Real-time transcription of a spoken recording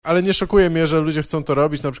Ale nie szokuje mnie, że ludzie chcą to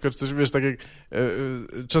robić, na przykład coś, wiesz, tak jak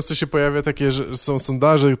często się pojawia takie, że są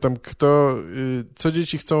sondaże, tam co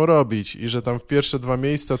dzieci chcą robić i że tam w pierwsze 2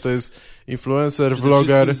 miejsca to jest influencer,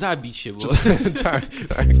 vloger. Zabić się, bo... Tak.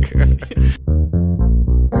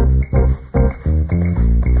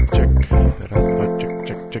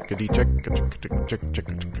 Check.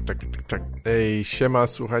 Ej, siema,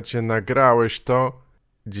 słuchajcie, nagrałeś to?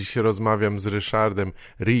 Dziś rozmawiam z Ryszardem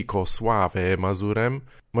Rico Suave Mazurem.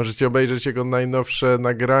 Możecie obejrzeć jego najnowsze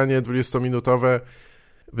nagranie 20-minutowe,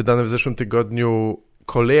 wydane w zeszłym tygodniu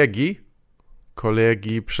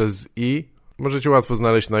Kolegi przez I. Możecie łatwo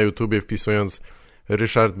znaleźć na YouTubie, wpisując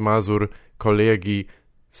Ryszard Mazur, Kolegi,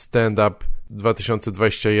 Stand-Up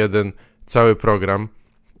 2021, cały program,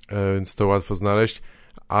 więc to łatwo znaleźć,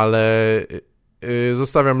 ale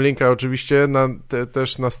zostawiam linka oczywiście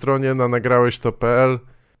też na stronie na nagrałeś.to.pl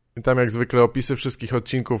i tam jak zwykle opisy wszystkich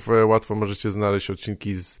odcinków, łatwo możecie znaleźć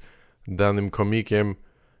odcinki z danym komikiem,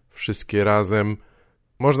 wszystkie razem.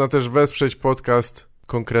 Można też wesprzeć podcast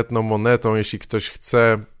konkretną monetą, jeśli ktoś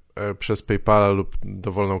chce, przez PayPala lub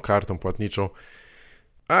dowolną kartą płatniczą.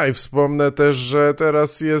 A i wspomnę też, że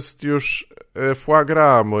teraz jest już Foie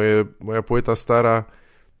Gras, moja płyta stara,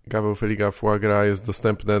 Gaweł Feliga Foie Gras jest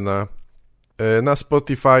dostępne na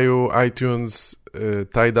Spotify'u, iTunes,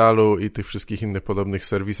 Tidalu i tych wszystkich innych podobnych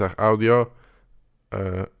serwisach audio.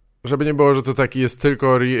 Żeby nie było, że to taki jest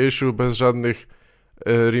tylko reissue bez żadnych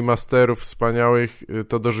remasterów wspaniałych,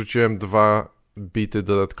 to dorzuciłem 2 bity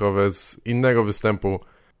dodatkowe z innego występu,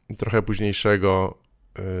 trochę późniejszego,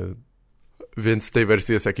 więc w tej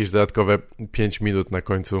wersji jest jakieś dodatkowe 5 minut na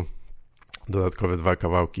końcu, dodatkowe 2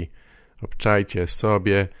 kawałki. Obczajcie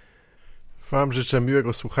sobie. Wam życzę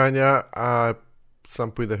miłego słuchania, a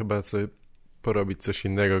sam pójdę chyba sobie porobić coś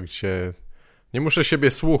innego, gdzie nie muszę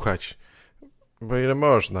siebie słuchać, bo ile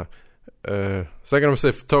można. Zagram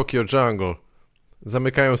sobie w Tokyo Jungle.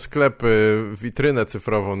 Zamykają sklepy, witrynę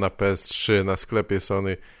cyfrową na PS3, na sklepie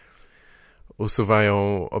Sony.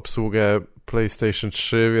 Usuwają obsługę PlayStation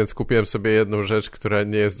 3, więc kupiłem sobie jedną rzecz, która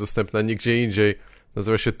nie jest dostępna nigdzie indziej.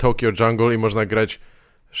 Nazywa się Tokyo Jungle i można grać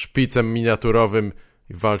szpicem miniaturowym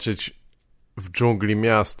i walczyć w dżungli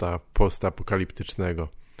miasta postapokaliptycznego.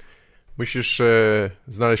 Musisz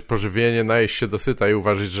znaleźć pożywienie, najeść się dosyta i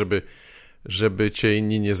uważać, żeby cię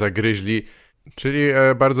inni nie zagryźli. Czyli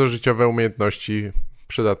bardzo życiowe umiejętności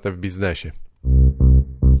przydatne w biznesie.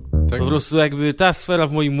 Tak? Po prostu jakby ta sfera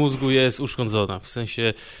w moim mózgu jest uszkodzona. W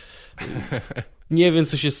sensie nie wiem,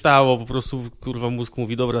 co się stało, po prostu kurwa mózg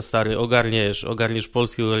mówi, dobra stary, ogarniesz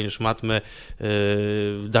polski, ogarniesz matmę,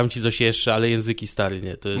 dam ci coś jeszcze, ale języki stary,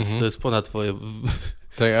 nie, to jest ponad twoje...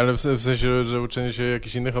 Tak, ale w sensie, że uczenie się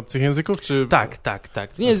jakichś innych obcych języków, czy... Tak.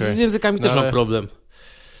 Nie, okay. Z językami też mam problem.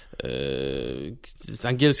 Z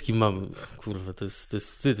angielskim mam, kurwa, to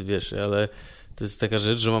jest wstyd, wiesz, ale to jest taka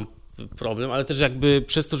rzecz, że mam problem, ale też jakby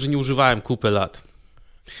przez to, że nie używałem kupę lat.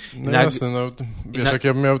 No jasne, no wiesz, jak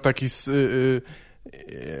ja bym miał taki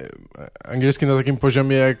angielski na takim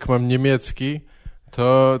poziomie, jak mam niemiecki,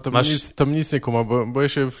 to bym nic nie kumał, bo ja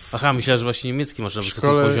się... Aha, myślałem, że właśnie niemiecki masz na wysokim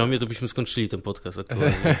poziomie, to byśmy skończyli ten podcast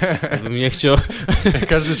aktualnie. Bym nie chciał...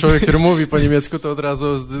 Każdy człowiek, który mówi po niemiecku, to od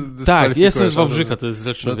razu dyskwalifikuje. Tak, jestem z Wałbrzycha, to jest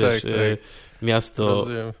zresztą, no wiesz, tak.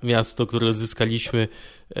 miasto, które odzyskaliśmy.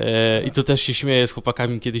 I to też się śmieję z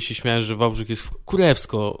chłopakami, kiedyś się śmiałem, że Wałbrzych jest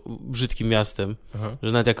kurewsko brzydkim miastem. Aha.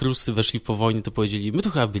 Że nawet jak Ruscy weszli po wojnie, to powiedzieli, my tu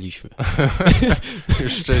chyba byliśmy.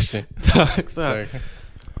 Już wcześniej. Tak.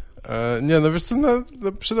 Nie, no wiesz co,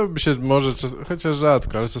 przydałby się może, chociaż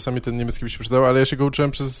rzadko, ale czasami ten niemiecki by się przydał, ale ja się go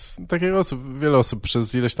uczyłem przez wiele osób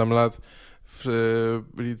przez ileś tam lat w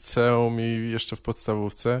liceum i jeszcze w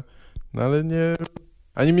podstawówce, no ale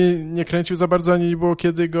ani mnie nie kręcił za bardzo, ani nie było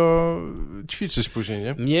kiedy go ćwiczyć później,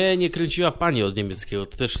 nie? Mnie nie kręciła pani od niemieckiego,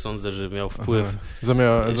 to też sądzę, że miał wpływ. Za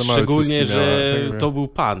małe szczególnie, że to był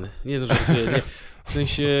pan. Nie. W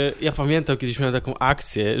sensie, ja pamiętam, kiedyś miałem taką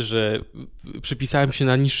akcję, że przypisałem się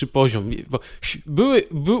na niższy poziom, bo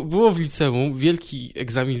było w liceum wielki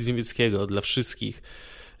egzamin z niemieckiego dla wszystkich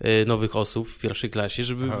nowych osób w pierwszej klasie,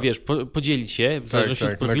 żeby, wiesz, podzielić się w zależności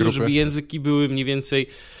od profilu, żeby języki były mniej więcej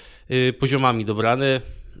poziomami dobrane,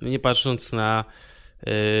 nie patrząc na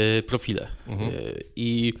profile.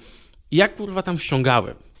 I ja kurwa tam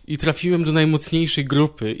ściągałem. I trafiłem do najmocniejszej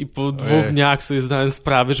grupy i po 2 dniach sobie zdałem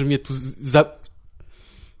sprawę, że mnie tu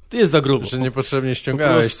to jest za grubo. Że niepotrzebnie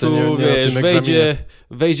ściągałeś, to nie wiesz, o tym egzaminie.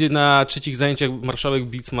 Wejdzie na trzecich zajęciach marszałek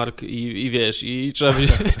Bismarck i wiesz, i trzeba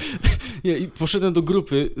będzie... Nie, i poszedłem do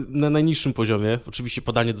grupy na najniższym poziomie. Oczywiście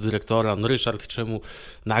podanie do dyrektora. No Ryszard, czemu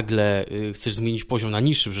nagle chcesz zmienić poziom na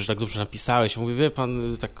niższy? Przecież tak dobrze napisałeś. Ja mówię, wie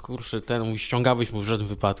pan, tak kurczę, mówi, ściągałeś mu w żadnym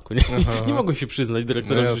wypadku. Nie mogłem się przyznać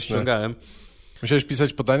dyrektorowi, że ściągałem. Musiałeś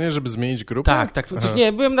pisać podanie, żeby zmienić grupę? Tak.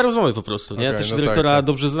 Nie, byłem na rozmowie po prostu. Nie? Też dyrektora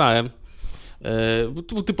dobrze znałem.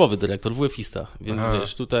 To był typowy dyrektor, WF-ista, więc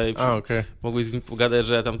wiesz, tutaj mogłeś z nim pogadać,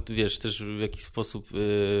 że ja tam, wiesz, też w jakiś sposób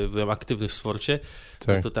byłem aktywny w sporcie,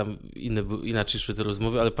 no to tam inaczej szły te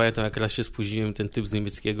rozmowy, ale pamiętam, jak raz się spóźniłem, ten typ z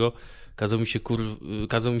niemieckiego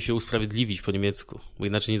kazał mi się usprawiedliwić po niemiecku, bo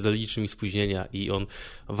inaczej nie zaliczy mi spóźnienia i on,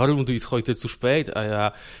 warum du ist heute zu spät? A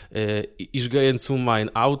ja, ich gehe zu mein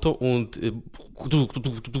Auto und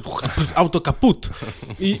Auto kaputt.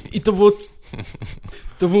 I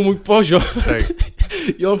to był mój poziom. Tak.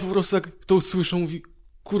 I on po prostu jak to usłyszał, mówi,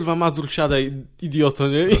 kurwa Mazur, siadaj, idioto,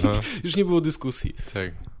 nie? I już nie było dyskusji.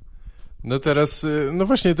 Tak. No teraz, no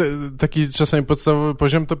właśnie taki czasami podstawowy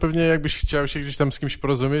poziom, to pewnie jakbyś chciał się gdzieś tam z kimś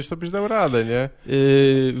porozumieć, to byś dał radę, nie?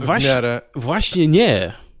 W miarę. Właśnie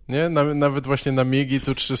nie. Nie? Nawet właśnie na migi,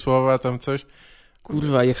 tu 3 słowa, tam coś.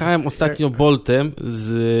 Kurwa, jechałem ostatnio Boltem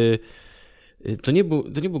z... To nie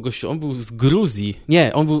był gościu, on był z Gruzji.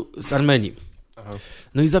 Nie, on był z Armenii. Aha.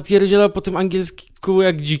 No i zapierdzielał po tym angielsku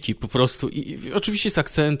jak dziki po prostu. I oczywiście z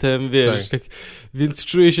akcentem, wiesz. Tak, więc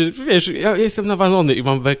czuję się, wiesz, ja jestem nawalony i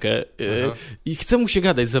mam bekę. I chcę mu się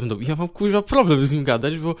gadać ze mną. I ja mam kurwa problem z nim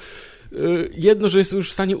gadać, bo jedno, że jestem już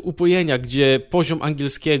w stanie upojenia, gdzie poziom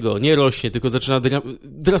angielskiego nie rośnie, tylko zaczyna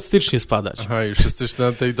drastycznie spadać. Aha, już jesteś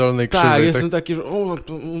na tej dolnej krzywej. Tak, jestem taki, że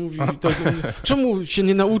mówi, czemu się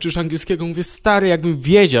nie nauczysz angielskiego? Mówię, stary, jakbym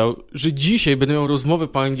wiedział, że dzisiaj będę miał rozmowę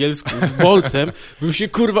po angielsku z Boltem, bym się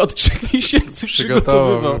kurwa od 3 miesięcy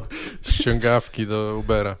przygotowywał. Ściągawki do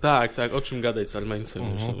Ubera. Tak, o czym gadać z Armeńcem.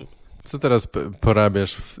 Co teraz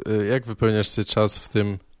porabiasz? Jak wypełniasz sobie czas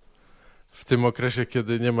w tym okresie,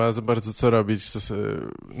 kiedy nie ma za bardzo co robić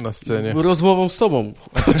na scenie? Rozmową z tobą.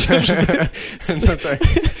 No tak.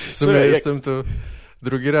 W sumie jestem tu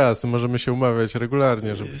drugi raz. Możemy się umawiać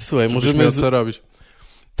regularnie, żebyś miał co robić.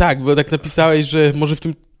 Tak, bo tak napisałeś, że może w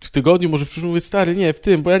tym tygodniu, może w przyszłym, mówię, stary, nie, w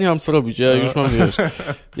tym, bo ja nie mam co robić, ja już mam, wiesz.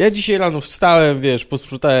 Ja dzisiaj rano wstałem, wiesz,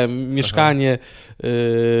 posprzątałem mieszkanie,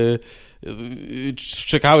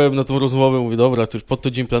 czekałem na tą rozmowę, mówię, dobra, to już pod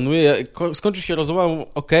to dzień planuję, skończy się rozmowa,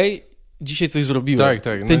 okej, dzisiaj coś zrobiłem.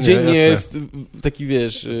 Tak. Ten dzień nie jest taki,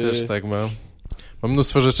 wiesz... Też tak mam. Mam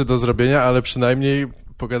mnóstwo rzeczy do zrobienia, ale przynajmniej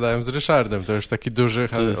pogadałem z Ryszardem. To już taki duży...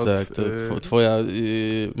 To twoja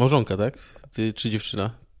małżonka, tak? Ty czy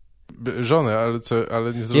dziewczyna? Żonę,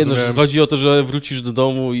 ale nie zrozumiałem. Nie, chodzi o to, że wrócisz do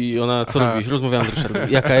domu i ona... Co robisz? Rozmawiałem z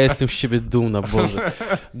Ryszardem. Jaka jestem z ciebie dumna, Boże.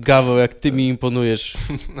 Gaweł, jak ty mi imponujesz.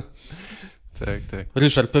 Tak.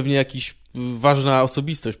 Ryszard, pewnie jakiś ważna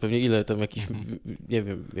osobistość, pewnie ile tam jakiś, nie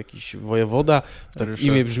wiem, jakiś wojewoda, tak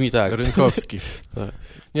imię brzmi tak. Rynkowski. Tak.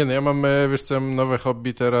 Nie, no ja mam, wiesz co, nowe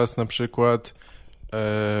hobby teraz, na przykład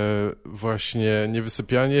właśnie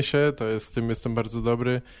niewysypianie się, w tym jestem bardzo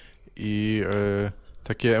dobry i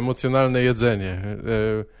takie emocjonalne jedzenie.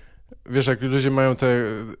 Wiesz, jak ludzie mają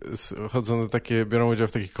chodzą na takie, biorą udział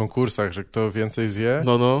w takich konkursach, że kto więcej zje,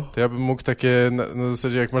 to ja bym mógł takie, na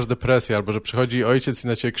zasadzie jak masz depresję, albo że przychodzi ojciec i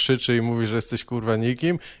na ciebie krzyczy i mówi, że jesteś kurwa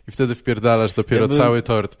nikim i wtedy wpierdalasz dopiero cały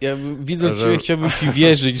tort. Ja widząc ciebie chciałbym ci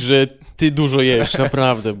wierzyć, że ty dużo jesz,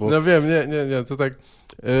 naprawdę, bo... No wiem, nie, to tak...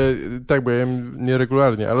 tak, bo ja jem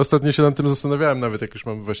nieregularnie, ale ostatnio się nad tym zastanawiałem nawet, jak już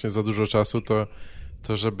mam właśnie za dużo czasu, to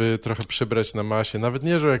żeby trochę przybrać na masie, nawet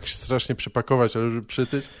nie, że jakoś strasznie przypakować, ale żeby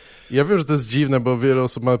przytyć. Ja wiem, że to jest dziwne, bo wiele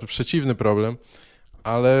osób ma przeciwny problem,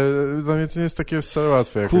 ale dla mnie to nie jest takie wcale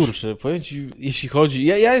łatwe jakoś. Kurczę, powiem ci, jeśli chodzi...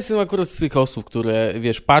 Ja jestem akurat z tych osób, które,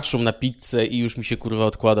 wiesz, patrzą na pizzę i już mi się kurwa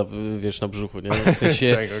odkłada, wiesz, na brzuchu, nie? W sensie,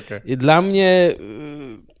 tak, okay. Dla mnie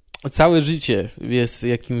całe życie jest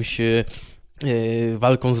jakimś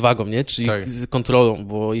walką z wagą, nie? Czyli z kontrolą,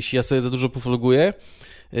 bo jeśli ja sobie za dużo pofloguję,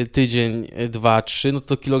 tydzień, 2, 3, no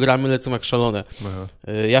to kilogramy lecą jak szalone. Aha.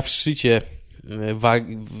 Ja w szczycie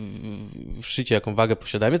jaką wagę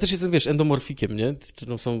posiadałem. Ja też jestem, wiesz, endomorfikiem, nie?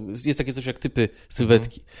 Jest takie coś jak typy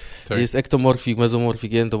sylwetki. Tak. Jest ektomorfik,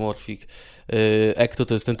 mezomorfik, endomorfik. Ekto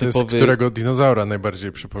to jest ten typowy... To jest którego dinozaura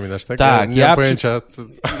najbardziej przypominasz, tak? Tak. Nie mam pojęcia.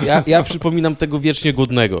 Ja przypominam tego wiecznie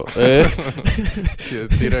głodnego.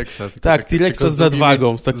 T-Rexa. Tak, T-Rexa z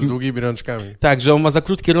nadwagą. Z długimi rączkami. Tak, że on ma za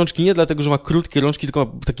krótkie rączki nie dlatego, że ma krótkie rączki, tylko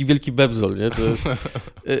ma taki wielki bebzol, nie? To jest,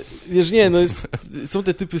 wiesz, nie, no są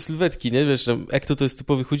te typy sylwetki, nie? Wiesz, ekto to jest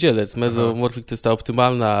typowy chudzielec, mezomorfik to jest ta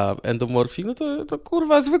optymalna, endomorfik, no to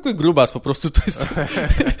kurwa zwykły grubas, po prostu to jest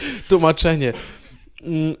tłumaczenie.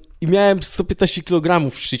 I miałem 115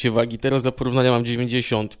 kg w szczycie wagi, teraz dla porównania mam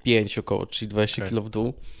 95 około, czyli 20 kg w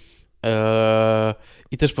dół.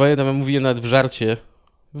 I też pamiętam, ja mówiłem nawet w żarcie,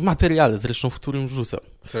 w materiale zresztą, w którym wrzucam,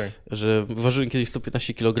 że ważyłem kiedyś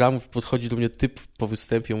 115 kg, podchodzi do mnie typ po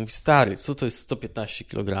występie, mówi, stary, co to jest 115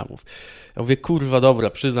 kg? Ja mówię, kurwa, dobra,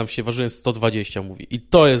 przyznam się, ważyłem 120, mówi, i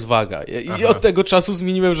to jest waga. I od tego czasu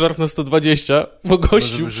zmieniłem żart na 120, bo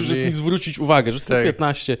gościu przyszedł mi zwrócić uwagę, że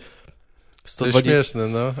 115... 120... To jest śmieszne,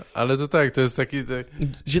 no, ale to tak, to jest taki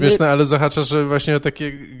śmieszne, ale zahacza, że właśnie o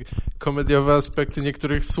takie komediowe aspekty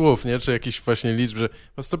niektórych słów, nie, czy jakieś właśnie liczb, że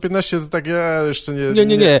 115 to tak ja jeszcze nie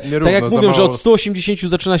równo, tak jak mówią, mało... że od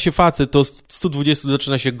 180 zaczyna się facet, to od 120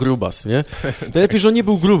 zaczyna się grubas, nie? Najlepiej, że on nie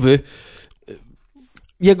był gruby,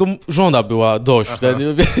 jego żona była dość.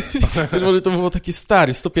 Może to było takie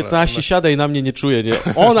stary, 115, siadaj na mnie, nie czuję, nie?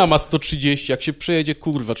 Ona ma 130, jak się przejedzie,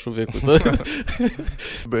 kurwa, człowieku. To...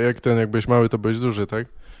 Jakbyś mały, to byłeś duży, tak?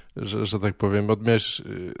 Że tak powiem.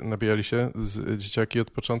 Nabijali się dzieciaki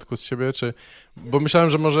od początku z siebie, czy... Bo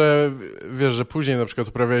myślałem, że może, wiesz, że później na przykład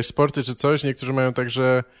uprawiałeś sporty czy coś, niektórzy mają tak,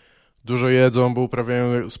 że dużo jedzą, bo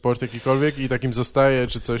uprawiają sport jakikolwiek i takim zostaje,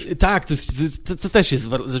 czy coś. Tak, to też jest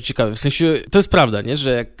bardzo ciekawe. W sensie, to jest prawda, nie?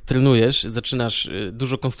 Że jak trenujesz, zaczynasz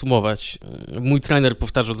dużo konsumować. Mój trener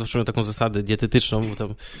powtarzał zawsze taką zasadę dietetyczną,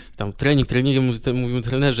 bo tam treningiem mówimy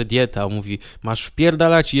trenerze, dieta, on mówi, masz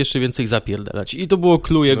wpierdalać i jeszcze więcej zapierdalać. I to było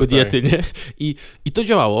clue jego diety, nie? I to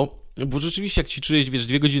działało, bo rzeczywiście jak ćwiczyłeś, wiesz,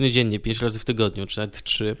 2 godziny dziennie, 5 razy w tygodniu, czy nawet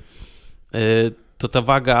 3, to ta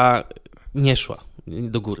waga nie szła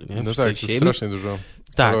do góry, nie? No tak, to jest strasznie dużo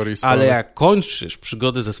kalorii. Tak, ale jak kończysz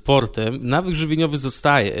przygodę ze sportem, nawyk żywieniowy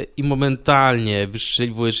zostaje i momentalnie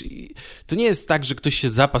wystrzeliwujesz. To nie jest tak, że ktoś się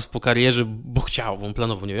zapasł po karierze, bo chciał, bo on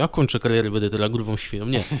planował, nie, ja kończę karierę, będę teraz grubą świnią,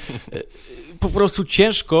 nie. Po prostu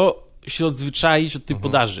ciężko się odzwyczaić od tej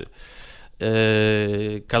podaży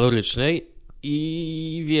kalorycznej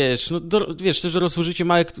i wiesz, wiesz, też dorosłe życie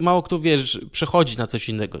mało kto, wiesz, przechodzi na coś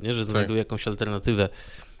innego, nie, że znajduje jakąś alternatywę.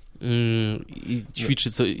 I ćwiczy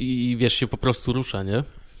i wiesz, się po prostu rusza, nie?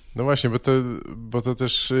 No właśnie, bo to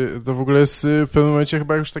też to w ogóle jest w pewnym momencie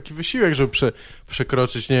chyba już taki wysiłek, żeby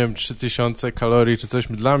przekroczyć, nie wiem, 3000 kalorii czy coś,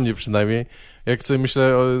 dla mnie przynajmniej. Jak sobie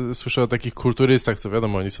słyszę o takich kulturystach, co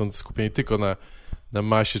wiadomo, oni są skupieni tylko na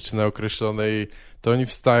masie czy na określonej, to oni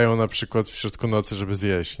wstają na przykład w środku nocy, żeby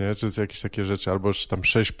zjeść, nie? Czy jakieś takie rzeczy, albo tam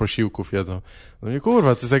 6 posiłków jedzą. No nie,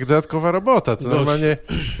 kurwa, to jest jak dodatkowa robota, to normalnie,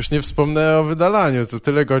 już nie wspomnę o wydalaniu, to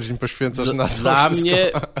tyle godzin poświęcasz na to Dla wszystko.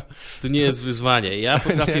 mnie to nie jest wyzwanie. Ja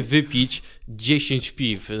potrafię wypić 10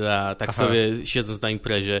 piw, sobie siedząc na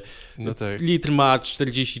imprezie. No tak. Litr ma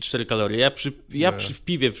 44 kalorie. Ja przy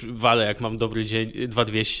piwie walę, jak mam dobry dzień,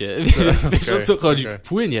 2200. Wiesz, o co chodzi?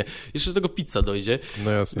 Płynie. Jeszcze do tego pizza dojdzie.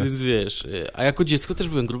 No jasne. Więc wiesz, a jako dziecko też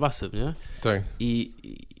byłem grubasem, nie? Tak. I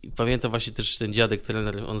pamiętam właśnie też ten dziadek,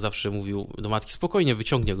 trener, on zawsze mówił do matki, spokojnie,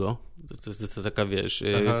 wyciągnie go. To jest taka, wiesz,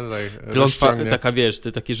 klątwa, taka, wiesz,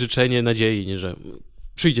 to takie życzenie nadziei, nie, że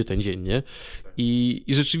przyjdzie ten dzień, nie? I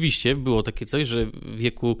rzeczywiście było takie coś, że w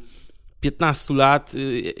wieku 15 lat,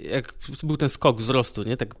 jak był ten skok wzrostu,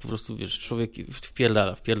 nie? Tak po prostu, wiesz, człowiek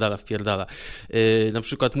wpierdala. Na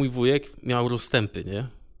przykład mój wujek miał rozstępy, nie?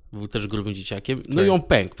 Był też grubym dzieciakiem. No tak. I on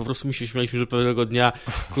pękł. Po prostu my się śmialiśmy, że pewnego dnia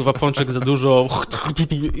kurwa pączek za dużo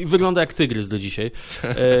i wygląda jak tygrys do dzisiaj.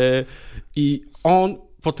 I on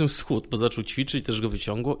potem schudł, bo zaczął ćwiczyć, też go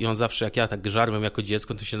wyciągło i on zawsze, jak ja tak żarłem jako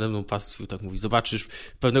dziecko, to się nade mną pastwił, tak mówi, zobaczysz,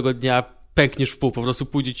 pewnego dnia pękniesz w pół, po prostu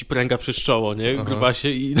pójdzie ci pręga przez czoło, nie? Grubasie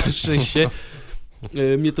i na szczęście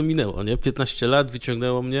mnie to minęło, nie? 15 lat,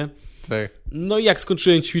 wyciągnęło mnie. Tak. No i jak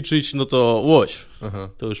skończyłem ćwiczyć, no to łoś.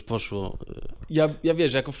 To już poszło. Ja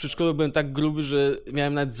wiesz, jako w przedszkolu byłem tak gruby, że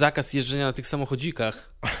miałem nawet zakaz jeżdżenia na tych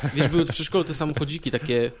samochodzikach. Wiesz, były w przedszkolu te samochodziki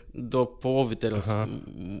takie do połowy teraz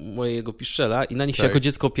mojego piszczela i na nich się jako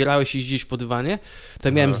dziecko opierałeś i jeździłeś po dywanie.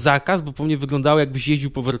 To miałem zakaz, bo po mnie wyglądało, jakbyś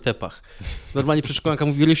jeździł po wertepach. Normalnie przedszkolanka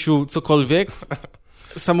mówi, Rysiu, cokolwiek,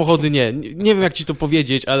 samochody nie. Nie wiem, jak ci to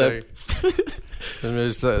powiedzieć, ale...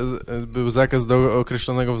 Był zakaz do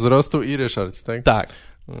określonego wzrostu i Ryszard, tak? Tak.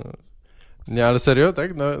 Nie, ale serio,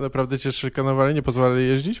 tak? No, naprawdę cię szykanowali, nie pozwalali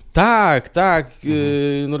jeździć? Tak.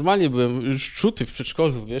 Normalnie byłem szczuty w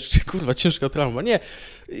przedszkolu, wiesz, kurwa, ciężka trauma. Nie,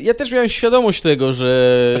 ja też miałem świadomość tego,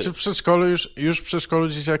 że... Znaczy w przedszkolu, już w przedszkolu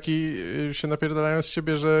dzieciaki się napierdalają z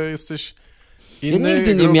ciebie, że jesteś inny, ja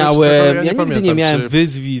nigdy nie miałem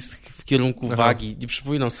wyzwisk w kierunku wagi, nie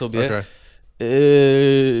przypominam sobie. Okay.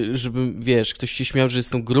 Żebym, wiesz, ktoś się śmiał, że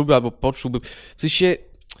jestem gruby, albo poczułbym... W sensie,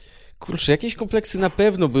 kurczę, jakieś kompleksy na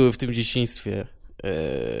pewno były w tym dzieciństwie.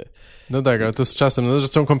 No tak, ale to z czasem, no, że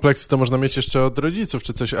są kompleksy, to można mieć jeszcze od rodziców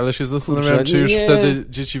czy coś, ale się zastanawiałem, czy już wtedy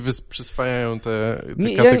dzieci przyswajają te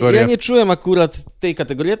kategorie. Ja nie czułem akurat tej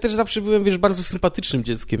kategorii. Ja też zawsze byłem, wiesz, bardzo sympatycznym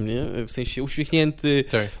dzieckiem, nie? W sensie uśmiechnięty,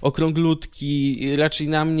 okrąglutki, raczej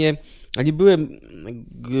na mnie... A nie byłem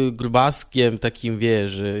grubaskiem takim,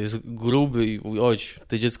 wiesz, że jest gruby i oj,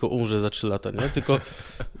 to dziecko umrze za 3 lata, nie? Tylko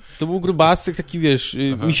to był grubasek taki, wiesz,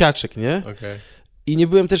 misiaczek, nie? Okay. I nie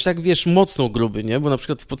byłem też tak, wiesz, mocno gruby, nie? Bo na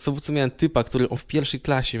przykład w podstawówce miałem typa, który on w pierwszej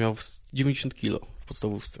klasie miał 90 kilo w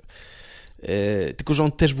podstawówce. Tylko, że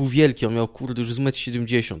on też był wielki, on miał, kurde, już z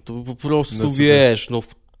 1,70 m. To był po prostu, wiesz, no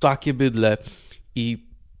takie bydle. I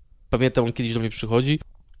pamiętam, on kiedyś do mnie przychodzi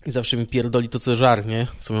i zawsze mi pierdoli to, co żar, nie?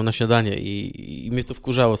 Co miał na śniadanie. I mnie to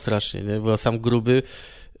wkurzało strasznie, nie? Była sam gruby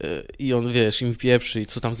i on, wiesz, i mi pieprzy i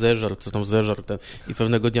co tam zeżar. I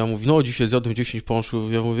pewnego dnia mówi, no dzisiaj zjadłem 10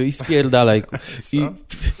 pączków. Ja mówię, i spierdalaj. I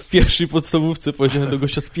w pierwszej podstawówce powiedziałem do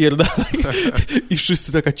gościa, spierdalaj. I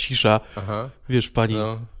wszyscy taka cisza. Aha. Wiesz, pani...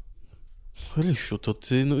 No. Rysiu, to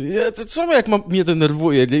ty, no to co jak mnie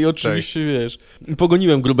denerwuje, nie? I oczywiście, wiesz,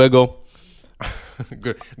 pogoniłem grubego.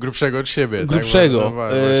 Grubszego od siebie. Grubszego. Tak?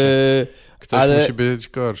 No, ktoś musi być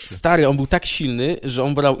gorszy. Stary, on był tak silny, że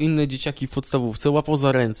on brał inne dzieciaki w podstawówce, łapał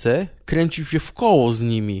za ręce, kręcił się w koło z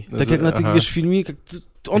nimi. Tak jak na tych, wiesz, filmikach,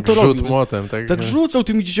 on to robił. Rzut młotem, tak? Tak rzucał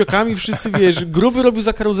tymi dzieciakami, wszyscy, wiesz, gruby robił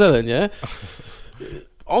za karuzelę, nie?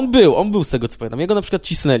 On był z tego, co pamiętam. Jego na przykład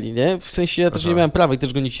cisnęli, nie? W sensie ja też nie miałem prawa i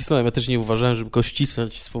też go nie cisnąłem. Ja też nie uważałem, żeby go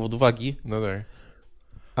ścisnąć z powodu wagi. No tak.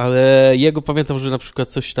 Ale jego pamiętam, że na przykład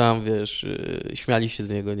coś tam, wiesz, śmiali się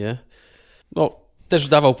z niego, nie? No, też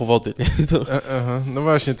dawał powody, nie? To... No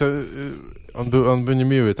właśnie, to on był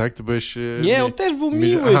niemiły, tak? Ty byłeś... Nie, on też był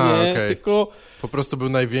miły, nie? Okay. Tylko... Po prostu był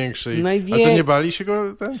największy. A to nie bali się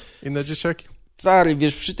go inne dzieciaki? Stary,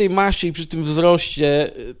 wiesz, przy tej masie i przy tym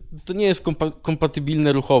wzroście to nie jest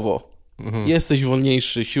kompatybilne ruchowo. Jesteś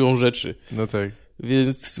wolniejszy siłą rzeczy. No tak.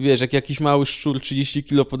 Więc wiesz, jak jakiś mały szczur 30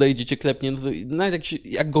 kilo podejdzie, cię klepnie, no to nawet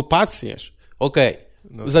jak go pacniesz, okej,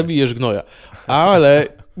 zabijesz gnoja, ale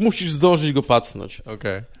musisz zdążyć go pacnąć.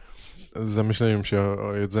 Okej. Zamyślałem się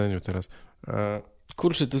o jedzeniu teraz.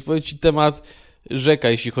 Kurczę, to jest, powiem ci, temat rzeka,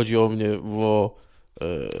 jeśli chodzi o mnie, bo...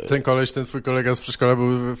 Ten twój kolega z przedszkola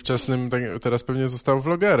był wczesnym, teraz pewnie został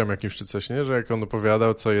vlogerem jakimś czy coś, nie? Że jak on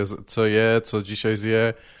opowiadał, co dzisiaj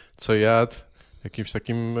zje, co jadł, jakimś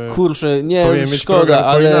takim... Kurczę, nie, szkoda,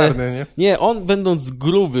 ale... Nie, on będąc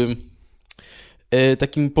grubym,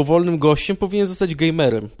 takim powolnym gościem, powinien zostać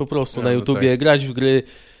gamerem, po prostu na YouTubie, tak. Grać w gry,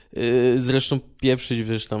 zresztą pieprzyć,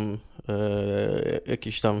 wiesz, tam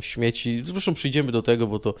jakieś tam śmieci. Zresztą przyjdziemy do tego,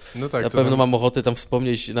 bo to na pewno mam ochotę tam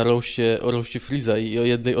wspomnieć o roście Freeza i o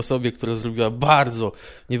jednej osobie, która zrobiła bardzo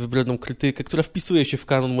niewybredną krytykę, która wpisuje się w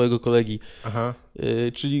kanon mojego kolegi. Aha.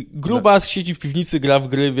 Czyli grubas siedzi w piwnicy, gra w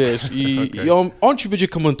gry, wiesz, i on ci będzie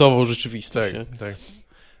komentował rzeczywistość. Tak, tak.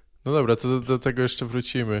 No dobra, to do tego jeszcze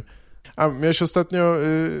wrócimy. A miałeś ostatnio,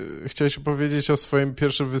 chciałeś opowiedzieć o swoim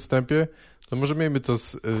pierwszym występie? No może miejmy to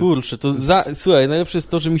Kurczę, to słuchaj, najlepsze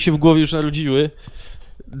jest to, że mi się w głowie już narodziły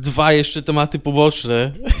 2 jeszcze tematy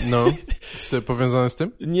poboczne. No, powiązane z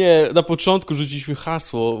tym? Nie, na początku rzuciliśmy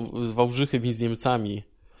hasło z Wałbrzychem i z Niemcami.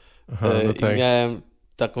 Aha, no tak. I miałem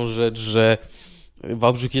taką rzecz, że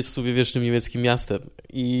Wałbrzych jest sobie wiecznym niemieckim miastem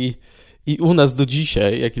i u nas do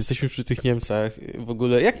dzisiaj, jak jesteśmy przy tych Niemcach, w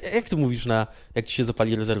ogóle, jak ty mówisz jak ci się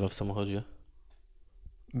zapali rezerwa w samochodzie?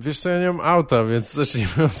 Wiesz co, ja nie mam auta, więc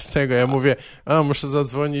zacznijmy od tego. Ja mówię, muszę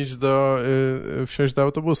zadzwonić wsiąść do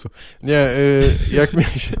autobusu. Nie, jak mi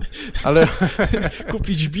się... Ale...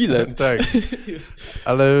 Kupić bilet. Tak.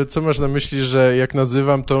 Ale co masz na myśli, że jak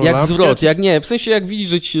nazywam tą jak lampkę? Zwrot, jak nie. W sensie jak widzisz,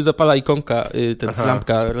 że ci się zapala ikonka,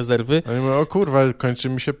 lampka rezerwy. No i mówię, o kurwa, kończy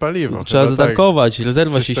mi się paliwo. Trzeba zatankować,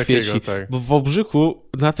 rezerwa się takiego, świeci. Tak. Bo w Wałbrzychu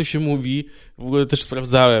na to się mówi, w ogóle też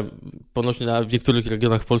sprawdzałem, ponośnie w niektórych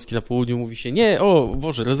regionach Polski na południu mówi się, nie, o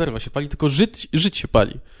Boże, rezerwa się pali, tylko żyć się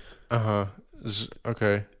pali. Aha,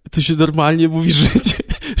 okej. To się normalnie mówi życie.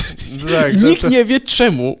 Tak, Nikt nie wie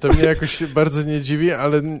czemu. To mnie jakoś bardzo nie dziwi,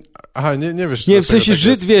 ale... Aha, nie wiesz... Nie, w sensie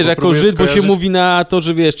Żyd, tak wiesz, jako Żyd, bo się mówi na to,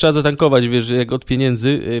 że wiesz, trzeba zatankować, wiesz, że jak od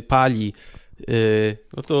pieniędzy pali,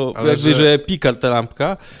 no to ale jakby, że pika ta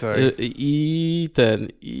lampka tak.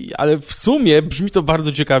 ale w sumie brzmi to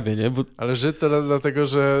bardzo ciekawie, nie? Bo... Ale Żyd to dlatego,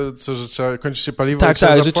 że trzeba kończyć się paliwo tak, i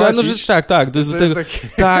trzeba zapłacić. Tak. To jest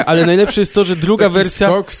tak, ale najlepsze jest to, że druga wersja...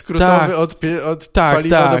 skok skrótowy od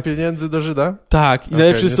paliwa do pieniędzy do Żyda? Tak, i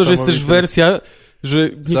najlepsze jest to, że jest też wersja, że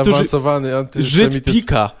zaawansowany antysemityzm. Żyd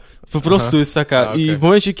pika. Po prostu jest taka. I w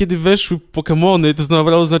momencie, kiedy weszły Pokemony, to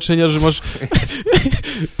nabrało znaczenia, że masz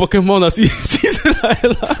Pokemona z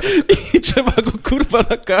Izraela i trzeba go kurwa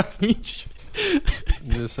nakarmić.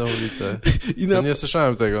 Niesamowite. Nie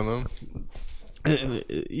słyszałem tego, no.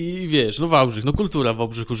 I wiesz, no Wałbrzych, no kultura w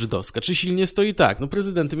Wałbrzychu żydowska. Czy silnie stoi? Tak. No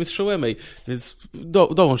prezydentem jest Szołemej, więc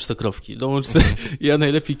dołącz te kropki. Ja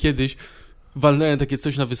najlepiej kiedyś walnąłem takie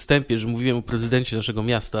coś na występie, że mówiłem o prezydencie naszego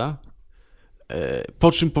miasta,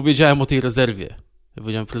 po czym powiedziałem o tej rezerwie. Ja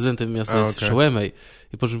powiedziałem, prezydentem miasta jest Szołemej.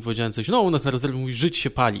 I po czym powiedziałem coś, no u nas na rezerwie mówi, żyć się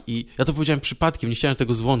pali. I ja to powiedziałem przypadkiem, nie chciałem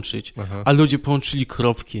tego złączyć, a ludzie połączyli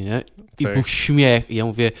kropki, nie? I był śmiech. I ja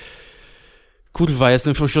mówię, kurwa, ja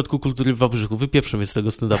jestem w Ośrodku Kultury w Wałbrzychu, wypieprzę mnie z tego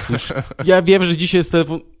stand-upu. Ja wiem, że dzisiaj jest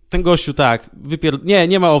ten gościu, tak,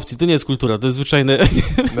 nie ma opcji, to nie jest kultura, to jest zwyczajne...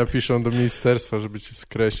 Napiszą do ministerstwa, żeby cię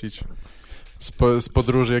skreślić z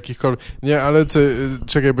podróży jakichkolwiek. Nie, ale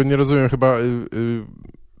czekaj, bo nie rozumiem, chyba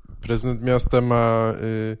prezydent miasta ma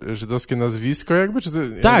żydowskie nazwisko jakby? Czy to,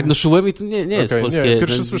 tak, no Szołemej to nie jest polskie. Nie,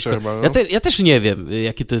 pierwszy słyszę chyba. No. Ja też nie wiem,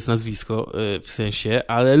 jakie to jest nazwisko w sensie,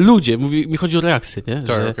 ale ludzie, mi chodzi o reakcję, nie?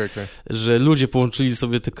 Tak, że ludzie połączyli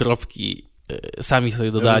sobie te kropki, sami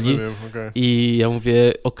sobie dodali. Ja rozumiem, I ja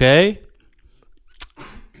mówię,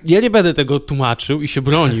 ja nie będę tego tłumaczył i się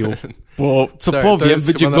bronił, bo co tak, powiem,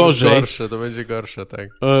 będzie gorzej. To będzie gorsze, tak.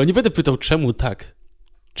 Nie będę pytał, czemu tak.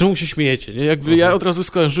 Czemu się śmiejecie? Nie? Jakby ja od razu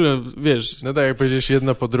skojarzyłem, wiesz... No tak, jak powiedziałeś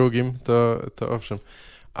jedno po drugim, to owszem.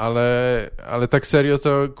 Ale tak serio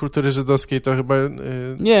to kultury żydowskiej to chyba...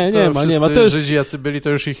 Nie ma. To jest... Żydzi jacy byli, to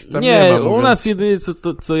już ich tam nie ma. U nas jedynie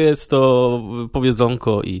co jest to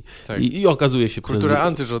powiedzonko i okazuje się... Kultura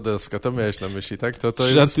antyżydowska, to miałeś na myśli, tak? To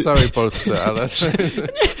jest w całej Polsce, ale...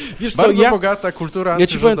 Wiesz bardzo bogata kultura antyżydowska. Ja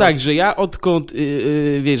ci powiem tak, że ja odkąd,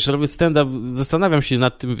 wiesz, robię stand-up, zastanawiam się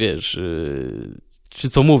nad tym, wiesz... czy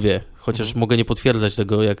co mówię, chociaż mogę nie potwierdzać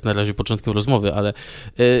tego jak na razie początkiem rozmowy, ale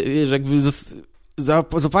wiesz, jakby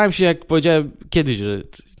zapałem się, jak powiedziałem kiedyś, że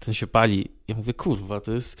ten się pali. Ja mówię, kurwa,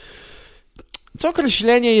 to jest... To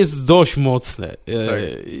określenie jest dość mocne. Tak.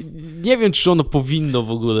 Nie wiem, czy ono powinno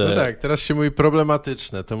w ogóle... No tak, teraz się mówi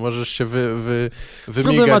problematyczne, to możesz się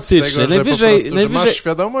wymigać z tego, że że masz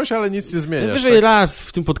świadomość, ale nic nie zmieniasz. Najwyżej raz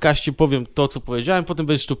w tym podcaście powiem to, co powiedziałem, potem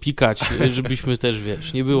będziesz to pikać, żebyśmy też,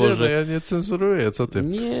 wiesz, nie było, nie, że... No ja nie cenzuruję, co ty?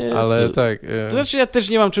 Nie, ale tak... To znaczy, ja też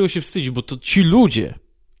nie mam czego się wstydzić, bo to ci ludzie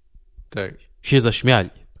się zaśmiali.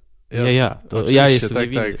 Jasne. Nie ja. To ja jestem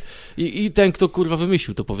niewinny. Tak. I ten, kto kurwa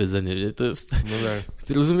wymyślił to powiedzenie, nie? To jest... No tak.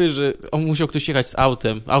 Ty rozumiesz, że on musiał ktoś jechać z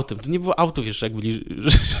autem. To nie było auto, wiesz, jak byli...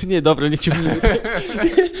 Nie, dobra, nie ciągnijmy tego.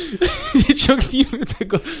 Nie ciągnijmy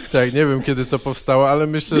tego. Tak, nie wiem, kiedy to powstało, ale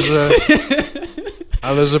myślę, że...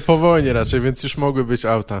 Ale że po wojnie raczej, więc już mogły być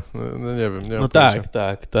auta. No nie wiem, nie mam pojęcia.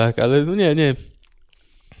 Tak, ale no nie.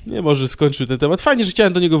 Nie, może skończył ten temat. Fajnie, że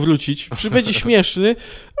chciałem do niego wrócić. Będzie śmieszny.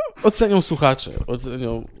 Ocenią słuchacze.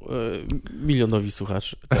 Ocenią milionowi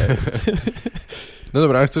słuchaczy. Tak. No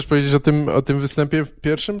dobra, a chcesz powiedzieć o tym występie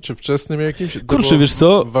pierwszym, czy wczesnym jakimś? Kurczę, wiesz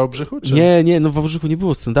co? W Wałbrzychu? Czy? Nie, w Wałbrzychu nie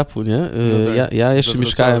było stand-upu, nie? No tak. Ja jeszcze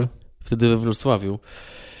mieszkałem wtedy we Wrocławiu.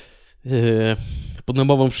 Pod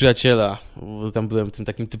namową przyjaciela. Tam byłem tym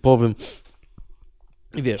takim typowym,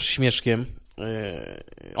 wiesz, śmieszkiem.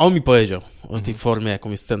 On mi powiedział o tej formie,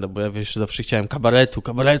 jaką jest stand-up, bo ja wiesz, zawsze chciałem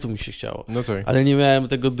kabaretu mi się chciało. No tak. Ale nie miałem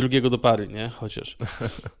tego drugiego do pary, nie? Chociaż.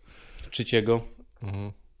 Trzeciego.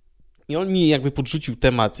 I on mi jakby podrzucił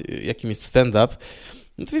temat, jakim jest stand-up.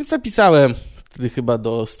 No to więc napisałem wtedy chyba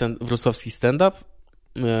do wrocławski stand-up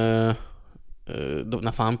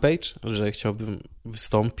na fanpage, że chciałbym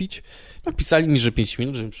wystąpić. Napisali mi, że 5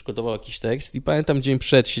 minut, żebym przygotował jakiś tekst i pamiętam dzień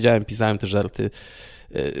przed siedziałem, pisałem te żarty.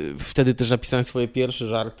 Wtedy też napisałem swoje pierwsze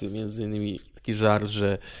żarty, między innymi taki żart,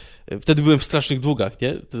 że wtedy byłem w strasznych długach,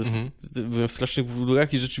 nie? Byłem w strasznych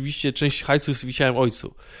długach i rzeczywiście część hajsu wisiałem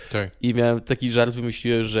ojcu. Tak. I miałem taki żart,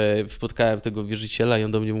 wymyśliłem, że spotkałem tego wierzyciela i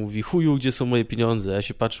on do mnie mówi, chuju, gdzie są moje pieniądze? Ja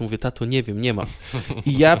się patrzę, mówię, tato, nie wiem, nie ma.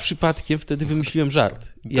 I ja przypadkiem wtedy wymyśliłem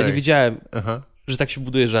żart. Ja nie wiedziałem, że tak się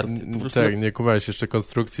buduje żarty. Po prostu... Tak, nie kumałeś jeszcze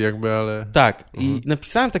konstrukcji jakby, ale... Tak, i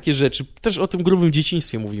napisałem takie rzeczy, też o tym grubym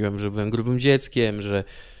dzieciństwie mówiłem, że byłem grubym dzieckiem, że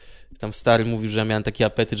tam stary mówił, że ja miałem taki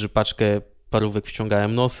apetyt, że paczkę parówek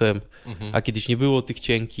wciągałem nosem, a kiedyś nie było tych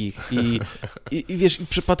cienkich. I wiesz, i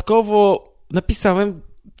przypadkowo napisałem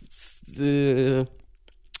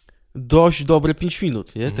dość dobre 5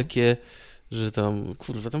 minut, nie? Takie, że tam,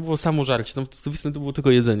 kurwa, tam było samo żarcie, tam to było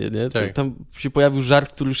tylko jedzenie, nie? Tak. Tam się pojawił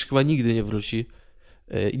żart, który już chyba nigdy nie wróci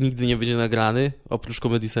i nigdy nie będzie nagrany, oprócz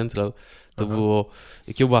Comedy Central. To było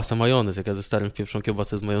kiełbasa, majonez, jaka ze starym pieprzą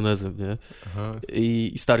kiełbasę z majonezem, nie?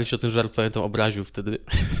 I stary się o ten żart, pamiętam, obraził wtedy.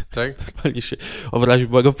 Tak? Normalnie się obraził,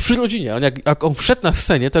 bo ja go przy rodzinie, jak on wszedł na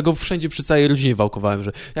scenie, to ja go wszędzie przy całej rodzinie wałkowałem,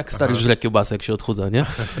 że jak stary żre kiełbasę, jak się odchudza, nie?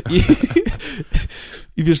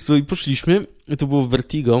 I wiesz co, i poszliśmy, i to było w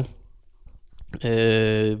Vertigo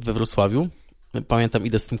we Wrocławiu. pamiętam,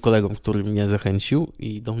 idę z tym kolegą, który mnie zachęcił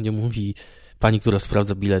i do mnie mówi pani, która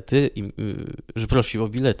sprawdza bilety, że prosi o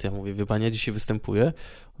bilety. Ja mówię, wie pani, ja dzisiaj występuję.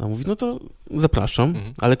 Ona mówi, no to zapraszam,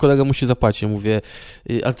 ale kolega musi zapłacić. Ja mówię,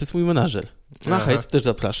 ale to jest mój menażer. No hej, to też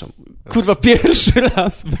zapraszam. Kurwa, pierwszy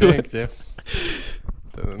raz byłem. Pięknie.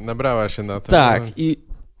 Nabrała się na to. Tak, i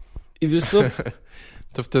wiesz co?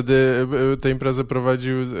 To wtedy tę imprezę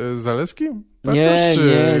prowadził Zaleski? Nie.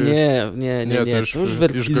 To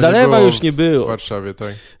już Zalewa już nie było. W Warszawie,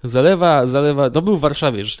 tak. Zalewa, no był w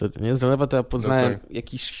Warszawie już wtedy, nie? Zalewa to ja poznałem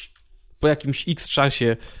po jakimś X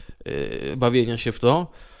czasie bawienia się w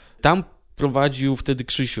to. Tam prowadził wtedy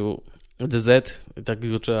Krzysiu DZ,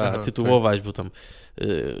 tak go trzeba tytułować, tak. Bo tam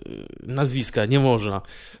nazwiska nie można.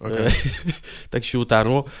 Okay. Tak się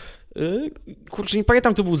utarło. Kurczę, nie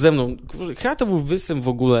pamiętam, to był ze mną. Kurczę, chyba to był występ w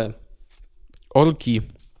ogóle Olki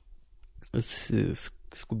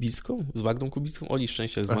z Kubicką, z Magdą Kubicką. Oli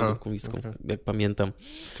Szczęścia z Magdą Kubicką, jak pamiętam.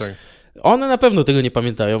 Tak. One na pewno tego nie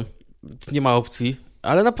pamiętają. Nie ma opcji.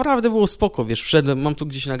 Ale naprawdę było spoko, wiesz, wszedłem, mam tu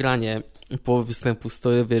gdzieś nagranie po występu,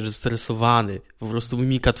 stoję, wiesz, stresowany. Po prostu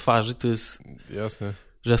mimika twarzy to jest... Jasne.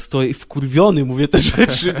 Że ja stoję wkurwiony, mówię te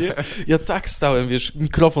rzeczy, nie? Ja tak stałem, wiesz,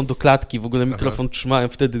 mikrofon do klatki, w ogóle mikrofon trzymałem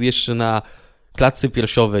wtedy jeszcze na klatce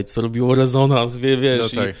piersiowej, co robiło rezonans, wiesz. No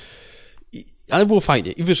tak. Ale było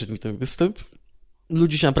fajnie i wyszedł mi ten występ.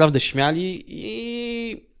 Ludzie się naprawdę śmiali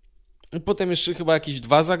i potem jeszcze chyba jakieś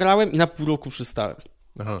 2 zagrałem i na pół roku przestałem.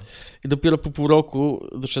 Aha. I dopiero po pół roku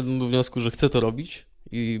doszedłem do wniosku, że chcę to robić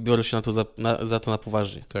i biorę się na to za to na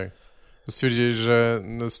poważnie. Tak. Stwierdziłeś, że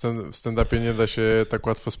w stand-upie nie da się tak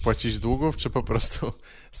łatwo spłacić długów, czy po prostu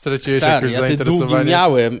straciłeś jakoś zainteresowanie? Ja te długi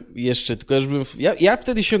miałem jeszcze, tylko już bym... Ja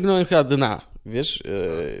wtedy sięgnąłem chyba dna, wiesz,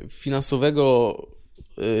 finansowego,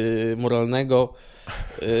 moralnego,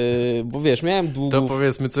 bo wiesz, miałem długów... To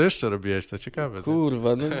powiedzmy, co jeszcze robiłeś, to ciekawe.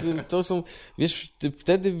 Kurwa, no to są... Wiesz,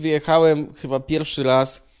 wtedy wyjechałem chyba pierwszy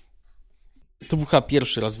raz,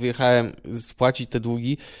 wyjechałem spłacić te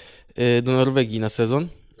długi do Norwegii na sezon.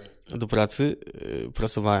 Do pracy,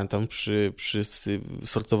 pracowałem tam przy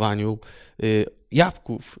sortowaniu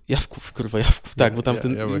jabłków, tak, bo tam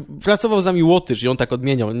pracował z nami Łotysz i on tak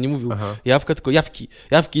odmieniał, on nie mówił jabłka, tylko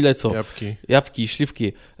jabłki lecą, jabłki,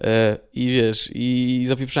 śliwki i wiesz, i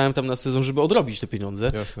zapieprzałem tam na sezon, żeby odrobić te pieniądze.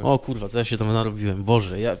 Jasne. O kurwa, co ja się tam narobiłem,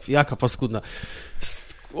 Boże, jaka paskudna.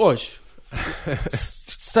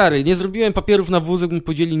 Stary, nie zrobiłem papierów na wózek, mi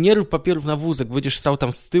powiedzieli, nie rób papierów na wózek, będziesz stał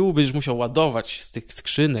tam z tyłu, będziesz musiał ładować z tych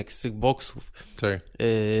skrzynek, z tych boksów. Tak.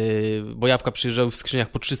 Bo jabłka przyjeżdżały w skrzyniach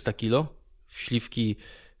po 300 kilo, śliwki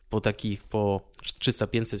po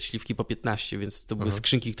 300-500, śliwki po 15, więc to były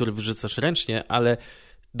skrzynki, które wyrzucasz ręcznie, ale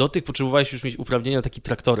do tych potrzebowałeś już mieć uprawnienia na taki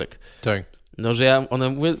traktorek. Tak. No, że one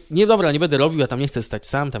mówię, nie dobra, nie będę robił, ja tam nie chcę stać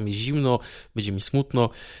sam, tam jest zimno, będzie mi smutno.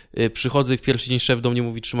 Przychodzę i w pierwszy dzień szef do mnie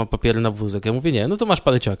mówi, trzymam papiery na wózek. Ja mówię, nie, no to masz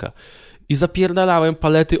paleciaka. I zapierdalałem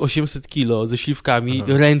palety 800 kilo ze śliwkami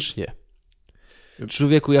ręcznie.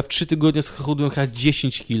 Człowieku, ja w 3 tygodnie schudłem chyba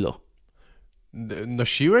 10 kilo.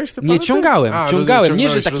 Nosiłeś te palety? Nie, ciągałem. Nie,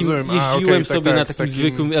 że takim jeździłem sobie na takim takim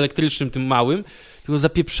zwykłym elektrycznym, tym małym, tylko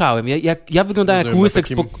zapieprzałem. Ja wyglądałem jak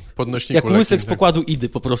łysek z pokładu Idy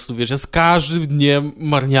po prostu, wiesz, ja z każdym dniem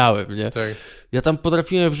marniałem, nie? Tak. Ja tam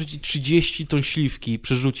potrafiłem wrzucić 30 ton śliwki,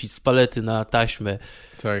 przerzucić z palety na taśmę.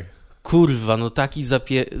 Tak. Kurwa, no taki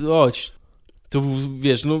Chodź. To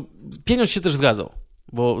wiesz, no pieniądz się też zgadzał,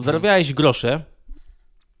 bo zarabiałeś grosze,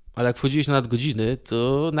 ale jak wchodziłeś na nadgodziny,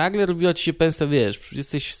 to nagle robiła ci się pensja, wiesz,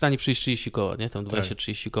 jesteś w stanie przyjść 30 koła, nie? Tam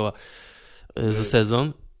 20-30 koła za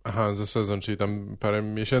sezon. Aha, za sezon, czyli tam parę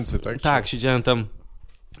miesięcy, tak? Tak, siedziałem tam,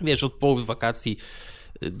 wiesz, od połowy wakacji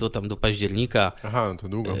do października. Aha, no to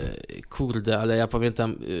długo. Kurde, ale ja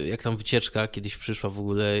pamiętam, jak tam wycieczka kiedyś przyszła w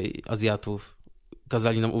ogóle Azjatów.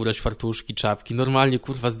 Kazali nam ubrać fartuszki, czapki. Normalnie,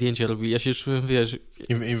 kurwa, zdjęcia robili. Ja się czułem, wiesz...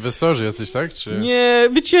 Inwestorzy jacyś, tak? Czy... Nie,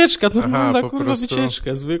 wycieczka. Normalna, kurwa, prostu...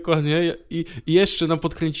 wycieczka. Zwykła, nie? I jeszcze nam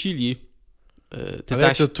podkręcili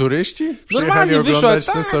ale to turyści? Przyjechali oglądać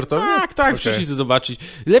ten sortowy? Tak, okay. Przyszli sobie zobaczyć.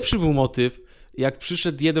 Lepszy był motyw, jak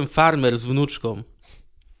przyszedł jeden farmer z wnuczką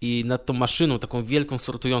i nad tą maszyną, taką wielką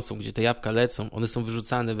sortującą, gdzie te jabłka lecą, one są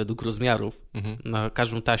wyrzucane według rozmiarów na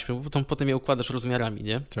każdą taśmę, bo potem je układasz rozmiarami,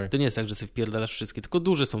 nie? Tak. To nie jest tak, że sobie wpierdalasz wszystkie, tylko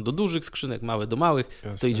duże są do dużych skrzynek, małe do małych,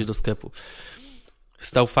 jasne. To idzie do sklepu.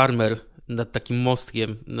 Stał farmer nad takim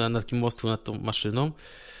mostkiem, nad tą maszyną.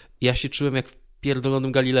 Ja się czułem jak w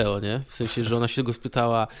pierdolonym Galileo, nie? W sensie, że ona się go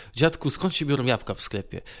spytała, dziadku, skąd się biorą jabłka w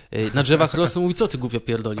sklepie? Na drzewach rosną, mówi, co ty głupio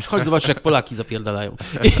pierdolisz? Chodź zobacz, jak Polaki zapierdalają.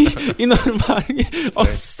 I normalnie on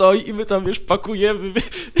stoi i my tam, wiesz, pakujemy.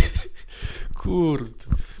 Kurde.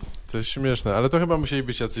 To jest śmieszne, ale to chyba musieli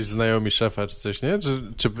być jacyś znajomi szefa czy coś, nie?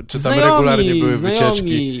 Czy tam regularnie były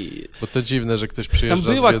wycieczki? Bo to dziwne, że ktoś przyjeżdża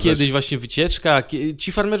tam była zwiedzać. Kiedyś właśnie wycieczka,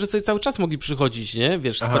 ci farmerzy sobie cały czas mogli przychodzić, nie?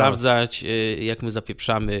 Wiesz, sprawdzać, jak my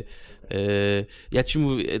zapieprzamy. Ja ci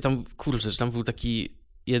mówię, kurczę, tam był taki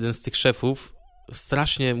jeden z tych szefów,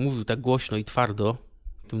 strasznie mówił tak głośno i twardo,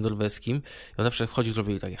 tym norweskim. I on zawsze wchodził,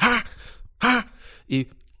 zrobił takie ha! I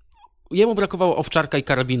jemu brakowało owczarka i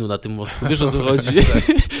karabinu na tym mostku, wiesz o co chodzi?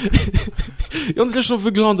 I on zresztą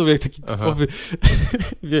wyglądał jak taki typowy,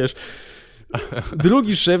 wiesz.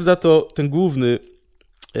 Drugi szef za to, ten główny,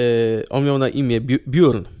 on miał na imię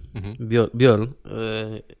Björn. Björn,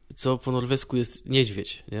 co po norwesku jest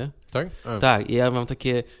niedźwiedź, nie? Tak? Tak, i ja mam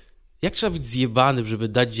takie, jak trzeba być zjebany, żeby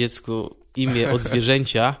dać dziecku imię od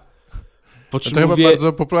zwierzęcia? Po czym to chyba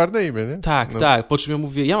bardzo popularne imię, nie? Tak, po czym ja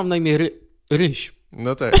mówię, ja mam na imię Ryś.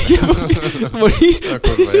 No tak. No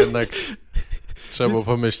kurwa, jednak trzeba było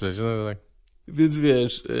pomyśleć. No tak. Więc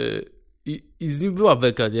wiesz, i z nim była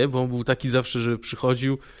beka, nie? Bo on był taki zawsze, że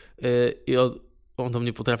przychodził i on do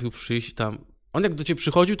mnie potrafił przyjść tam. On jak do ciebie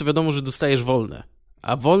przychodził, to wiadomo, że dostajesz wolne.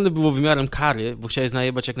 A wolne było wymiarem kary, bo chciałeś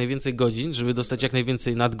najebać jak najwięcej godzin, żeby dostać jak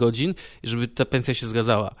najwięcej nadgodzin i żeby ta pensja się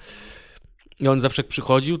zgadzała. I on zawsze jak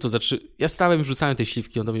przychodził, to ja stałem i rzucałem te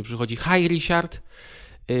śliwki, on do mnie przychodzi, hi Richard,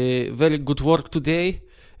 very good work today,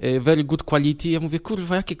 very good quality. Ja mówię,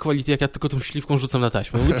 kurwa, jakie quality, jak ja tylko tą śliwką rzucam na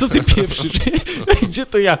taśmę. Mówię, co ty pieprzysz? Gdzie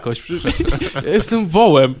to jakość? Przecież ja jestem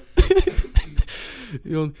wołem.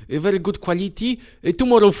 I on, very good quality,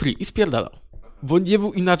 tomorrow free. I spierdalał. Bo nie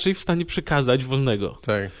był inaczej w stanie przekazać wolnego.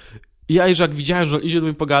 Tak. I ja, jak widziałem, że on idzie do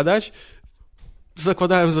mnie pogadać,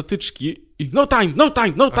 zakładałem zatyczki i no time!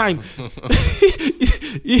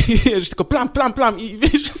 I wiesz, tylko plam i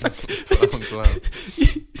wiesz... Plan. I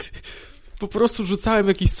po prostu rzucałem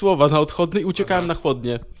jakieś słowa na odchodny i uciekałem na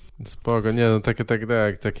chłodnie. Spoko, nie no,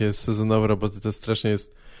 takie sezonowe roboty to strasznie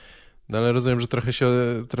jest... No ale rozumiem, że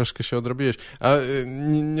troszkę się odrobiłeś. A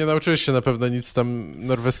nie nauczyłeś się na pewno nic tam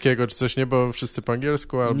norweskiego czy coś, nie? Bo wszyscy po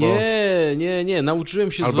angielsku albo... Nie,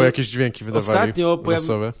 nauczyłem się... Albo jakieś dźwięki wydawali ostatnio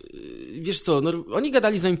losowe. Wiesz co, oni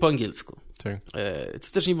gadali z nami po angielsku. Tak.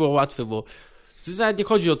 Co też nie było łatwe, bo to nawet nie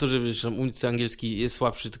chodzi o to, że u mnie ten angielski jest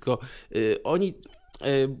słabszy, tylko oni...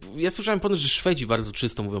 Ja słyszałem ponoć, że Szwedzi bardzo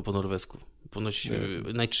czysto mówią po norwesku. Ponoć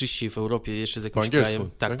najczyściej w Europie, jeszcze z jakimś krajem.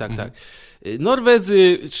 Tak.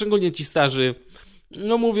 Norwedzy, szczególnie ci starzy,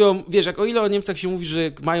 no mówią, wiesz, jak o ile o Niemcach się mówi,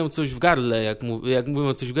 że mają coś w gardle, jak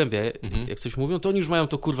mówią coś w gębie, jak coś mówią, to oni już mają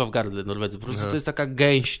to kurwa w gardle, Norwedzy. Po prostu to jest taka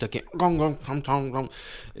gęś, takie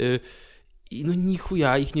i no ni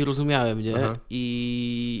chuja, ich nie rozumiałem, nie?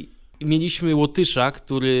 I mieliśmy Łotysza,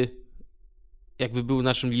 który jakby był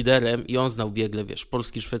naszym liderem i on znał biegle, wiesz,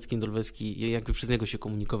 polski, szwedzki, norweski i jakby przez niego się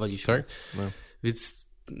komunikowaliśmy. Tak? No. Więc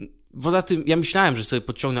poza tym ja myślałem, że sobie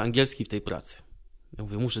podciągnę angielski w tej pracy. Ja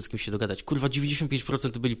mówię, muszę z kimś się dogadać. Kurwa,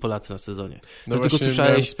 95% to byli Polacy na sezonie. No dlatego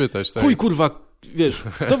słyszałem spytać, tak? Chuj, kurwa, wiesz,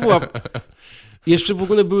 to była... Jeszcze w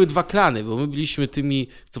ogóle były dwa klany, bo my byliśmy tymi,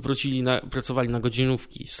 co pracowali na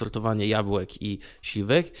godzinówki, sortowanie jabłek i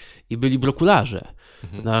śliwek i byli brokularze.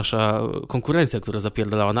 Nasza konkurencja, która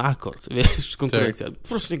zapierdalała na akord, wiesz, konkurencja. Tak. Po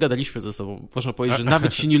prostu nie gadaliśmy ze sobą. Można powiedzieć, że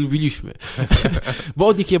nawet się nie lubiliśmy. Bo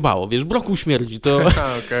od nich jebało, wiesz, brokuł śmierdzi. To...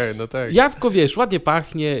 Okej, no tak. Jabłko, wiesz, ładnie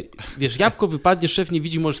pachnie, wiesz, jabłko wypadnie, szef nie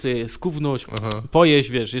widzi, możesz sobie skubnąć, pojeść,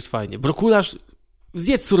 wiesz, jest fajnie. Brokularz,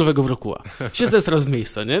 zjedz surowego brokuła. Się zesra z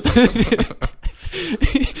miejsca, nie?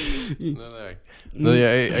 No tak. No,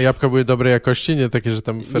 a jabłka były dobrej jakości, nie takie, że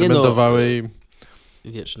tam fermentowały i...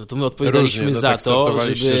 Wiesz, no to my odpowiadaliśmy różnie, no za tak to,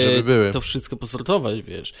 żeby były. to wszystko posortować,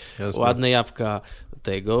 wiesz. Jasne. Ładne jabłka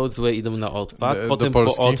tego, złe idą na odpad, potem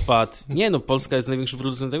po odpad... Nie, no Polska jest największym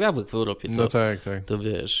producentem jabłek w Europie. To, no tak. To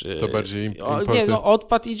wiesz... To bardziej importy. Nie, no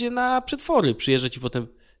odpad idzie na przetwory, przyjeżdża ci potem...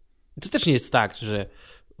 To też nie jest tak, że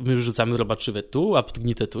my wyrzucamy robaczywę tu, a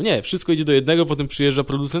podgnite tu. Nie, wszystko idzie do jednego, potem przyjeżdża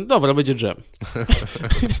producent, dobra, będzie dżem.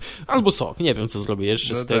 Albo sok, nie wiem, co zrobię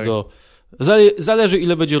jeszcze z tego... Zależy,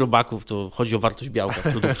 ile będzie robaków, to chodzi o wartość białka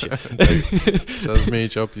w produkcie. Trzeba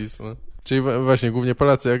zmienić opis. No. Czyli właśnie głównie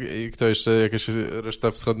Polacy, kto jeszcze, jakaś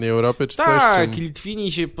reszta wschodniej Europy czy coś? Tak,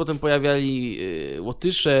 Litwini się potem pojawiali,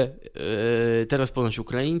 Łotysze, teraz ponoć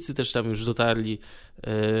Ukraińcy też tam już dotarli.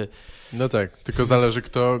 No tak, tylko zależy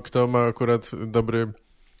kto ma akurat dobry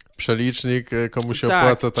przelicznik, komu się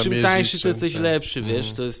opłaca tam jeździć. Czym tańszy, to jesteś lepszy,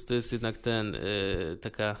 wiesz, to jest jednak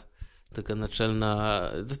taka naczelna,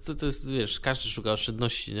 to jest, wiesz, każdy szuka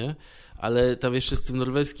oszczędności, nie? Ale tam jeszcze z tym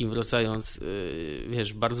norweskim wracając,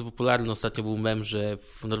 wiesz, bardzo popularny ostatnio był mem, że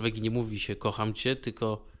w Norwegii nie mówi się kocham cię,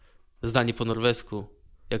 tylko zdanie po norwesku.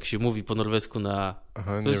 Jak się mówi po norwesku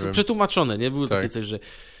to jest przetłumaczone, nie? Było takie coś, że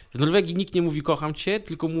W Norwegii nikt nie mówi kocham cię,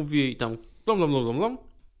 tylko mówi tam blom, blom, blom, blom, blom.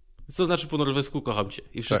 Co znaczy po norwesku kocham cię.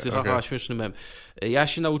 I wszyscy, haha, śmieszny mem. Ja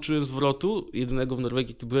się nauczyłem zwrotu, jedynego w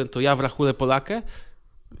Norwegii, jaki byłem, to ja wrachulę Polakę.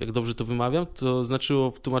 Jak dobrze to wymawiam, to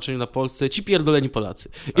znaczyło w tłumaczeniu na Polsce ci pierdoleni Polacy.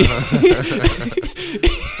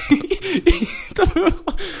 To było...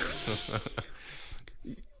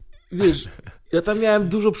 Wiesz, ja tam miałem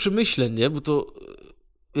dużo przemyśleń, nie? Bo to,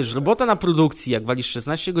 wiesz, robota na produkcji, jak walisz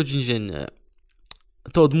 16 godzin dziennie,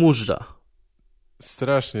 to odmurza.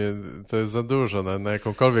 Strasznie, to jest za dużo na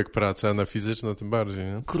jakąkolwiek pracę, a na fizyczną tym bardziej,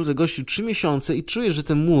 nie? Kurde, gościu, 3 miesiące i czujesz, że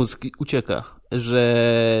ten mózg ucieka,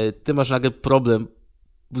 że ty masz nagle problem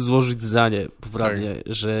złożyć zdanie poprawnie, tak.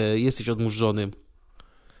 Że jesteś odmurzonym.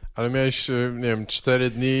 Ale miałeś, nie wiem, 4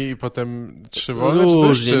 dni i potem 3 wolne, czy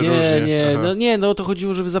coś, czy różnie? Nie, o to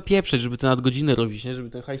chodziło, żeby zapieprzeć, żeby te nadgodziny robić, nie? Żeby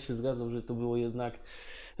ten hajs się zgadzał, że to było jednak,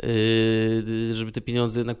 żeby te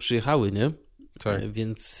pieniądze jednak przyjechały, nie? Tak.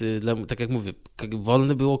 Więc, tak jak mówię,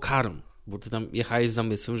 wolne było karm, bo ty tam jechałeś z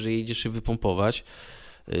zamysłem, że jedziesz się wypompować,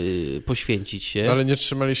 poświęcić się. No ale nie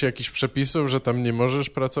trzymali się jakichś przepisów, że tam nie możesz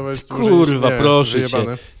pracować dłużej? Kurwa, proszę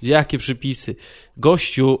cię. Jakie przepisy?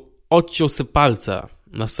 Gościu odciął se palca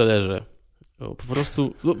na selerze. Po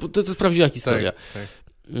prostu, no, to jest prawdziwa historia. Tak.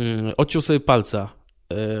 Odciął sobie palca.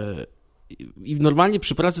 I normalnie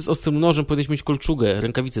przy pracy z ostrym nożem powinieneś mieć kolczugę,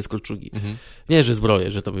 rękawicę z kolczugi. Mhm. Nie, że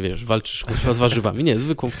zbroję, że to wiesz, walczysz z warzywami. Nie,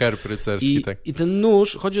 zwykłą. Herb rycerski, tak. I ten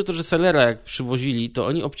nóż, chodzi o to, że selera jak przywozili, to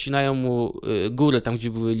oni obcinają mu górę, tam gdzie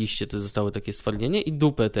były liście, to zostały takie stwardnienie i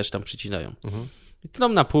dupę też tam przycinają. Mhm. I to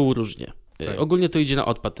tam na pół różnie. Tak. Ogólnie to idzie na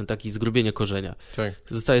odpad, ten taki zgrubienie korzenia. Tak.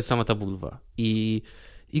 Zostaje sama ta bulwa. I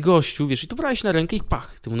gościu, wiesz, i to brałeś na rękę i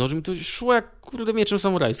pach, tym nożem i to szło jak kurde mieczem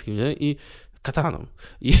samurajskim, nie? I kataną.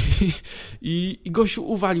 I gościu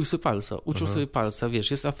uwalił sobie palca, uciął sobie palca,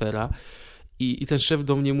 wiesz, jest afera i ten szef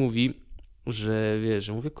do mnie mówi, że wiesz,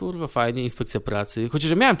 że mówię, kurwa, fajnie, inspekcja pracy,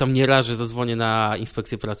 chociaż miałem tam nieraz, że zadzwonię na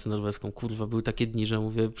inspekcję pracy norweską, kurwa, były takie dni, że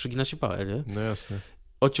mówię, przegina się pałę, nie? No jasne.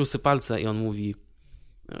 Odciął sobie palca i on mówi,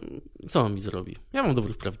 co on mi zrobi? Ja mam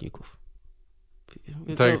dobrych prawników.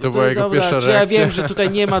 Mówię, tak, to była jego pierwsza reakcja. Ja wiem, że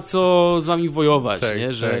tutaj nie ma co z wami wojować, tak,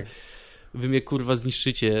 nie? Że wy mnie kurwa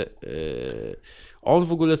zniszczycie. On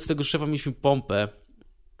w ogóle z tego szefa mieliśmy pompę,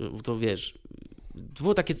 to wiesz, to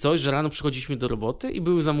było takie coś, że rano przychodziliśmy do roboty i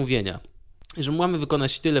były zamówienia. Że mamy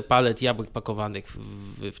wykonać tyle palet jabłek pakowanych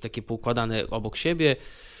w takie poukładane obok siebie,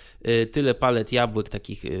 tyle palet jabłek w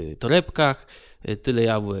takich torebkach, tyle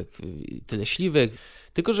jabłek, tyle śliwek.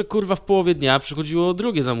 Tylko że kurwa w połowie dnia przychodziło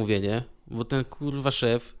drugie zamówienie, bo ten kurwa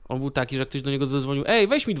szef, on był taki, że jak ktoś do niego zadzwonił, ej,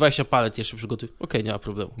 weź mi 20 palet jeszcze przygotuj. Okej, nie ma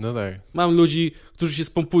problemu. No tak. Mam ludzi, którzy się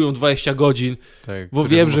spompują 20 godzin, tak, bo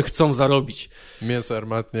wiem, że chcą zarobić. Mięso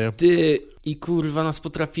armatnie. I kurwa nas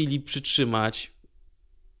potrafili przytrzymać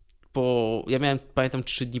ja miałem, pamiętam,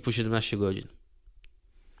 3 dni po 17 godzin.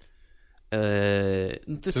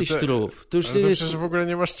 No to jesteś trup. To już ale to przecież w ogóle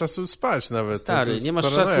nie masz czasu spać nawet. Stary,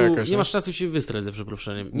 nie masz czasu się wystrać ze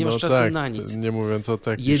przeproszeniem. Nie masz czasu na nic. Nie mówiąc o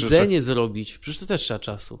takich jedzenie rzeczach. Zrobić, przecież to też trzeba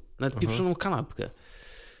czasu. Nawet pieprzoną kanapkę.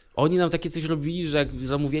 Oni nam takie coś robili, że jak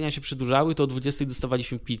zamówienia się przedłużały, to o 20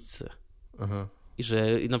 dostawaliśmy pizzę. Aha. I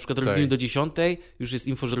że na przykład robimy do 10, już jest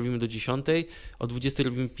info, że robimy do 10, o 20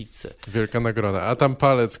 robimy pizzę. Wielka nagroda. A tam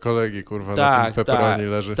palec kolegi, kurwa, na tym pepperoni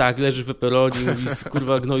leży. Tak, leży w pepperoni, mówi,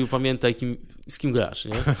 kurwa, gnoju, pamiętaj, z kim grasz,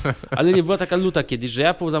 nie? Ale nie była taka luta kiedyś, że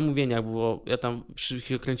ja po zamówieniach, bo ja tam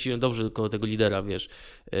się kręciłem dobrze koło tego lidera, wiesz.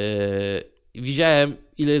 Widziałem,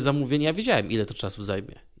 ile jest zamówień, ja wiedziałem, ile to czasu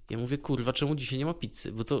zajmie. Ja mówię, kurwa, czemu dzisiaj nie ma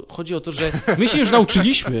pizzy? Bo to chodzi o to, że my się już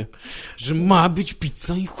nauczyliśmy, że ma być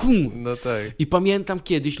pizza i chuj. No tak. I pamiętam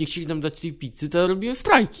kiedyś, nie chcieli nam dać tej pizzy, to robiłem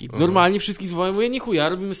strajki. Normalnie wszystkich zwołałem, mówię, nie chuja,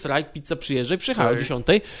 robimy strajk, pizza przyjeżdża i przyjechała o 10,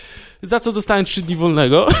 za co dostałem 3 dni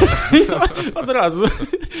wolnego. Od razu.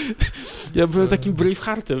 Ja byłem takim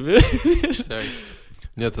Braveheartem, wiesz? Tak.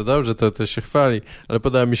 Nie, to dobrze, to się chwali, ale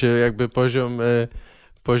podoba mi się jakby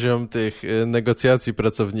poziom tych negocjacji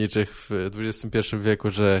pracowniczych w XXI wieku,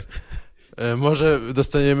 że może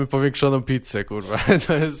dostaniemy powiększoną pizzę, kurwa.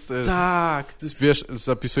 To jest, tak.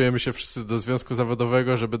 Zapisujemy się wszyscy do związku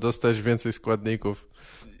zawodowego, żeby dostać więcej składników.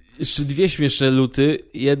 Jeszcze 2 śmieszne luty.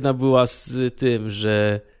 Jedna była z tym,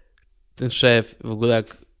 że ten szef, w ogóle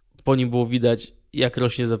jak po nim było widać, jak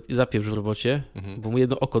rośnie zapieprz w robocie, bo mu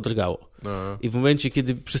jedno oko drgało. No. I w momencie,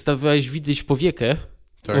 kiedy przestawałeś widzieć powiekę,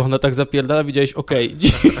 tak. Bo ona tak zapierdala, widziałeś, okej,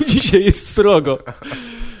 dzisiaj jest srogo.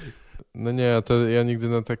 No nie, ja nigdy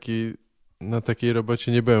na takiej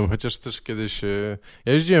robocie nie byłem, chociaż też kiedyś,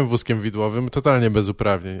 ja jeździłem wózkiem widłowym, totalnie bez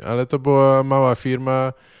uprawnień, ale to była mała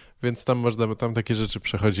firma, więc tam tam takie rzeczy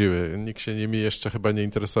przechodziły. Nikt się nimi jeszcze chyba nie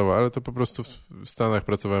interesował, ale to po prostu w Stanach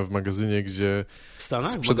pracowałem w magazynie, gdzie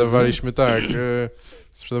sprzedawaliśmy,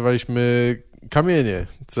 sprzedawaliśmy kamienie,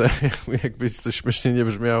 co jakby to śmiesznie nie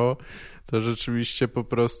brzmiało, to rzeczywiście po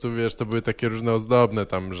prostu, wiesz, to były takie różne ozdobne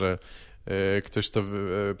tam, że ktoś to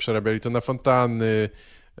przerabiali to na fontanny,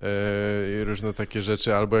 i różne takie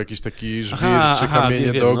rzeczy, albo jakiś taki żwir, czy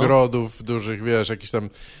kamienie do ogrodów dużych, wiesz, jakiś tam,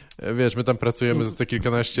 wiesz, my tam pracujemy za te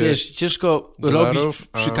kilkanaście ciężko robić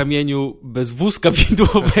przy kamieniu bez wózka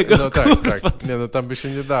widłowego. No tak, nie, no tam by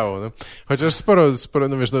się nie dało, no. Chociaż sporo,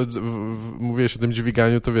 no wiesz, no, mówiłeś o tym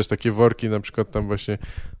dźwiganiu, to wiesz, takie worki na przykład tam właśnie,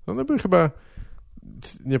 one były chyba,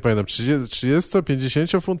 nie pamiętam,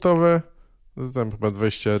 30-50 funtowe, no to tam chyba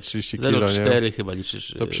 20-30 kilo, nie? 0,4 chyba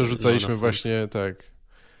liczysz. To przerzucaliśmy właśnie, tak,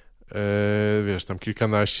 wiesz, tam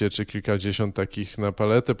kilkanaście czy kilkadziesiąt takich na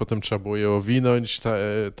paletę, potem trzeba było je owinąć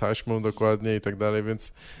taśmą dokładnie i tak dalej,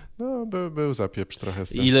 więc no, był zapieprz trochę z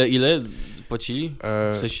tym. Ile płacili?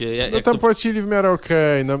 W sensie, no tam płacili w miarę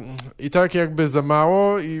okej. No i tak jakby za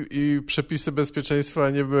mało i przepisy bezpieczeństwa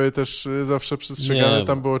nie były też zawsze przestrzegane,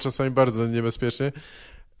 tam było czasami bardzo niebezpiecznie.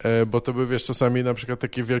 Bo to były, wiesz, czasami na przykład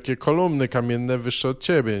takie wielkie kolumny kamienne wyższe od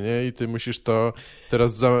ciebie, nie? I ty musisz to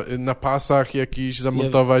teraz na pasach jakiś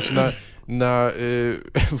zamontować na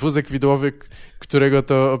wózek widłowy, którego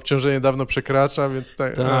to obciążenie dawno przekracza, więc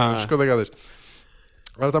szkoda gadać.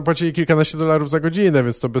 Ale tam płacili kilkanaście $, za godzinę,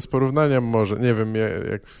 więc to bez porównania może. Nie wiem,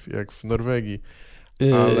 jak w Norwegii,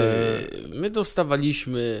 ale... My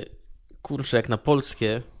dostawaliśmy, kurczę, jak na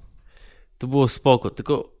polskie, to było spoko,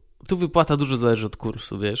 tylko tu wypłata dużo zależy od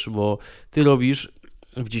kursu, wiesz, bo ty robisz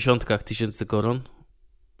w dziesiątkach tysięcy koron,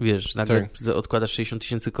 wiesz, nagle odkładasz 60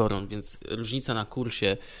 000 koron, więc różnica na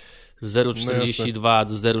kursie z 0,42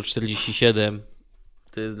 do 0,47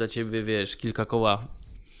 to jest dla ciebie, wiesz, kilka koła.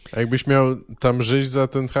 A jakbyś miał tam żyć za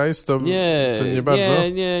ten hajs, to nie bardzo?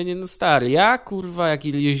 Nie, no stary, ja kurwa, jak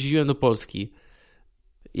jeździłem do Polski,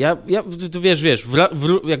 to wiesz,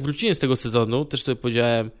 jak wróciłem z tego sezonu, też sobie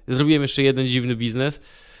powiedziałem, zrobiłem jeszcze jeden dziwny biznes,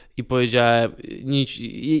 i powiedziałem,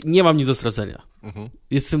 nie mam nic do stracenia.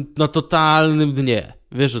 Jestem na totalnym dnie.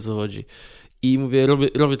 Wiesz, o co chodzi. I mówię,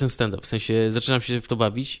 robię ten stand-up. W sensie zaczynam się w to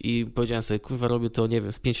bawić i powiedziałem sobie, kurwa, robię to, nie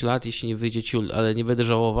wiem, z 5 lat, jeśli nie wyjdzie ciul, ale nie będę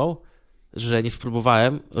żałował, że nie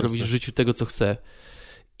spróbowałem robić w życiu tego, co chcę.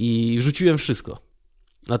 I rzuciłem wszystko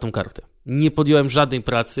na tą kartę. Nie podjąłem żadnej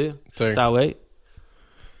pracy stałej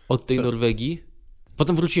od tej Norwegii.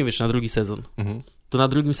 Potem wróciłem jeszcze na drugi sezon. To na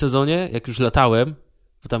drugim sezonie, jak już latałem,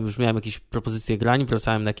 bo tam już miałem jakieś propozycje grań,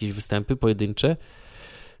 wracałem na jakieś występy pojedyncze,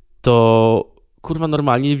 to kurwa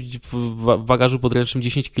normalnie w bagażu podręcznym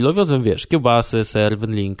 10 kilo wiozłem, wiesz, kiełbasę, ser,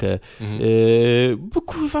 wędlinkę, bo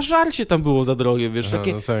kurwa żarcie tam było za drogie, wiesz,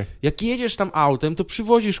 takie, no tak. Jak jedziesz tam autem, to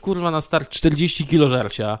przywozisz kurwa na start 40 kilo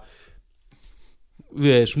żarcia,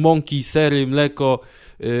 wiesz, mąki, sery, mleko,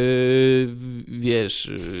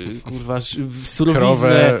 wiesz, kurwa,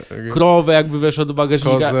 surowiznę, krowę jakby weszła do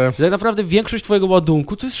bagażnika. Kozę. Tak naprawdę większość twojego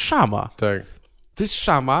ładunku to jest szama. Tak. To jest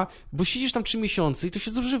szama, bo siedzisz tam 3 miesiące i to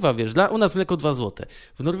się zużywa, wiesz. U nas mleko 2 zł.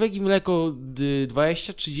 W Norwegii mleko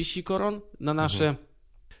 20-30 koron na nasze,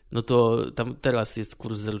 no to tam teraz jest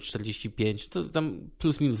kurs 0,45, to tam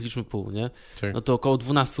plus minus liczmy pół, nie? Tak. No to około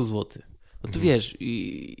 12 zł. No to wiesz,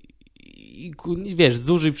 i wiesz,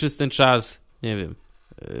 zużyj przez ten czas, nie wiem,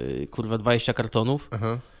 kurwa 20 kartonów,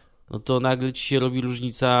 no to nagle ci się robi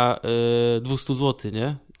różnica 200 zł,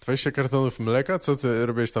 nie? 20 kartonów mleka? Co ty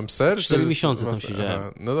robiłeś tam, ser? 4 miesiące tam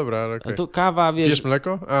siedziałem. No dobra, ale okej. To kawa, wiesz... Pijesz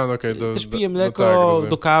mleko? A, no okej. Też piję mleko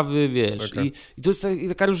do kawy, wiesz. Okay. I to jest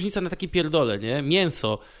taka różnica na takie pierdole, nie?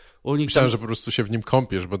 Mięso. Myślałem, że po prostu się w nim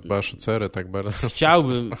kąpiesz, bo dbasz o cerę tak bardzo.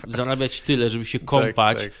 Chciałbym zarabiać tyle, żeby się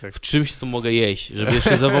kąpać w czymś, co mogę jeść. Żeby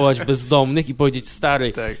jeszcze zawołać bezdomnych i powiedzieć,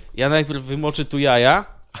 stary, ja najpierw wymoczę tu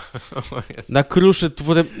jaja, nakruszę, tu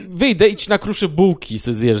potem wyjdę i ci nakruszę bułki,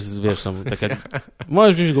 sobie zjesz, wiesz, tam, tak jak...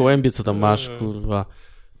 Możesz wziąć gołębie, co tam masz, kurwa.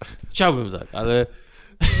 Chciałbym tak, ale...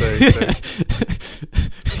 Tak.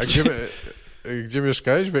 A gdzie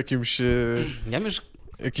mieszkałeś? W jakimś...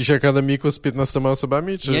 Jakiś akademiku z 15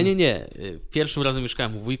 osobami? Czy... Nie. Pierwszym razem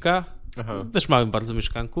mieszkałem u wujka, też małym bardzo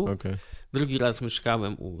mieszkanku. Okay. Drugi raz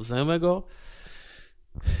mieszkałem u znajomego.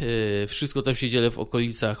 Wszystko tam się dzieje w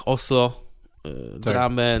okolicach Oslo,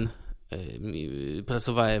 Drammen.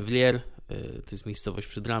 Pracowałem w Lier, to jest miejscowość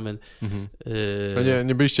przy Drammen. A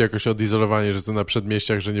nie byliście jakoś odizolowani, że to na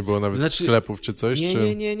przedmieściach, że nie było nawet sklepów czy coś?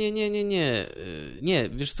 Nie,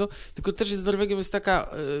 wiesz co, tylko też jest z Norwegią jest taka,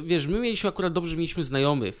 wiesz, my mieliśmy akurat dobrze, mieliśmy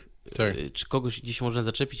znajomych Tak. Czy kogoś gdzieś można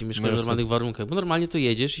zaczepić i mieszka w normalnych warunkach, bo normalnie to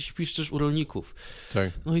jedziesz i śpisz też u rolników.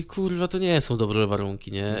 Tak. No i kurwa, to nie są dobre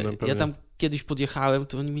warunki, nie? No, ja tam kiedyś podjechałem,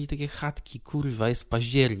 to oni mieli takie chatki, kurwa, jest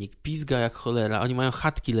październik, pizga jak cholera, oni mają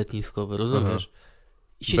chatki letniskowe, rozumiesz?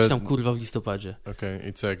 I siedź tam, kurwa, w listopadzie. Okej,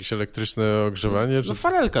 i co, jakieś elektryczne ogrzewanie? No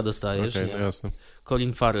farelka dostajesz, Okej, no jasne.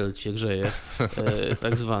 Colin Farrell się grzeje,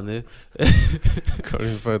 tak zwany.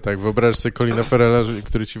 Colin Farrell, tak, wyobraź sobie Colina Farrella,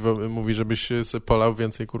 który ci mówi, żebyś sobie polał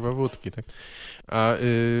więcej, kurwa, wódki, tak? A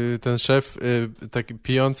ten szef, taki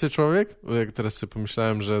pijący człowiek? Bo jak teraz sobie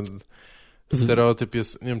pomyślałem, że stereotyp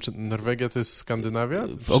jest, nie wiem, czy Norwegia to jest Skandynawia?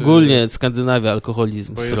 Ogólnie Skandynawia,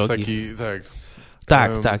 alkoholizm, bo jest taki, tak.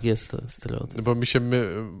 Tak, jest to stereotyp. Bo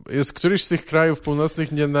jest któryś z tych krajów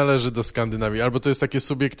północnych nie należy do Skandynawii, albo to jest takie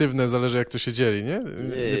subiektywne, zależy jak to się dzieli, nie?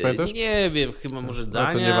 Nie pamiętasz? Nie wiem, chyba może Dania.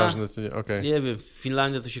 No to nieważne, to nie, okej. Nie wiem,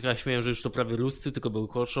 Finlandia to się chyba śmieją, że już to prawie Ruscy, tylko był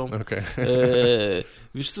koczą. Okej.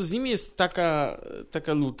 Wiesz co, z nimi jest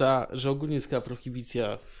taka luta, że ogólnie jest chyba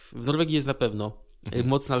prohibicja. W Norwegii jest na pewno.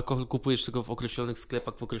 Mocny alkohol kupujesz tylko w określonych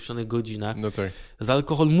sklepach, w określonych godzinach. No tak. Za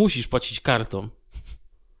alkohol musisz płacić kartą.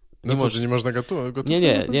 Nie można gotówką?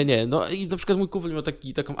 Nie. No i na przykład mój kumpel miał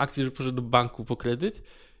taką akcję, że poszedł do banku po kredyt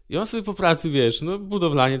i on sobie po pracy, wiesz, no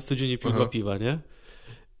budowlaniec codziennie pił 2 piwa, nie?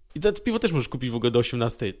 I to piwo też możesz kupić w ogóle do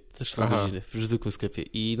 18, też są godziny w zwykłym sklepie.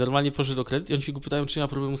 I normalnie poszedł do kredyt i oni się go pytają, czy nie ma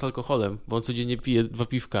problemu z alkoholem, bo on codziennie pije 2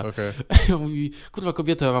 piwka. Okay. I on mówi, kurwa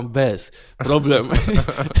kobieto, ja mam bez. Problem.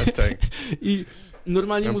 Tak. I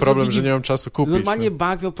normalnie mam problem, że nie mam czasu kupić. Normalnie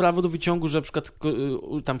bank miał prawo do wyciągu, że na przykład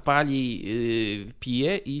tam pali,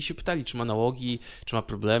 pije i się pytali, czy ma nałogi, czy ma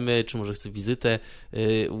problemy, czy może chce wizytę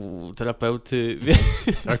u terapeuty.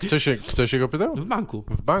 A kto się go pytał? W banku.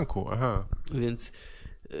 W banku, aha. Więc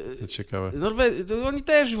ciekawe. Oni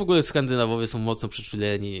też w ogóle Skandynawowie są mocno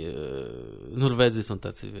przyczuleni. Norwedzy są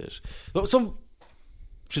tacy, wiesz. No, są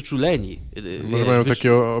przyczuleni. Może mają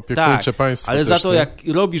takie opiekuńcze państwo. Ale też, za to, jak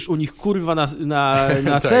robisz u nich, kurwa, na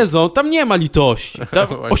tak. Sezon, tam nie ma litości. Tam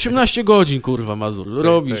 18 godzin, kurwa, Mazur,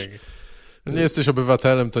 robisz. Tak. Nie jesteś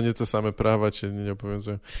obywatelem, to nie te same prawa cię nie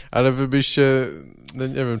obowiązują. Ale wy byście, no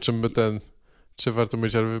nie wiem, czy warto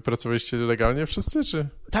mówić, ale wy pracowaliście legalnie wszyscy, czy?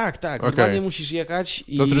 Tak. Okay. Normalnie musisz jechać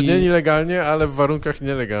i... Zatrudnieni legalnie, ale w warunkach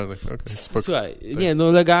nielegalnych. Okay, słuchaj, tak.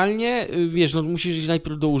 Legalnie, wiesz, musisz iść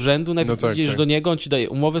najpierw do urzędu, idziesz do niego, on ci daje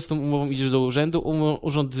umowę, z tą umową idziesz do urzędu,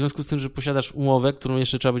 urząd w związku z tym, że posiadasz umowę, którą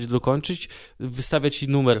jeszcze trzeba będzie dokończyć, wystawia ci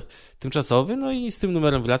numer tymczasowy, no i z tym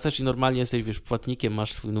numerem wracasz i normalnie jesteś, wiesz, płatnikiem,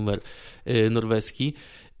 masz swój numer norweski.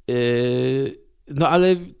 No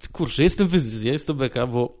ale, kurczę, jest to beka,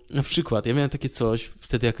 bo na przykład ja miałem takie coś,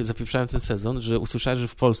 wtedy jak zapieprzałem ten sezon, że usłyszałem, że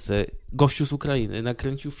w Polsce gościu z Ukrainy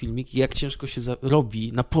nakręcił filmik, jak ciężko się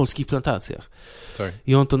robi na polskich plantacjach. Tak.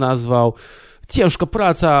 I on to nazwał ciężka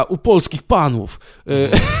praca u polskich panów.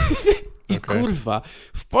 I kurwa,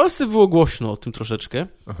 w Polsce było głośno o tym troszeczkę,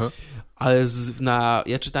 ale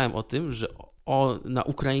ja czytałem o tym, że na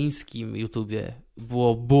ukraińskim YouTubie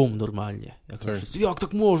było boom normalnie. Jak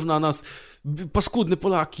tak można nas, paskudne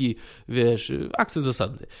Polaki, wiesz, akcent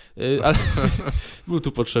zasadny. Ale był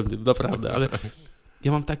tu potrzebny, naprawdę, ale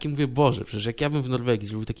ja mam takie, mówię, Boże, przecież jak ja bym w Norwegii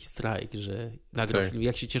zrobił taki strajk, że nagrał film,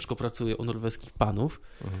 jak się ciężko pracuje u norweskich panów,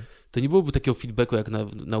 to nie byłoby takiego feedbacku jak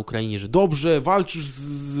na Ukrainie, że dobrze, walczysz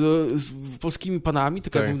z polskimi panami,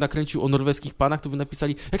 tylko jakbym nakręcił o norweskich panach, to by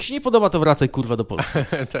napisali, jak się nie podoba, to wracaj, kurwa, do Polski.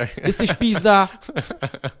 Jesteś pizda,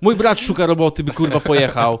 mój brat szuka roboty, by kurwa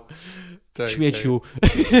pojechał. Śmieciu.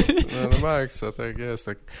 No maksa, tak jest.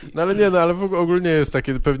 Tak. No ale ale ogólnie jest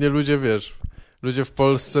takie, pewnie ludzie w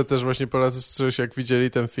Polsce też właśnie Polacy, jak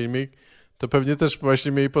widzieli ten filmik, to pewnie też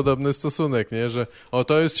właśnie mieli podobny stosunek, nie? Że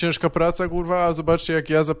to jest ciężka praca, kurwa, a zobaczcie, jak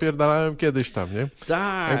ja zapierdalałem kiedyś tam, nie?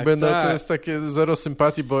 Tak, to jest takie zero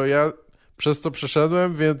sympatii, bo ja przez to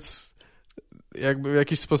przeszedłem, więc jakby w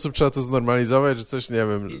jakiś sposób trzeba to znormalizować, czy coś, nie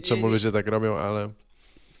wiem, czemu ludzie tak robią, ale...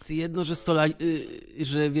 Jedno,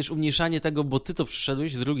 że wiesz, umniejszanie tego, bo ty to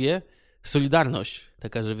przeszedłeś, drugie, solidarność.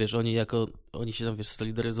 Taka, że wiesz, oni się tam, wiesz,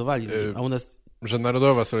 solidaryzowali z tym, a u nas... Że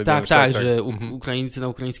narodowa solidarność. Tak, że Ukraińcy na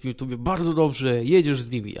ukraińskim YouTubie bardzo dobrze, jedziesz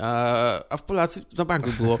z nimi, a w Polacy na banku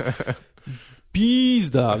było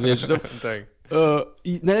pizda, wiesz. No. Tak.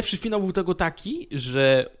 I najlepszy finał był tego taki,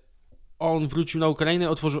 że on wrócił na Ukrainę,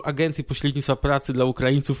 otworzył agencję pośrednictwa pracy dla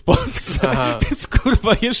Ukraińców w Polsce, więc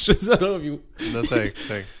kurwa jeszcze zarobił. No tak.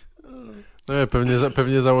 No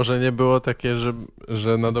pewnie założenie było takie,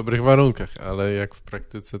 że na dobrych warunkach, ale jak w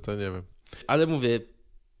praktyce to nie wiem. Ale mówię,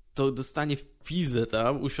 to dostanie w pizdę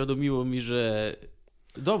tam uświadomiło mi, że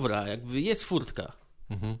dobra, jakby jest furtka.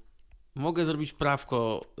 Mogę zrobić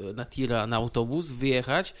prawko na tira, na autobus,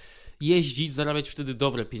 wyjechać, jeździć, zarabiać wtedy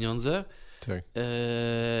dobre pieniądze, Tak.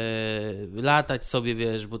 Latać sobie,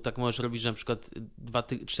 wiesz, bo tak możesz robić, że na przykład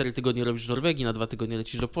 4 tygodnie robisz w Norwegii, na 2 tygodnie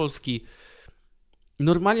lecisz do Polski.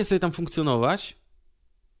 Normalnie sobie tam funkcjonować,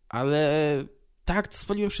 ale tak,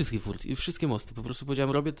 spaliłem wszystkie mosty. Po prostu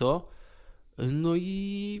powiedziałem, robię to, no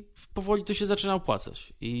i powoli to się zaczyna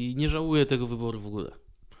opłacać. I nie żałuję tego wyboru w ogóle.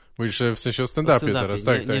 Mówisz w sensie o stand-upie teraz,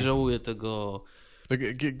 tak? Nie żałuję tego.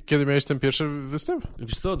 Kiedy miałeś ten pierwszy występ?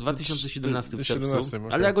 Wiesz co, 2017 w 17, okay.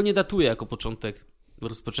 Ale ja go nie datuję jako początek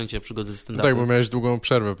rozpoczęcia przygody ze stand-upem. No tak, bo miałeś długą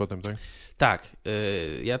przerwę potem, tak? Tak,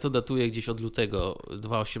 ja to datuję gdzieś od lutego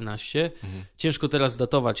 2018. Ciężko teraz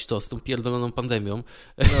datować to z tą pierdoloną pandemią.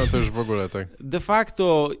 No to już w ogóle tak. De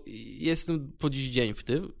facto jestem po dziś dzień w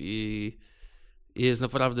tym i jest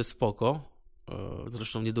naprawdę spoko.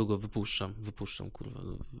 Zresztą niedługo wypuszczam, kurwa.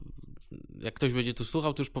 Jak ktoś będzie tu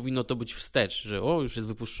słuchał, to już powinno to być wstecz, że już jest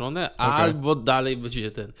wypuszczone, okay. Albo dalej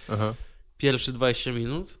będzie ten pierwszy 20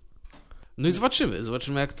 minut. No i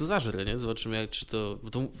zobaczymy jak to zażre, nie? Zobaczymy czy to, bo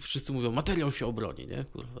to wszyscy mówią, materiał się obroni, nie?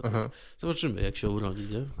 Kurwa, zobaczymy jak się obroni,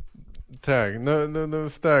 nie? Tak, no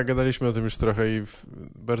tak, gadaliśmy o tym już trochę i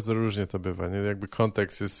bardzo różnie to bywa, nie? Jakby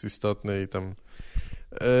kontekst jest istotny i tam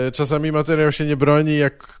czasami materiał się nie broni,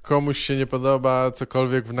 jak komuś się nie podoba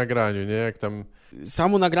cokolwiek w nagraniu, nie? Jak tam...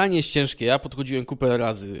 Samo nagranie jest ciężkie, ja podchodziłem kupę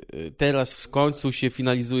razy. Teraz w końcu się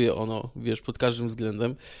finalizuje ono, wiesz, pod każdym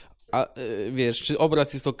względem. A wiesz, czy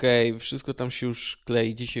obraz jest okej, wszystko tam się już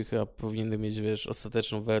klei. Dzisiaj chyba powinienem mieć, wiesz,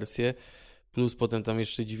 ostateczną wersję. Plus potem tam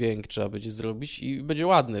jeszcze dźwięk trzeba będzie zrobić i będzie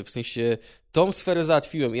ładne. W sensie tą sferę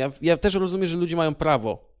załatwiłem. Ja też rozumiem, że ludzie mają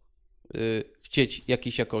prawo chcieć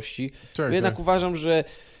jakiejś jakości. Tak, jednak uważam, że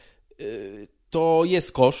to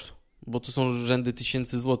jest koszt, bo to są rzędy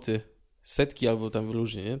tysięcy złotych, setki albo tam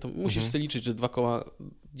różnie, nie? To musisz sobie liczyć, że 2 koła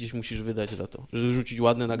gdzieś musisz wydać za to, żeby rzucić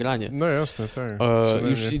ładne nagranie. No jasne, tak.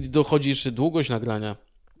 Już dochodzi jeszcze długość nagrania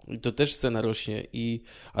i to też cena rośnie.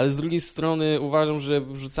 Ale z drugiej strony uważam, że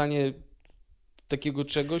wrzucanie takiego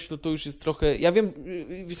czegoś, no to już jest trochę... Ja wiem,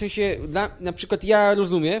 w sensie, na przykład ja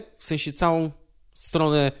rozumiem, w sensie całą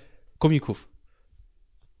stronę komików.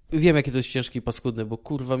 Wiem, jakie to jest ciężkie i paskudne, bo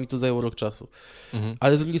kurwa mi to zajęło rok czasu.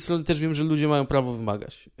 Ale z drugiej strony też wiem, że ludzie mają prawo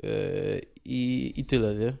wymagać. I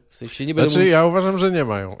tyle, nie? W sensie nie będę ja uważam, że nie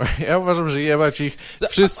mają. Ja uważam, że jebać ich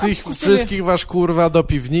wszystkich wasz kurwa do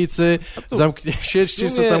piwnicy, siedźcie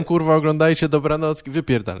co tam kurwa, oglądajcie dobranocki,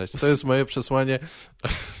 wypierdalać. To jest moje przesłanie.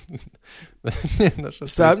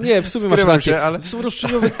 Nie, w sumie masz rację, ale... To są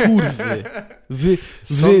roszczeniowe kurwy.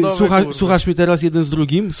 Słuchasz mnie teraz jeden z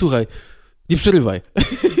drugim? Słuchaj. Nie przerywaj.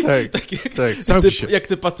 Tak. Jak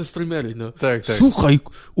te patestreamery, no. Tak. Słuchaj,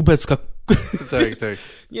 Ubecka. Tak.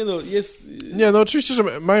 Nie, oczywiście, że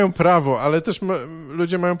mają prawo, ale też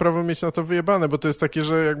ludzie mają prawo mieć na to wyjebane, bo to jest takie,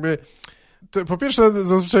 że jakby... po pierwsze,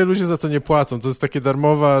 zazwyczaj ludzie za to nie płacą. To jest takie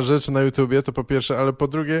darmowa rzecz na YouTubie, to po pierwsze, ale po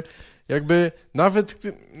drugie, jakby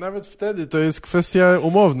nawet wtedy to jest kwestia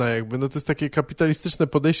umowna, jakby, no to jest takie kapitalistyczne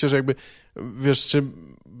podejście, że jakby, wiesz, czy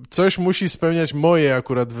coś musi spełniać moje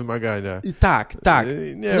akurat wymagania. Tak.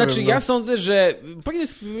 Ja sądzę, że powinien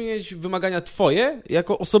spełniać wymagania twoje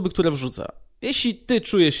jako osoby, które wrzuca. Jeśli ty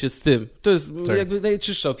czujesz się z tym, to jest jakby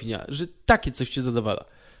najczystsza opinia, że takie coś cię zadowala.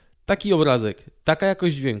 Taki obrazek, taka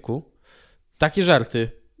jakość dźwięku, takie żarty.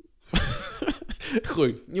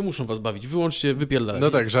 Chuj, nie muszą was bawić, wyłączcie, wypierdalać. No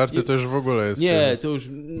tak, żarty to już w ogóle jest to już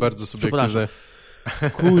bardzo subiektywne.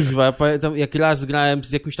 Kuźwa, ja pamiętam jak raz grałem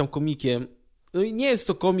z jakimś tam komikiem, no i nie jest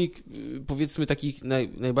to komik, powiedzmy, takich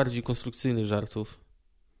najbardziej konstrukcyjnych żartów.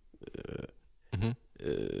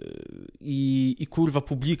 I kurwa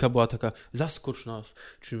publika była taka, zaskocz nas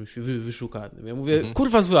czymś wyszukanym. Ja mówię,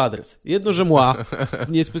 kurwa zły adres. Jedno, że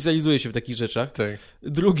nie specjalizuję się w takich rzeczach. Tak.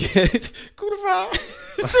 Drugie, kurwa,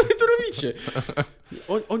 co wy tu robicie?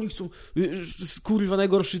 Oni chcą, kurwa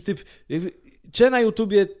najgorszy typ. Czy na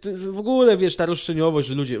YouTubie to jest w ogóle, wiesz, ta roszczeniowość,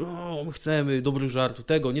 że ludzie, my chcemy dobrych żartów,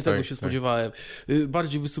 tego się spodziewałem,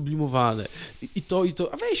 bardziej wysublimowane i to,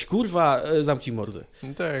 a weź, kurwa, zamknij mordę.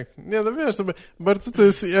 Tak, nie, no wiesz, bardzo to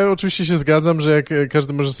jest, ja oczywiście się zgadzam, że jak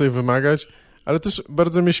każdy może sobie wymagać, ale też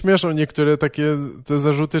bardzo mnie śmieszą niektóre takie te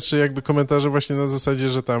zarzuty, czy jakby komentarze właśnie na zasadzie,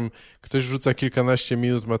 że tam ktoś wrzuca kilkanaście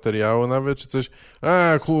minut materiału nawet, czy coś,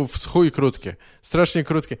 chuj krótkie, strasznie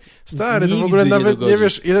krótkie. Stary, to w ogóle nawet nie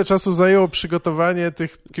wiesz, ile czasu zajęło przygotowanie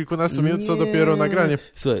tych kilkunastu minut, co dopiero nagranie.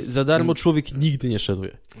 Słuchaj, za darmo człowiek nigdy nie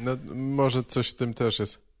szeduje. No, może coś w tym też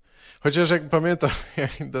jest. Chociaż jak pamiętam,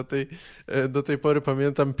 do tej pory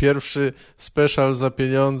pamiętam pierwszy special za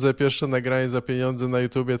pieniądze, pierwsze nagranie za pieniądze na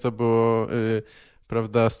YouTubie to było,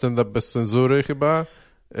 prawda, stand-up bez cenzury chyba.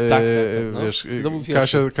 Tak. Wiesz,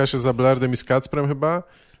 Kasia z Ablardem i z Kacprem chyba.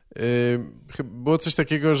 było coś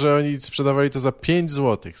takiego, że oni sprzedawali to za 5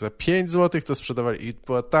 zł. Za 5 zł to sprzedawali i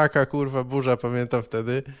była taka kurwa burza, pamiętam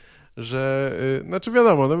wtedy, że, znaczy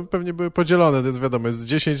wiadomo, no pewnie były podzielone, to jest wiadomo, jest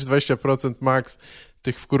 10-20% max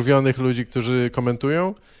tych wkurwionych ludzi, którzy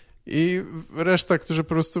komentują i reszta, którzy po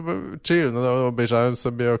prostu chill, no obejrzałem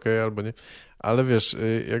sobie, okej, albo nie, ale wiesz,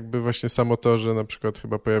 jakby właśnie samo to, że na przykład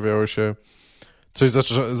chyba pojawiało się coś,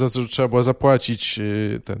 za co trzeba było zapłacić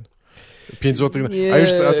 5 zł,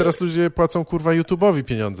 a teraz ludzie płacą kurwa YouTube'owi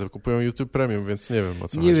pieniądze, kupują YouTube Premium, więc nie wiem o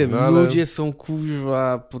co chodzi. Nie wiem, no, ale... ludzie są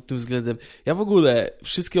kurwa pod tym względem. Ja w ogóle,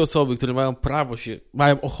 wszystkie osoby, które mają prawo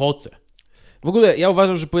mają ochotę. W ogóle ja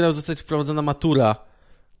uważam, że powinna zostać wprowadzona matura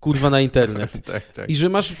kurwa na internet. tak. I że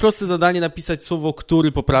masz proste zadanie napisać słowo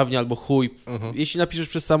który poprawnie albo chuj. Jeśli napiszesz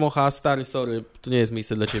przez samo H, stary, sorry, to nie jest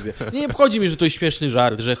miejsce dla ciebie. Nie obchodzi mnie, że to jest śmieszny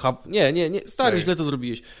żart, że nie, stary, źle to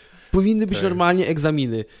zrobiłeś. Powinny być normalnie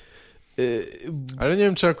egzaminy. Ale nie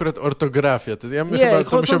wiem, czy akurat ortografia. Chyba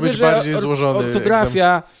to musiał być bardziej złożony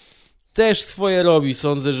ortografia też swoje robi.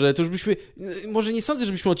 Sądzę, że to już byśmy... Może nie sądzę,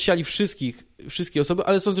 żebyśmy odsiali wszystkie osoby,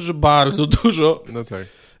 ale sądzę, że bardzo dużo. No tak.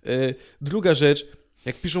 Druga rzecz,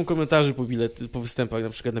 jak piszą komentarze po występach, na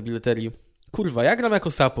przykład na bileterii. Kurwa, ja gram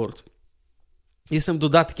jako support. Jestem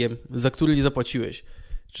dodatkiem, za który nie zapłaciłeś.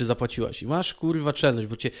 Czy zapłaciłaś. I masz kurwa czelność,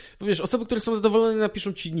 bo wiesz, osoby, które są zadowolone,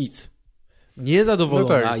 napiszą ci nic.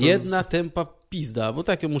 Niezadowolona, no tak, jedna tempa pizda, bo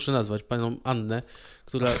tak ją muszę nazwać, panią Annę,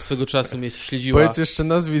 która swego czasu mnie śledziła. Powiedz jeszcze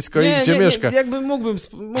nazwisko i gdzie mieszka. Jakby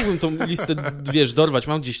mógłbym tą listę, wiesz, dorwać,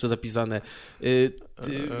 mam gdzieś to zapisane.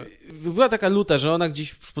 Była taka luta, że ona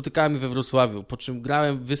gdzieś spotykała mnie we Wrocławiu, po czym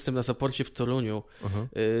grałem występ na Saporcie w Toruniu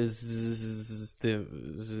z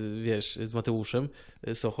Mateuszem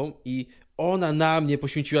Sochą i ona na mnie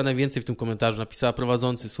poświęciła najwięcej w tym komentarzu. Napisała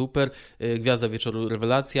prowadzący super, gwiazda wieczoru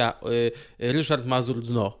rewelacja, Ryszard Mazur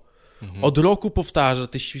dno. Od roku powtarza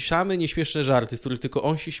te same nieśmieszne żarty, z których tylko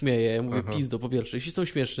on się śmieje. Ja mówię, pizdo, po pierwsze, jeśli są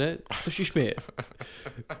śmieszne, to się śmieje.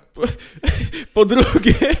 Po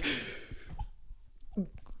drugie,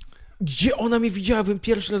 gdzie ona mnie widziała? Byłem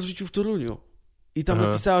pierwszy raz w życiu w Toruniu. I tam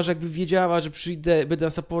napisała, że jakby wiedziała, że przyjdę, będę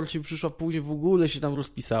na Saporcie, przyszła później, w ogóle się tam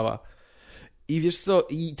rozpisała. I wiesz co,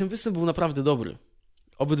 i ten występ był naprawdę dobry.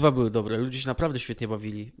 Obydwa były dobre, ludzie się naprawdę świetnie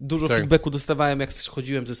bawili. Dużo feedbacku dostawałem, jak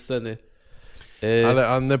schodziłem ze sceny. Ale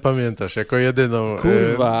Annę pamiętasz, jako jedyną.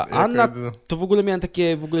 Kurwa, Anna, to w ogóle miałem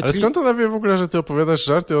takie... Ale skąd ona wie w ogóle, że ty opowiadasz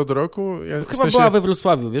żarty od roku? Chyba była we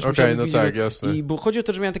Wrocławiu, wiesz? Okej, no tak, jasne. Bo chodzi o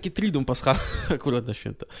to, że miałem takie triduum paschalne akurat na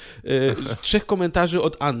święta. 3 komentarzy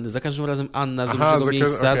od Anny. Za każdym razem Anna z różnego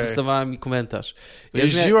miejsca dostawała mi komentarz.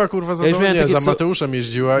 Jeździła kurwa za mną? Nie, za Mateuszem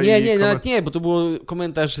jeździła. Nie, bo to był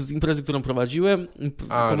komentarz z imprezy, którą prowadziłem,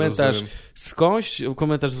 komentarz skądś,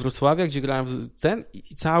 komentarz z Wrocławia, gdzie grałem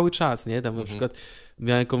i cały czas, nie? Tam na przykład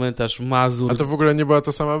miałem komentarz Mazur. A to w ogóle nie była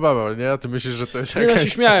ta sama baba, nie? A ty myślisz, że to jest jakaś... Ja się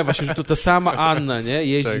śmiałem właśnie, że to ta sama Anna, nie?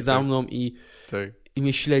 Jeździ za mną i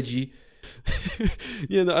mnie śledzi.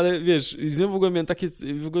 Nie no, ale wiesz, z nią w ogóle miałem takie...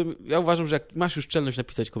 ja uważam, że jak masz już czelność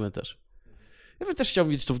napisać komentarz. Ja bym też chciał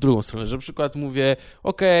widzieć to w drugą stronę, że na przykład mówię,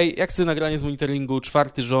 jak chcę nagranie z monitoringu, 4.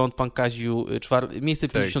 rząd, pan Kaziu, miejsce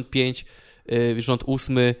 55, rząd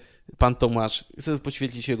 8, pan Tomasz, chcę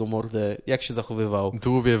poświetlić jego mordę, jak się zachowywał.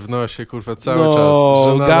 Dłubie w nosie, kurwa, cały czas.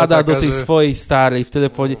 Żona gada taka, do tej swojej starej w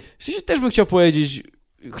telefonie. W sensie też bym chciał powiedzieć,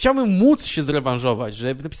 chciałbym móc się zrewanżować,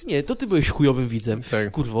 że napisać, nie, to ty byłeś chujowym widzem.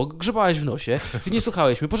 Tak. Kurwo, grzebałeś w nosie, nie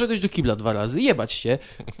słuchałeś mnie, poszedłeś do kibla 2 razy, jebać się,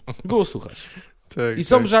 było słuchać. Tak, i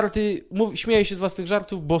są żarty, śmieję się z własnych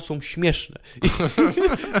żartów, bo są śmieszne.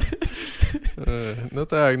 No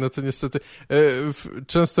tak, no to niestety.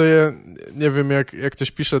 Często ja nie wiem, jak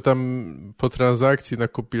ktoś pisze tam po transakcji na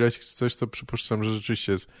Kupileś czy coś, to przypuszczam, że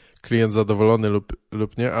rzeczywiście jest klient zadowolony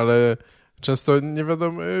lub nie, ale często nie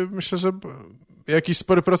wiadomo, myślę, że jakiś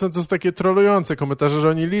spory procent to są takie trolujące komentarze, że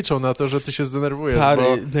oni liczą na to, że ty się zdenerwujesz.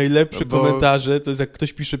 Najlepsze komentarze to jest jak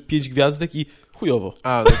ktoś pisze 5 gwiazdek i chujowo.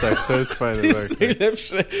 A, no tak, to jest fajne. To jest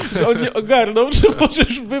najlepsze, że on nie ogarnął, że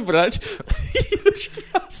możesz wybrać ilość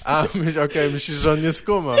gwiazdek. A, myślisz, że on nie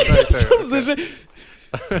skumał. Tak, sądzę, że...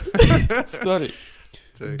 Stary,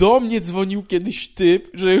 do mnie dzwonił kiedyś typ,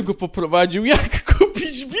 że go poprowadził, jak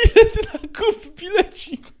kupić bilet na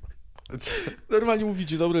bilecik. Normalnie mówi,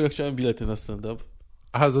 dzień dobry, ja chciałem bilety na stand-up.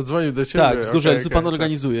 Aha, zadzwonił do ciebie. Tak, z Gorzelcu, pan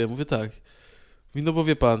organizuje. Mówię tak. Mówi, no bo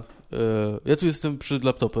wie pan, ja tu jestem przed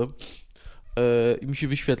laptopem i mi się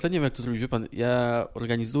wyświetla, nie wiem jak to zrobić, wie pan, ja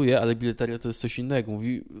organizuję, ale biletaria to jest coś innego.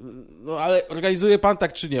 Mówi, no ale organizuje pan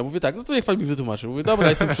tak czy nie? Mówię tak, no to niech pan mi wytłumaczy. Mówię, dobra,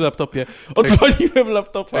 jestem przy laptopie. Odpaliłem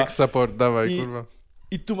laptopa. Tech support, dawaj, kurwa.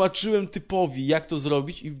 I tłumaczyłem typowi, jak to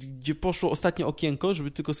zrobić i gdzie poszło ostatnie okienko,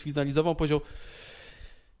 żeby tylko sfinalizował, powiedział,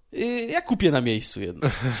 Ja kupię na miejscu jedno.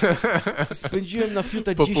 Spędziłem na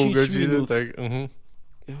fiuta po 10 pół godziny, minut. tak.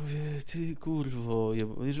 Ja mówię, ty kurwo, ja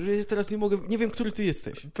teraz nie mogę, nie wiem, który ty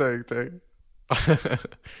jesteś. Tak, tak.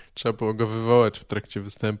 Trzeba było go wywołać w trakcie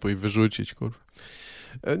występu i wyrzucić, kurwa.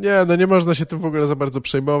 Nie można się tym w ogóle za bardzo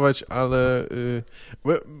przejmować, ale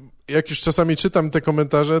jak już czasami czytam te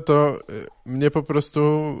komentarze, to mnie po prostu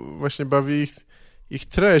właśnie bawi ich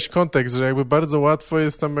treść, kontekst, że jakby bardzo łatwo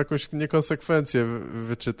jest tam jakąś niekonsekwencję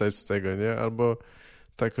wyczytać z tego, nie? Albo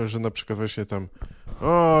taką, że na przykład właśnie tam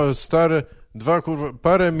stare,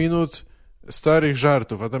 parę minut starych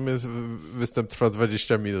żartów, a tam jest występ trwa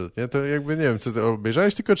 20 minut, nie? To jakby, nie wiem, czy ty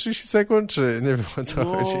obejrzałeś tylko 30 sekund, czy nie wiem, o co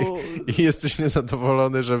chodzi i jesteś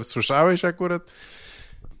niezadowolony, że słyszałeś akurat?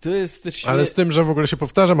 To jest też Ale z tym, że w ogóle się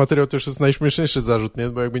powtarza materiał, to już jest najśmieszniejszy zarzut, nie?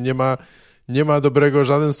 Bo jakby nie ma dobrego,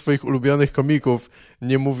 żaden z twoich ulubionych komików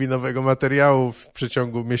nie mówi nowego materiału w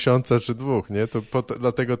przeciągu miesiąca czy 2, nie? To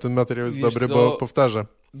dlatego ten materiał jest dobry, bo powtarza.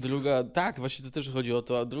 Tak, właśnie to też chodzi o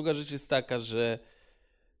to, a druga rzecz jest taka, że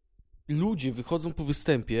ludzie wychodzą po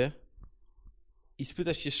występie i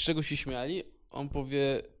spytać się, z czego się śmiali, on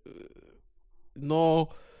powie,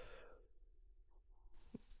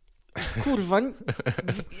 kurwa,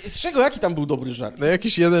 z czego, jaki tam był dobry żart? No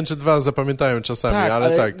jakiś 1 czy 2 zapamiętają czasami,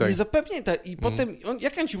 ale tak. Nie zapamięta i potem,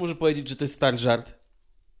 jak on ci może powiedzieć, że to jest stary żart?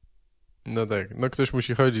 No tak, ktoś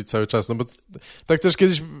musi chodzić cały czas, no bo tak też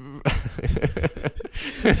kiedyś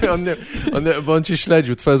bo on cię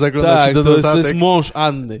śledził, twoja zagląda ci do notatek. To jest mąż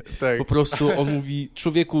Anny. Tak. Po prostu on mówi,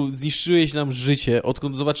 człowieku, zniszczyłeś nam życie,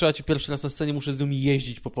 odkąd zobaczyła cię pierwszy raz na scenie, muszę z nią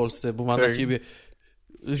jeździć po Polsce, bo ma na ciebie,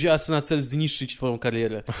 wzięła sobie na cel zniszczyć twoją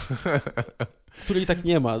karierę, której tak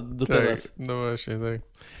nie ma do teraz. No właśnie, tak.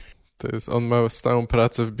 To jest, on ma stałą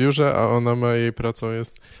pracę w biurze, a ona ma, jej pracą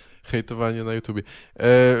jest hejtowanie na YouTubie.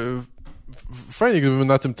 Fajnie, gdyby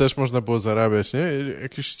na tym też można było zarabiać, nie?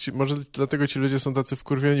 Może dlatego ci ludzie są tacy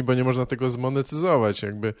wkurwieni, bo nie można tego zmonetyzować,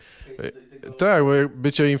 jakby. Tak, bo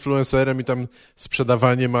bycie influencerem i tam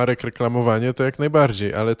sprzedawanie marek, reklamowanie, to jak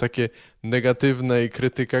najbardziej, ale takie negatywne i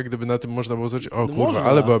krytyka, gdyby na tym można było zrobić,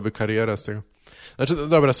 ale byłaby kariera z tego. Znaczy,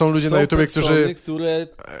 dobra, są ludzie na YouTubie, które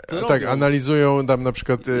analizują tam na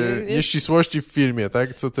przykład nieścisłości w filmie,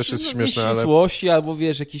 tak? Co też jest śmieszne, ale... Nieścisłości albo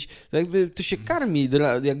wiesz, jakiś... Jakby to się karmi,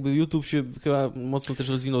 jakby YouTube się chyba mocno też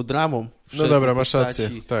rozwinął dramą. No dobra, masz rację.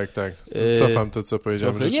 Tak. Cofam to, co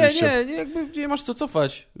powiedziałem. Nie, jakby nie masz co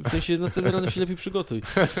cofać. W sensie następnym razem się lepiej przygotuj.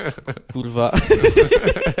 Kurwa.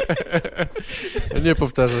 Nie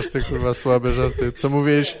powtarzasz te kurwa słabe żarty. Co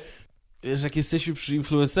mówiłeś? Wiesz, jak jesteśmy przy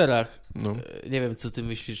influencerach, nie wiem, co ty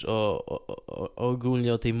myślisz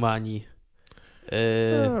ogólnie o tej manii.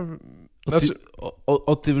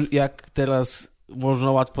 O tym, jak teraz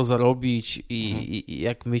można łatwo zarobić i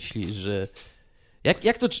jak myślisz, że...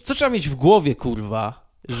 Co trzeba mieć w głowie,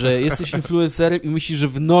 kurwa, że jesteś influencerem i myślisz, że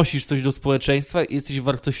wnosisz coś do społeczeństwa i jesteś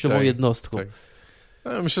wartościową jednostką. Tak.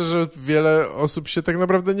 Ja myślę, że wiele osób się tak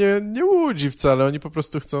naprawdę nie łudzi wcale. Oni po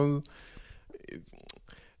prostu chcą...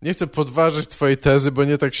 Nie chcę podważyć twojej tezy, bo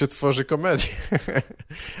nie tak się tworzy komedię.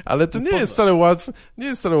 Ale to nie jest wcale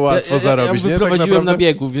łatwo zarobić. Ja wyprowadziłem na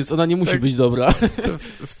biegu, więc ona nie musi być dobra. To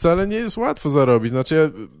wcale nie jest łatwo zarobić.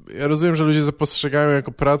 Znaczy ja rozumiem, że ludzie to postrzegają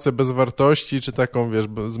jako pracę bez wartości, czy taką, wiesz,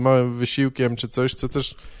 z małym wysiłkiem, czy coś, co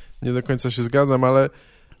też nie do końca się zgadzam,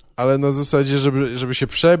 ale na zasadzie, żeby się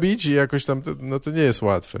przebić i jakoś tam, to nie jest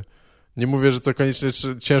łatwe. Nie mówię, że to koniecznie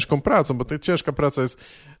ciężką pracą, bo ta ciężka praca jest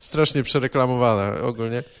strasznie przereklamowana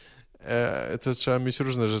ogólnie. To trzeba mieć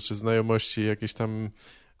różne rzeczy, znajomości, jakieś tam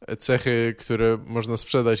cechy, które można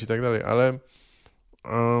sprzedać i tak dalej, ale...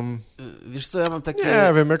 Wiesz co, ja mam takie...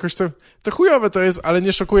 Nie wiem, jakoś to chujowe to jest, ale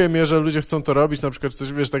nie szokuje mnie, że ludzie chcą to robić, na przykład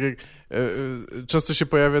coś, wiesz, tak jak często się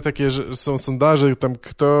pojawia takie, że są sondaże, tam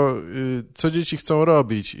co dzieci chcą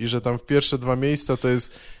robić i że tam w pierwsze 2 miejsca to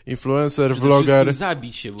jest influencer, vloger...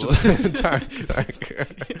 zabić się, bo... Tak.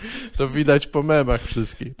 To widać po memach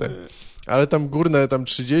wszystkich, tak. Ale tam górne, tam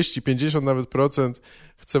 30, 50 nawet procent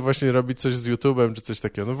chce właśnie robić coś z YouTube'em, czy coś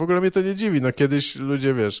takiego. No w ogóle mnie to nie dziwi. No kiedyś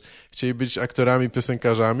ludzie, wiesz, chcieli być aktorami,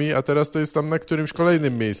 piosenkarzami, a teraz to jest tam na którymś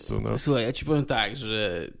kolejnym miejscu. No. Słuchaj, ja ci powiem tak,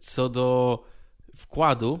 że co do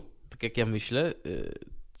wkładu, tak jak ja myślę,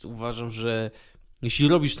 uważam, że jeśli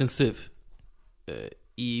robisz ten syf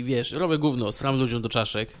i wiesz, robię gówno, sram ludziom do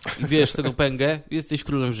czaszek i wiesz z tego pęgę, jesteś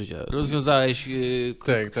królem życia. Rozwiązałeś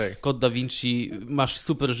kod Da Vinci, masz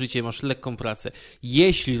super życie, masz lekką pracę.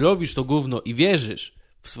 Jeśli robisz to gówno i wierzysz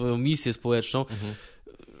w swoją misję społeczną,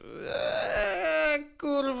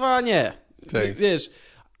 kurwa nie. Tak. Wiesz,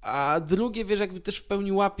 a drugie, wiesz, jakby też w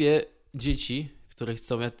pełni łapię dzieci, które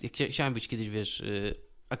chcą, ja chciałem być kiedyś, wiesz,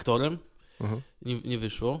 aktorem, nie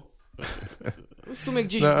wyszło. W sumie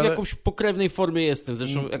gdzieś w jakąś pokrewnej formie jestem.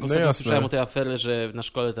 Zresztą jak ostatnio słyszałem o tej aferze, że na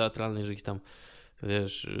szkole teatralnej, że ich tam,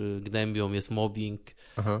 wiesz, gnębią, jest mobbing.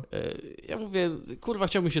 Aha. Ja mówię, kurwa,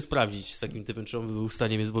 chciałbym się sprawdzić z takim typem, czy on był w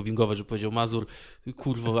stanie mnie zmobbingować, że powiedział Mazur,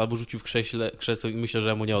 kurwa, albo rzucił w krzesło i myślę, że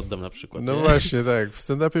ja mu nie oddam na przykład. No nie? Właśnie, tak. W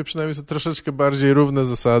stand-upie przynajmniej są troszeczkę bardziej równe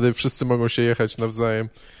zasady, wszyscy mogą się jechać nawzajem,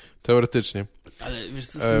 teoretycznie. Ale wiesz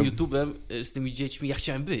co, z tym YouTube'em, z tymi dziećmi, ja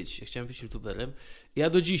chciałem być YouTuberem. Ja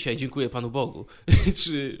do dzisiaj dziękuję Panu Bogu,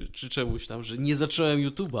 czy czemuś tam, że nie zacząłem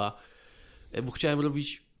YouTube'a, bo chciałem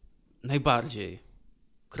robić najbardziej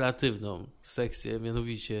kreatywną sekcję,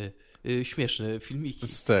 mianowicie śmieszne filmiki.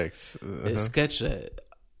 Skecze.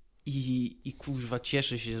 I kurwa,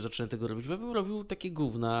 cieszę się, że zacząłem tego robić, bo bym robił takie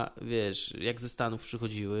gówna, wiesz, jak ze Stanów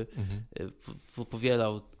przychodziły,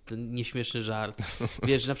 powielał ten nieśmieszny żart.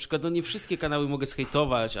 Wiesz, na przykład, no nie wszystkie kanały mogę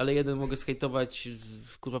zhejtować, ale jeden mogę zhejtować,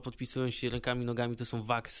 kurwa, podpisując się rękami, nogami, to są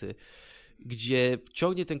waksy, gdzie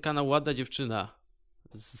ciągnie ten kanał ładna dziewczyna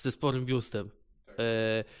ze sporym biustem.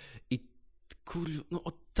 I kurwa, no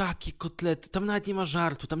o takie kotlety, tam nawet nie ma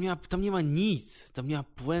żartu, tam nie ma nic, tam nie ma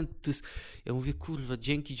puenty. Ja mówię, kurwa,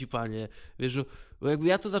 dzięki ci, panie. Wiesz, bo jakby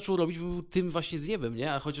ja to zaczął robić, bym był tym właśnie zjebem,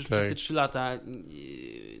 nie? A chociaż przez te 3 lata,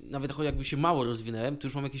 nawet jakby się mało rozwinąłem, to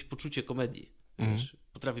już mam jakieś poczucie komedii. Wiesz?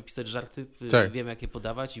 Potrafię pisać żarty, wiem jak je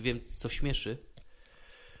podawać i wiem, co śmieszy.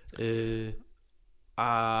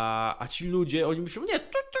 A ci ludzie, oni myślą, nie,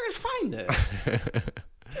 to jest fajne.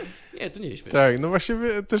 Nie, to nie jest śmieszne. Tak, no właśnie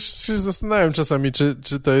też się zastanawiam czasami,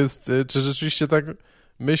 czy to jest, czy rzeczywiście tak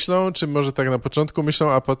myślą, czy może tak na początku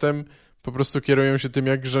myślą, a potem po prostu kierują się tym,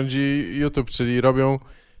 jak rządzi YouTube, czyli robią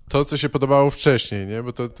to, co się podobało wcześniej, nie?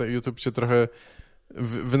 Bo to YouTube cię trochę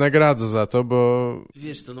wynagradza za to, bo...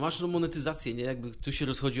 Wiesz co, no masz monetyzację, nie? Jakby tu się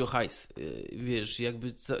rozchodzi o hajs. Wiesz,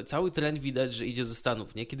 jakby cały trend widać, że idzie ze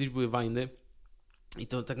Stanów, nie? Kiedyś były wojny. I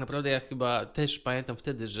to tak naprawdę ja chyba też pamiętam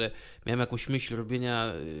wtedy, że miałem jakąś myśl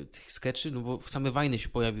robienia tych skeczy, no bo same wajny się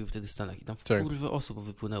pojawiły wtedy w Stanach i tam kurwy osób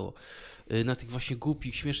wypłynęło na tych właśnie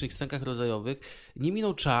głupich, śmiesznych scenkach rodzajowych. Nie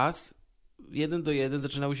minął czas, 1 do 1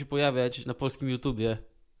 zaczynały się pojawiać na polskim YouTubie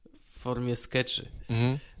w formie skeczy.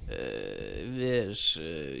 Wiesz,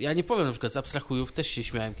 ja nie powiem, na przykład z abstrahujów też się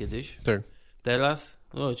śmiałem kiedyś. Tak. Teraz...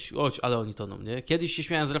 Chodź, ale oni toną, nie? Kiedyś się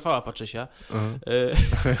śmiałem z Rafała Paczesia.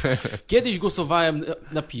 Kiedyś głosowałem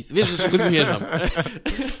na PiS. Wiesz, do czego zmierzam?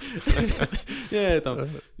 Nie, tam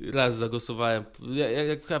raz zagłosowałem.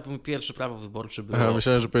 Jak chyba pierwsze prawo wyborcze było. Aha,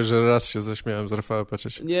 myślałem, że powiesz, że raz się zaśmiałem z Rafała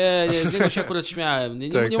Paczesia. Nie, z niego się akurat śmiałem.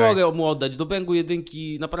 Nie mogę mu oddać. Do Bęgu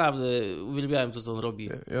jedynki naprawdę uwielbiałem to, co on robi.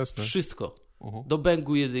 Jasne. Wszystko. Do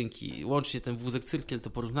Bęgu jedynki. Łącznie ten wózek cyrkiel, to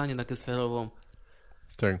porównanie na Kesslerową.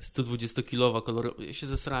 Tak. 120-kilowa kolorowa. Ja się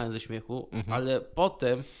zesrałem ze śmiechu, ale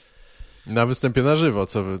potem... Na występie na żywo,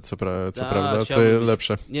 co prawda, co jest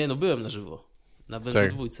lepsze. Nie, no byłem na żywo. Na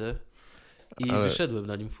Bęgu 2 i wyszedłem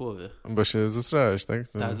na nim w połowie. Bo się zesrałeś, tak?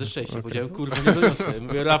 Tak, ze szczęścia. Okay. Powiedziałem, kurwa, nie doniosę.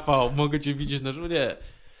 Mówię, Rafał, mogę cię widzieć na żywo? Nie.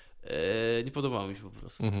 Nie podobało mi się po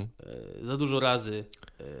prostu. Za dużo razy.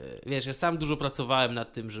 Wiesz, ja sam dużo pracowałem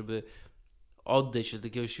nad tym, żeby odejść od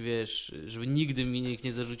jakiegoś, wiesz, żeby nigdy mi nikt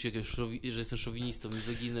nie zarzucił jakiegoś, że jestem szowinistą,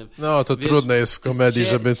 mizoginem. No, to wiesz, trudne jest w komedii,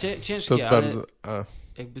 żeby ciężkie, to bardzo...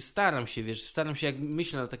 Jakby staram się, jak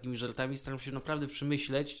myślę nad takimi żartami, staram się naprawdę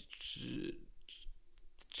przemyśleć,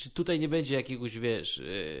 czy tutaj nie będzie jakiegoś, wiesz,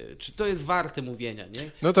 czy to jest warte mówienia,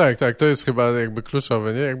 nie? No tak, to jest chyba jakby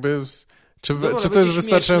kluczowe, nie? Jakby, czy to jest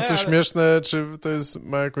wystarczająco śmieszne, czy to jest,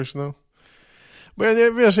 ma jakąś, no... Bo ja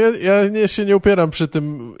nie, wiesz, ja się nie upieram przy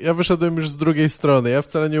tym, ja wyszedłem już z drugiej strony, ja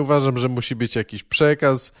wcale nie uważam, że musi być jakiś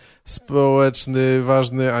przekaz społeczny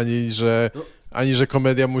ważny, ani że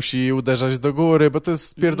komedia musi uderzać do góry, bo to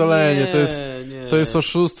jest pierdolenie, to jest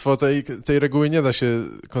oszustwo, tej reguły nie da się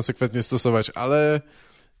konsekwentnie stosować,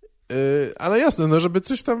 ale jasne, no żeby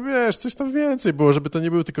coś tam, wiesz, coś tam więcej było, żeby to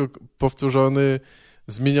nie był tylko powtórzony,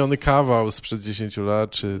 zmieniony kawał sprzed 10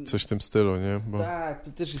 lat, czy coś w tym stylu, nie? Bo... Tak,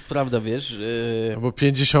 to też jest prawda, wiesz. Bo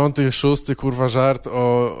 56, kurwa, żart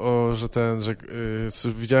że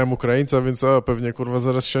widziałem Ukraińca, więc pewnie, kurwa,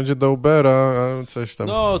 zaraz siądzie do Ubera, a coś tam.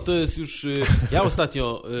 No, to jest już... ja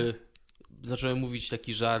ostatnio zacząłem mówić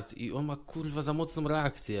taki żart i on ma, kurwa, za mocną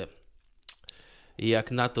reakcję.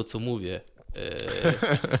 Jak na to, co mówię.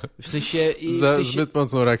 W sensie... Zbyt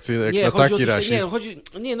mocną reakcję, jak na taki rasizm.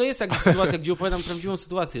 No jest jakaś sytuacja, gdzie opowiadam prawdziwą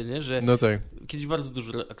sytuację, nie? Że no tak. Kiedyś bardzo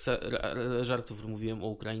dużo żartów mówiłem o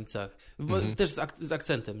Ukraińcach. Też z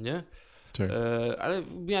akcentem, nie? Tak. Ale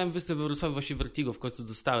miałem występ we Wrocławiu, właśnie Vertigo, w końcu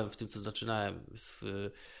dostałem w tym, co zaczynałem,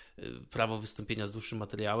 prawo wystąpienia z dłuższym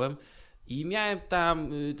materiałem. I miałem tam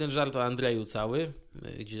ten żart o Andrzeju cały,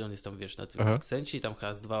 gdzie on jest tam, wiesz, na tym akcencie i tam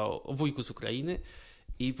chyba 2 o wujku z Ukrainy.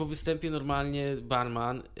 I po występie normalnie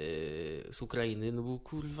barman z Ukrainy, no był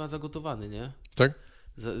kurwa zagotowany, nie? Tak?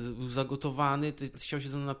 Był zagotowany, chciał się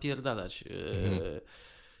ze mną napierdalać.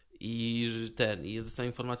 I ja dostałem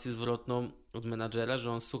informację zwrotną od menadżera,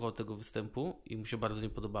 że on słuchał tego występu i mu się bardzo nie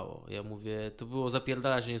podobało. Ja mówię, to było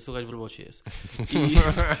zapierdalać, że nie słuchać, w robocie jest.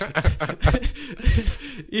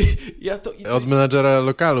 Od menadżera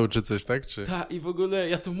lokalu czy coś, tak? Tak, i w ogóle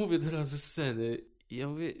ja to mówię teraz ze sceny. I ja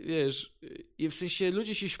mówię, wiesz, i w sensie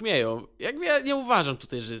ludzie się śmieją. Jakby ja nie uważam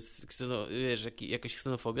tutaj, że jest jakaś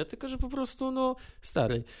ksenofobia, tylko że po prostu, no,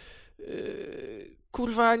 stary,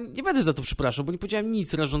 kurwa, nie będę za to przepraszał, bo nie powiedziałem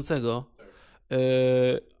nic rażącego.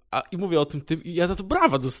 I mówię o tym i ja za to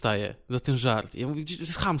brawa dostaję, za ten żart. Ja mówię, to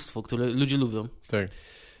jest chamstwo, które ludzie lubią. Tak.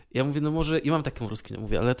 Ja mówię, no może, i mam taką rozkminę,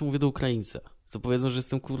 mówię, ale ja to mówię do Ukraińca. Co powiedzą, że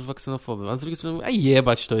jestem kurwa ksenofobem. A z drugiej strony mówię, a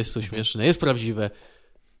jebać, to jest to śmieszne, jest prawdziwe.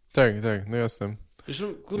 Tak, no jasne.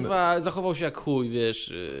 Zresztą, kurwa, zachował się jak chuj,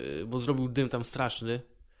 wiesz, bo zrobił dym tam straszny.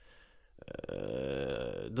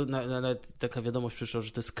 Nawet taka wiadomość przyszła,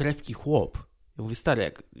 że to jest krewki chłop. Ja mówię, stary,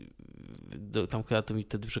 jak tam chyba to mi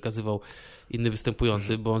wtedy przekazywał inny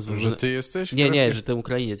występujący, bo on Że ty jesteś? Nie, że ten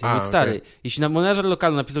Ukrainiec. Ja mówię, stary, okay. Jeśli menadżer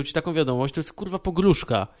lokalny napisał ci taką wiadomość, to jest kurwa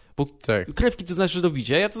pogróżka, bo krewki to znaczy do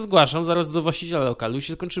bicia. Ja to zgłaszam zaraz do właściciela lokalu i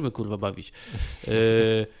się kończymy kurwa bawić.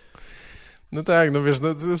 No tak, no wiesz,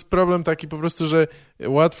 no to jest problem taki po prostu, że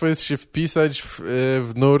łatwo jest się wpisać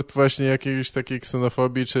w nurt właśnie jakiejś takiej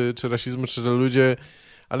ksenofobii czy rasizmu, czy że ludzie,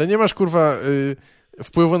 ale nie masz kurwa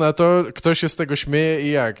wpływu na to, kto się z tego śmieje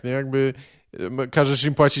i jak, nie? Jakby każesz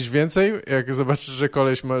im płacić więcej, jak zobaczysz, że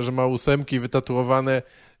koleś że ma 8 wytatuowane,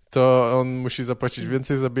 to on musi zapłacić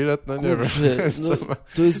więcej za bilet? No nie wiem,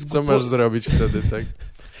 co masz zrobić wtedy, tak?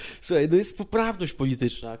 Słuchaj, to jest poprawność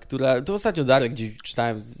polityczna, która... To ostatnio Darek gdzieś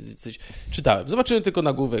czytałem. Zobaczyłem tylko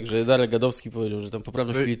nagłówek, że Darek Gadowski powiedział, że tam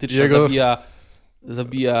poprawność polityczna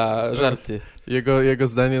zabija żarty. Jego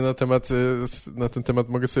zdanie na ten temat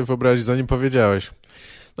mogę sobie wyobrazić, zanim powiedziałeś.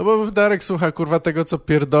 No bo Darek słucha kurwa tego, co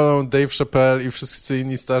pierdolą Dave Chappelle i wszyscy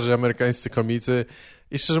inni starzy amerykańscy komicy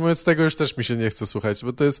i szczerze mówiąc tego już też mi się nie chce słuchać,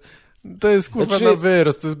 bo to jest kurwa na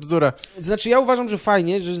wyrost, to jest bzdura. Znaczy ja uważam, że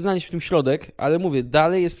fajnie, że znaleźć w tym środek, ale mówię,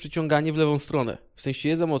 dalej jest przyciąganie w lewą stronę. W sensie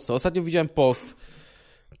jest za mocno. Ostatnio widziałem post,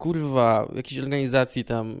 kurwa, jakiejś organizacji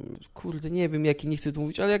tam, kurde, nie wiem jaki, nie chcę tu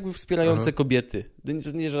mówić, ale jakby wspierające kobiety.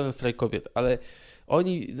 To nie żaden strajk kobiet, ale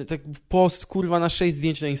oni, tak post, kurwa, na 6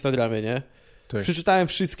 zdjęć na Instagramie, nie? Tak. Przeczytałem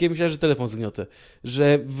wszystkie, myślałem, że telefon zgniotę.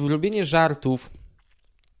 Że robienie żartów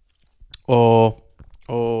o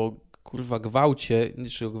kurwa gwałcie,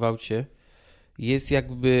 czy o gwałcie, jest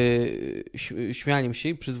jakby śmianiem się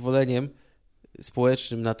i przyzwoleniem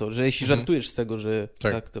społecznym na to, że jeśli żartujesz z tego, że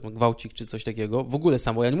tak to ma gwałcik czy coś takiego, w ogóle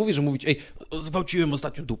samo, ja nie mówię, że mówić, zgwałciłem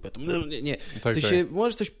ostatnią dupę, nie. W sensie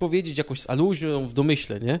możesz coś powiedzieć jakąś z aluzją w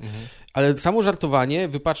domyśle, nie? Ale samo żartowanie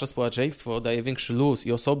wypacza społeczeństwo, daje większy luz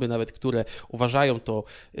i osoby nawet, które uważają to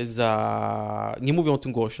za... nie mówią o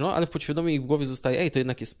tym głośno, ale w podświadomie ich głowie zostaje, to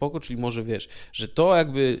jednak jest spoko, czyli może wiesz, że to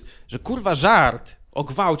jakby, że kurwa żart o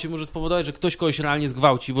gwałcie może spowodować, że ktoś kogoś realnie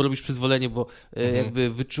zgwałci, bo robisz przyzwolenie, bo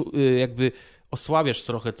jakby osłabiasz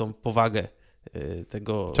trochę tą powagę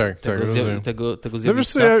tego zjawiska. No wiesz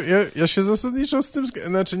co, ja się zasadniczo z tym,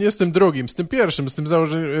 znaczy nie z tym drugim, z tym pierwszym, z tym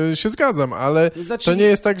założeniem się zgadzam, ale to nie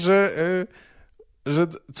jest tak, że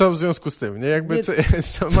co w związku z tym, nie? Jakby nie.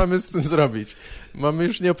 Co mamy z tym zrobić? Mamy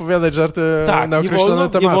już nie opowiadać żarty na określone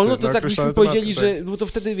tematy. Nie wolno, to tak byśmy powiedzieli, że bo to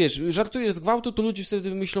wtedy wiesz, żartujesz z gwałtu, to ludzie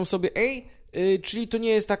wtedy myślą sobie, czyli to nie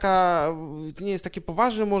jest takie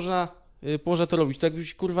poważne, można to robić. To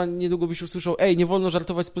jakbyś, kurwa, niedługo byś usłyszał, nie wolno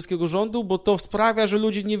żartować z polskiego rządu, bo to sprawia, że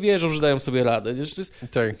ludzie nie wierzą, że dają sobie radę. Wiesz, to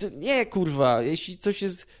jest, nie, kurwa,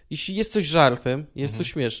 jeśli jest coś żartem, jest to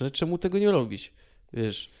śmieszne, czemu tego nie robić?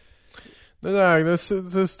 Wiesz... No tak,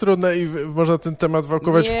 to jest trudne i można ten temat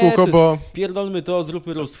wałkować w kółko, bo... Pierdolmy to,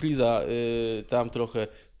 zróbmy roast freeza, tam trochę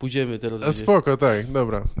pójdziemy teraz. Spoko, tak,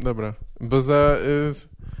 dobra. Bo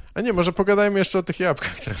a nie, może pogadajmy jeszcze o tych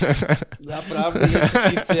jabłkach trochę. Naprawdę,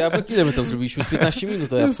 jeszcze jabłek? Ile my tam zrobiliśmy? Z 15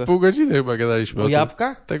 minut o jabłkach? Z pół godziny chyba gadaliśmy o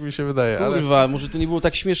jabłkach? Tak mi się wydaje. Kurwa, może to nie było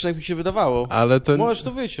tak śmieszne, jak mi się wydawało. Ale to... Możesz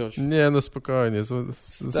to wyciąć. Nie, no spokojnie.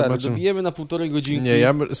 Stary, dobijemy na 1,5 godzinki.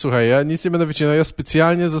 Nie, słuchaj, ja nic nie będę wycinał. Ja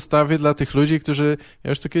specjalnie zostawię dla tych ludzi, którzy... Ja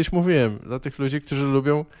już to kiedyś mówiłem. Dla tych ludzi, którzy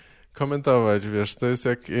lubią komentować, wiesz. To jest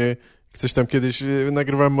jak... Ktoś tam kiedyś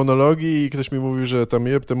nagrywałem monologi i ktoś mi mówił, że tam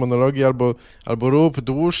jeb te monologi albo rób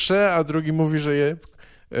dłuższe, a drugi mówi,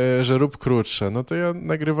 że rób krótsze. No to ja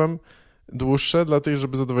nagrywam dłuższe dla tych,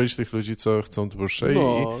 żeby zadowolić tych ludzi, co chcą dłuższe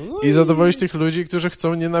i zadowolić tych ludzi, którzy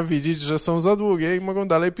chcą nienawidzić, że są za długie i mogą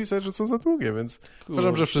dalej pisać, że są za długie, więc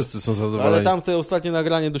uważam, że wszyscy są zadowoleni. Ale tamte ostatnie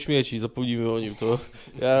nagranie do śmieci, zapomnijmy o nim, to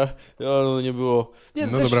nie było... Nie,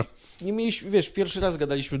 no dobra. Nie mieliśmy, wiesz, pierwszy raz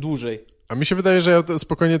gadaliśmy dłużej. A mi się wydaje, że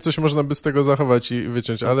spokojnie coś można by z tego zachować i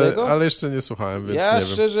wyciąć, ale jeszcze nie słuchałem, więc ja nie wiem.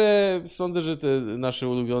 Ja szczerze sądzę, że te nasze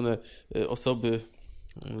ulubione osoby...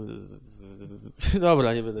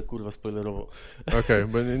 Dobra, nie będę kurwa spoilerował. Okej,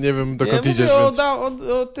 bo nie wiem dokąd idziesz, więc...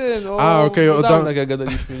 o Dawnach jak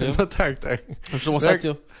gadaliśmy, nie? No tak. Zresztą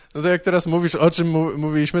ostatnio... No to jak teraz mówisz, o czym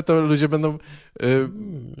mówiliśmy, to ludzie będą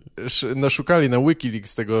szukali na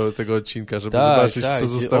Wikileaks tego odcinka, żeby zobaczyć, co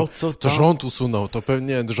zostało. To rząd usunął, to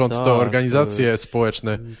pewnie rząd to organizacje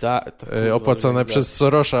społeczne opłacane przez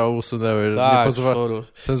Sorosza usunęły.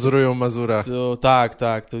 Cenzurują Mazura.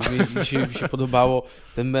 To mi się podobało.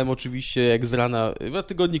 Ten mem oczywiście jak z rana, ja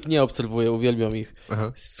tygodnik nie obserwuję, uwielbiam ich.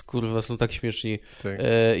 Kurwa, są tak śmieszni. Tak.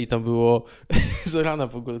 I tam było z rana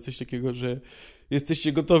w ogóle coś takiego, że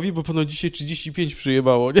jesteście gotowi, bo ponad dzisiaj 35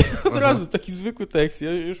 przyjebało, nie? Od razu taki zwykły tekst,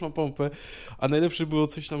 ja już mam pompę. A najlepsze było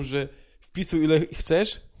coś tam, że wpisuj ile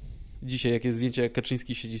chcesz. Dzisiaj, jak jest zdjęcie, jak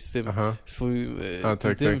Kaczyński siedzi z tym swoim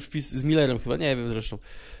wpis z Millerem chyba, nie wiem zresztą.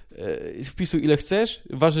 Wpisuj ile chcesz,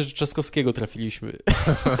 ważne, że Trzaskowskiego trafiliśmy.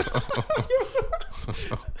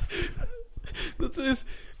 No to jest,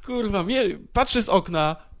 kurwa, patrzę z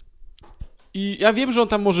okna i ja wiem, że on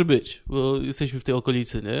tam może być, bo jesteśmy w tej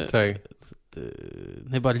okolicy, nie? Tak.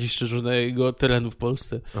 Najbardziej strzeżonego terenu w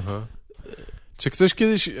Polsce. Czy ktoś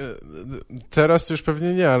kiedyś, teraz to już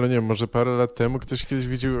pewnie nie, ale nie wiem, może parę lat temu ktoś kiedyś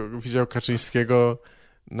widział Kaczyńskiego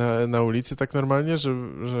na ulicy tak normalnie, że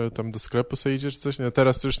tam do sklepu sobie idzie czy coś? No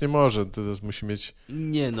teraz to już nie może, to musi mieć...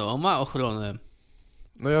 Nie no, ma ochronę.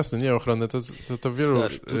 No jasne, nie ochronę, to wielu...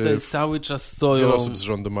 Tutaj cały czas stoją... Wiele osób z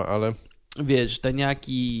rządu ma, ale... Wiesz,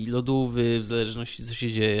 taniaki, lodówy, w zależności co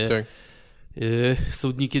się dzieje. Tak.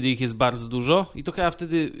 Są dni, kiedy ich jest bardzo dużo i to chyba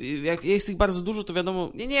wtedy, jak jest ich bardzo dużo, to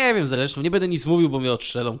wiadomo, nie wiem zresztą, nie będę nic mówił, bo mnie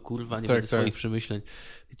odstrzelą, kurwa, nie będę swoich przemyśleń.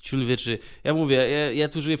 Ciul wie, czy... Ja mówię, ja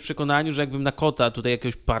tu żyję w przekonaniu, że jakbym na kota tutaj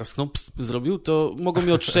jakiegoś parskną zrobił, to mogą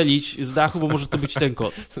mnie odstrzelić z dachu, bo może to być ten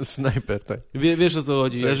kot. Snajper, tak. Wiesz o co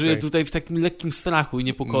chodzi, ja żyję tutaj w takim lekkim strachu i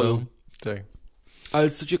niepokoju. No, tak.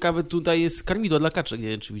 Ale co ciekawe, tutaj jest karmidło dla kaczek, nie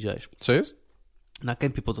wiem, czy widziałeś. Co jest? Na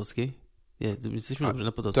Kępie Podolskiej. Nie, jesteśmy dobrze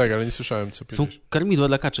na Podolskiej. Tak, ale nie słyszałem, co piszesz. Są karmidła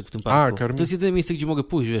dla kaczek w tym parku. To jest jedyne miejsce, gdzie mogę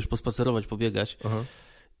pójść, wiesz, pospacerować, pobiegać.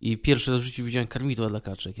 I pierwszy raz w życiu widziałem karmidła dla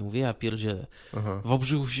kaczek. Ja mówię, ja pierdzielę. W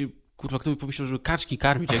Obrzychu się, kurwa, kto by pomyślał, żeby kaczki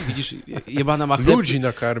karmić, jak widzisz, jebana ma chleb. Ludzi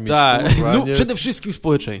nakarmić, tak. Kurwa, no, przede wszystkim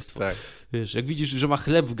społeczeństwo. Tak. Wiesz, jak widzisz, że ma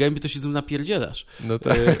chleb w gębie, to się z nim napierdzielasz. No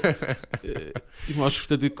tak. I masz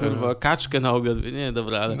wtedy, kurwa, kaczkę na obiad. Nie,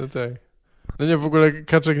 dobra, ale... No tak. No nie, w ogóle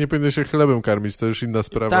kaczek nie powinno się chlebem karmić, to już inna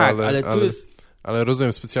sprawa, tak, ale tu jest... Ale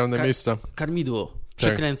rozumiem, specjalne miejsca. Karmidło.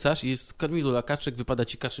 Przekręcasz i jest karmidło dla kaczek, wypada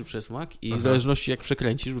ci kaczy przesmak i w zależności jak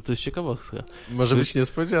przekręcisz, bo to jest ciekawostka. Może być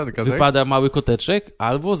niespodzianka, wypada mały koteczek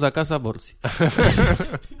albo zakaz aborcji.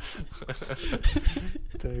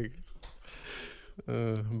 Tak.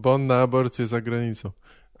 Bon na aborcję za granicą.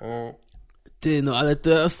 Ty, no ale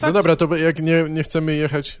to ostatnio... No dobra, to jak nie chcemy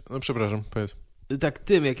jechać... No przepraszam, powiedz. Tak,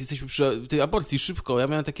 jak jesteśmy przy tej aborcji szybko, ja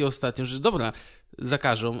miałem takie ostatnio, że dobra,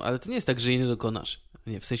 zakażą, ale to nie jest tak, że jej nie dokonasz.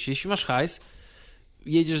 Nie, w sensie, jeśli masz hajs,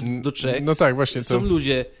 jedziesz do Czech, no tak, właśnie są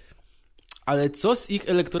ludzie, ale co z ich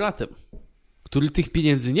elektoratem, który tych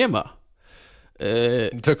pieniędzy nie ma?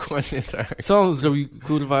 Dokładnie tak. Co on zrobi,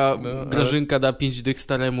 kurwa, Grażynka da 5 dych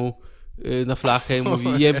staremu na flachę i mówi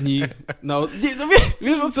jebnij. No, nie, no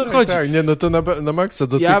wiesz o co chodzi. Tak, nie, no to na maksa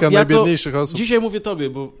dotyka najbiedniejszych osób. Dzisiaj mówię tobie,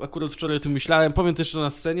 bo akurat wczoraj o tym myślałem, powiem też to na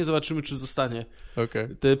scenie, zobaczymy czy zostanie. Okej.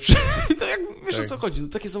 To jak, wiesz o co chodzi, no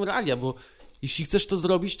takie są realia, bo jeśli chcesz to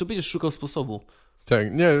zrobić, to będziesz szukał sposobu.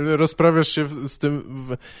 Tak, nie, rozprawiasz się z tym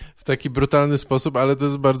w taki brutalny sposób, ale to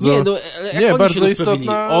jest bardzo... Nie, no, jak bardzo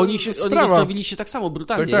istotna Oni sprawa. rozprawili się tak samo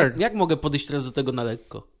brutalnie. Tak. Jak mogę podejść teraz do tego na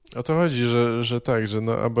lekko? O to chodzi, że tak, że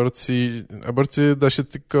no aborcję da się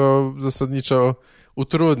tylko zasadniczo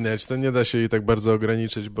utrudniać, to nie da się jej tak bardzo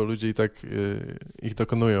ograniczyć, bo ludzie i tak ich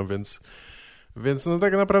dokonują, więc no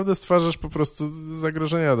tak naprawdę stwarzasz po prostu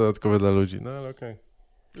zagrożenia dodatkowe dla ludzi, no ale okej.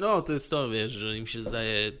 No to jest to, wiesz, że im się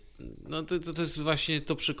zdaje, no to jest właśnie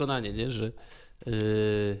to przekonanie, nie, że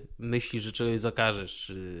myślisz, że czegoś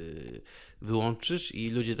zakażesz, wyłączysz i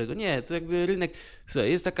ludzie tego, nie, to jakby rynek,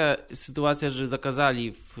 słuchaj, jest taka sytuacja, że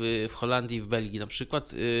zakazali w Holandii i w Belgii na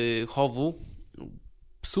przykład chowu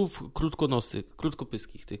psów krótkonosych,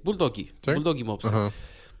 krótkopyskich, tych bulldogi, tak? Bulldogi mopsy.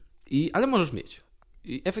 Ale możesz mieć.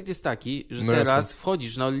 I efekt jest taki, że teraz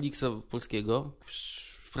wchodzisz na OLX polskiego,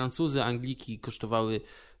 Francuzy, Angliki kosztowały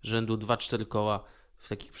rzędu 2-4 koła, w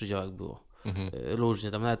takich przedziałach było.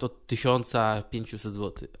 Różnie, tam nawet od 1500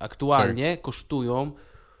 zł. Aktualnie kosztują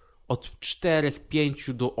od 4, 5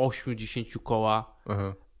 do 8, 10 koła,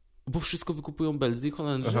 bo wszystko wykupują Belzy i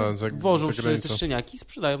Holendrzy, wożą te szczeniaki i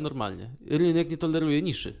sprzedają normalnie. Rynek nie toleruje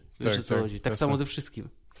niszy. Wiesz, o co chodzi. Tak samo ze wszystkim.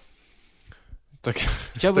 Tak,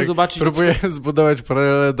 chciałbym zobaczyć... Próbuję zbudować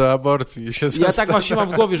paralelę do aborcji. Ja tak właśnie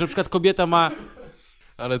mam w głowie, że na przykład kobieta ma...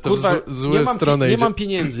 Ale to w złą stronę idzie. Nie mam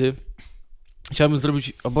pieniędzy. Chciałbym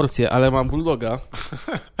zrobić aborcję, ale mam bulldoga.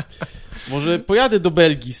 Może pojadę do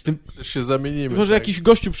Belgii z tym... Się zamienimy. Może jakiś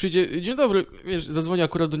gościu przyjdzie... Dzień dobry, wiesz, zadzwoni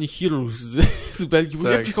akurat do nich chirurg z Belgii. Bo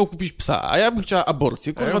ja bym chciał kupić psa, a ja bym chciała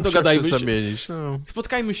aborcję. Kurwa, dogadajmy się. Zamienić, no.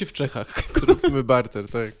 Spotkajmy się w Czechach. Zróbmy barter,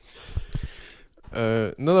 tak.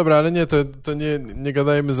 No dobra, ale nie, to nie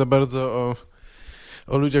gadajmy za bardzo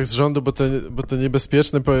o ludziach z rządu, bo to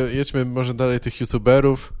niebezpieczne. Jedźmy może dalej tych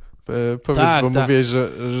youtuberów. Powiedz, bo mówiłeś,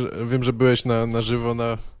 że wiem, że byłeś na żywo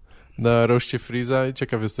na roście Freeza i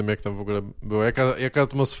ciekaw jestem, jak tam w ogóle było. Jaka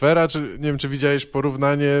atmosfera? Nie wiem, czy widziałeś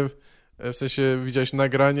porównanie, w sensie widziałeś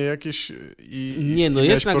nagranie jakieś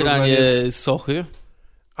jest nagranie Sochy.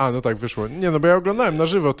 A, no tak, wyszło. Nie, no bo ja oglądałem na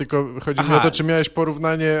żywo, tylko chodzi mi o to, czy miałeś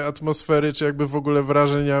porównanie atmosfery, czy jakby w ogóle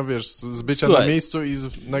wrażenia, wiesz, z bycia na miejscu i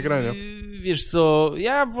z nagrania. Wiesz co,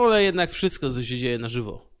 ja wolę jednak wszystko, co się dzieje na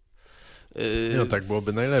żywo. No tak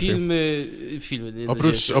byłoby najlepiej. Filmy. Nie,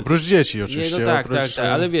 oprócz dzieci oczywiście. Nie, no tak,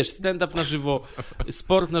 ale wiesz, stand-up na żywo,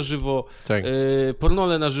 sport na żywo, tak.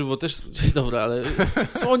 Pornole na żywo też, dobra, ale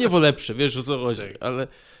są o niebo lepsze, wiesz o co chodzi, tak. Ale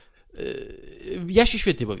ja się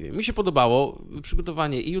świetnie bawiłem. Mi się podobało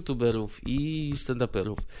przygotowanie i youtuberów, i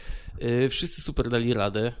stand-uperów. Wszyscy super dali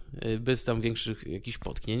radę, bez tam większych jakichś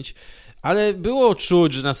potknięć, ale było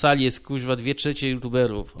czuć, że na sali jest kuźwa 2/3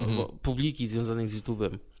 youtuberów, albo publiki związanej z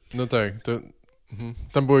YouTube'em. No tak, to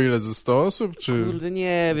tam było ile, ze 100 osób? Czy, kurde,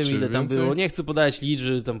 nie wiem ile tam było, nie chcę podawać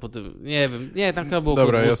liczby, tam potem, nie wiem, nie, tam chyba było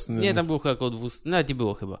dobra, około 200, jasne. Nie, tam było chyba około 200, nawet nie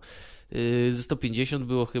było chyba, ze 150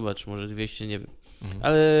 było chyba, czy może 200, nie wiem,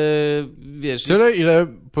 ale wiesz... Tyle, ile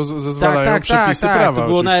zezwalają przepisy prawa,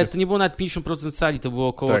 to nie było nawet 50% sali, to było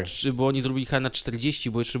około, bo oni zrobili chyba na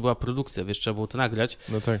 40, bo jeszcze była produkcja, wiesz, trzeba było to nagrać,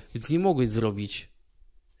 no tak. Więc nie mogłeś zrobić.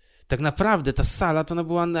 Tak naprawdę ta sala, to ona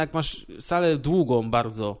była, jak masz salę długą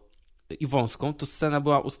bardzo i wąską, to scena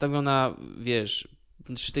była ustawiona, wiesz,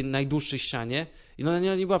 przy tej najdłuższej ścianie i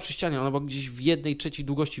ona nie była przy ścianie, ona była gdzieś w 1/3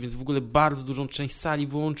 długości, więc w ogóle bardzo dużą część sali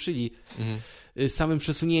wyłączyli samym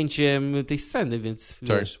przesunięciem tej sceny, więc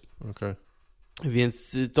wiesz. Okay.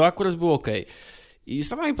 Więc to akurat było okej. I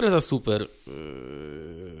sama impreza super,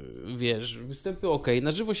 wiesz, występy okej,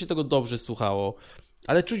 na żywo się tego dobrze słuchało.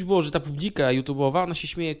 Ale czuć było, że ta publika YouTube'owa, ona się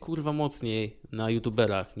śmieje kurwa mocniej na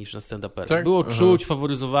YouTuberach niż na stand-uperach. Tak? Było czuć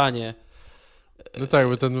faworyzowanie. No tak,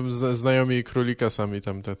 bo ten znajomi królika sami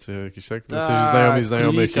tam tacy jakieś, tak? W sensie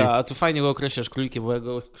znajomych. Królika, a to fajnie go określasz królikiem, bo ja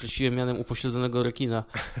go określiłem mianem upośledzonego rekina.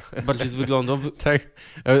 Bardziej z wyglądu. Tak.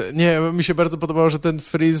 Nie, mi się bardzo podobało, że ten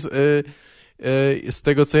Freeze... z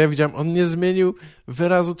tego, co ja widziałem, on nie zmienił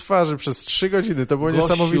wyrazu twarzy przez 3 godziny. To było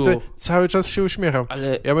niesamowite. Cały czas się uśmiechał.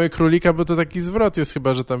 Ale... Ja mówię królika, bo to taki zwrot jest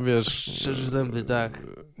chyba, że tam, wiesz... Szczerze zęby, tak.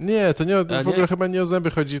 Nie, to nie w ogóle chyba nie o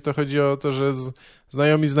zęby chodzi. To chodzi o to, że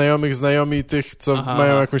znajomi tych, co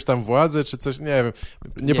mają jakąś tam władzę, czy coś, nie wiem.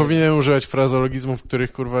 Nie powinienem używać frazologizmów,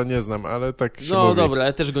 których kurwa nie znam, ale tak się mówi. No dobra,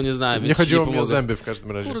 ale też go nie znałem. Nie chodziło mi o zęby w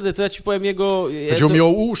każdym razie. Kurde, to ja ci powiem jego... Chodziło mi o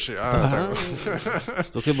uszy. Tak.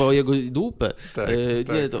 To chyba o jego dupę.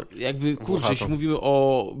 Nie, to jakby, kurczę, jeśli mówimy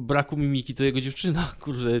o braku mimiki, to jego dziewczyna,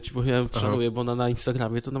 kurczę, ci powiem, szanuję, bo ona na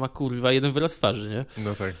Instagramie to ona ma kurwa jeden wyraz twarzy, nie?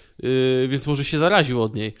 No tak. Więc może się zaraził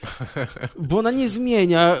od niej. Bo ona nie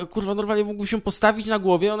zmienia, kurwa, normalnie mógłby się postawić na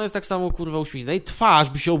głowie, ona jest tak samo, kurwa, uśmiechnięta i twarz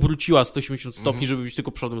by się obróciła 180 stopni, żeby być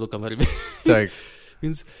tylko przodem do kamery. Tak.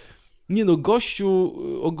 Więc, nie no, gościu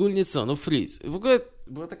ogólnie co, no Freeze. W ogóle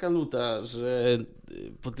była taka luta, że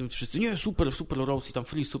po tym wszyscy, nie, super roast i tam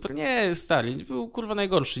Freeze, super. Nie, stary, był kurwa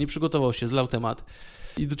najgorszy, nie przygotował się, zlał temat.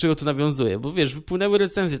 I do czego to nawiązuje? Bo wiesz, wypłynęły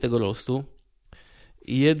recenzje tego roastu.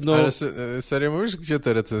 I jedno... Ale serio mówisz? Gdzie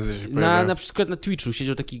te recenzje się pojawiają? Na przykład na Twitchu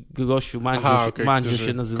siedział taki gościu, Mandzio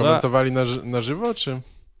się nazywa. Komentowali na żywo, czy?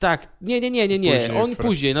 Tak, nie. Później, on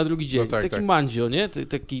później, na drugi dzień. No tak, taki Mandzio, nie?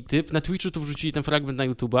 Taki typ. Na Twitchu to wrzucili ten fragment na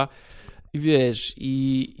YouTube'a. I wiesz,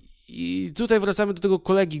 i tutaj wracamy do tego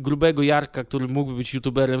kolegi grubego Jarka, który mógłby być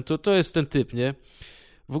YouTuberem. To jest ten typ, nie?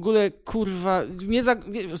 W ogóle, kurwa, mnie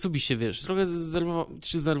osobiście, wiesz, trochę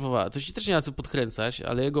zdenerwowała. To się też nie ma co podkręcać,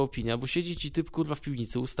 ale jego opinia, bo siedzi ci typ, kurwa, w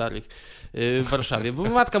piwnicy u starych w Warszawie, bo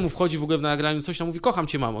matka mu wchodzi w ogóle w nagraniu, coś tam mówi, kocham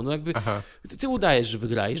cię, mamo. No jakby, ty udajesz, że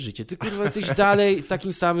wygrajesz życie. Ty, kurwa, jesteś dalej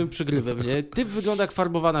takim samym przegrywem, nie? Typ wygląda jak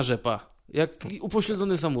farbowana rzepa. Jak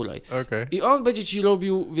upośledzony samuraj. Okay. I on będzie ci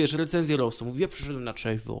robił, wiesz, recenzję roastu. Mówi, ja przyszedłem na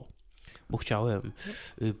trzeźwo, bo chciałem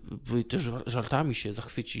też żartami się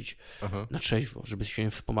zachwycić na trzeźwo, żeby się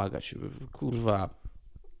wspomagać. Kurwa.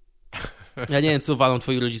 Ja nie wiem, co walą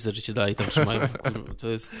twoi rodzice, że cię dalej tam trzymają. Kurwa, to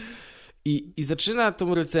jest... I zaczyna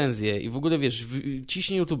tą recenzję i w ogóle, wiesz,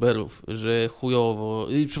 ciśnie youtuberów, że chujowo,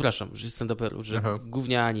 przepraszam, że stand-uperów, że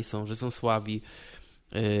gówniani są, że są słabi.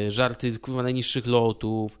 Żarty, kurwa, najniższych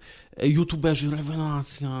lotów. YouTuberzy,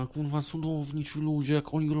 rewelacja, kurwa, cudowni ci ludzie,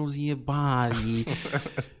 jak oni rozjebali.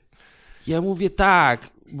 Ja mówię tak,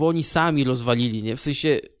 bo oni sami rozwalili, nie? W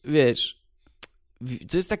sensie, wiesz,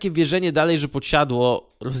 to jest takie wierzenie dalej, że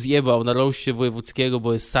Podsiadło rozjebał na roście wojewódzkiego,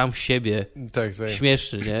 bo jest sam siebie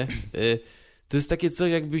śmieszny, nie? To jest takie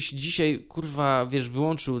coś, jakbyś dzisiaj, kurwa, wiesz,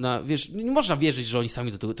 wyłączył wiesz, nie można wierzyć, że oni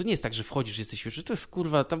sami do tego, to nie jest tak, że wchodzisz, jesteś śmieszny, to jest,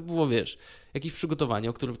 kurwa, tam było, wiesz, jakieś przygotowanie,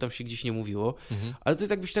 o którym tam się gdzieś nie mówiło, ale to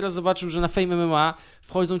jest jakbyś teraz zobaczył, że na Fame MMA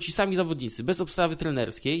wchodzą ci sami zawodnicy, bez obstawy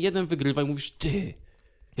trenerskiej, jeden wygrywa i mówisz, ty,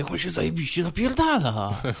 jak on się zajebiście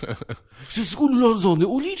napierdala. To jest urodzony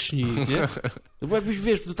ulicznik, nie? No bo jakbyś,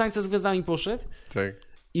 wiesz, do Tańca z Gwiazdami poszedł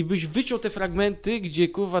i byś wyciął te fragmenty, gdzie,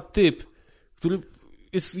 kurwa, typ, który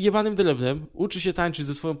jest jebanym drewnem, uczy się tańczyć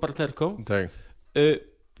ze swoją partnerką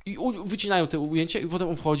i wycinają te ujęcia i potem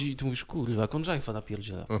on wchodzi i ty mówisz, kurwa, konżajfa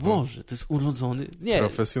napierdziela. Boże, to jest urodzony... Nie.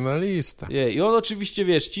 Profesjonalista. Nie. I on oczywiście,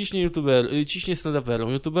 wiesz, ciśnie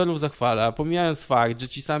stand-uperom, youtuberów zachwala, pomijając fakt, że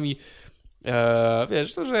ci sami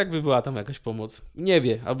wiesz, to, że jakby była tam jakaś pomoc. Nie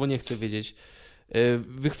wie, albo nie chce wiedzieć.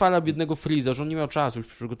 Wychwala biednego Freeza, że on nie miał czasu już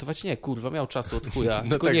przygotować. Nie, kurwa, miał czasu od chuja,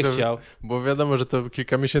 tylko tak, nie chciał. Bo wiadomo, że to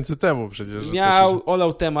kilka miesięcy temu przecież.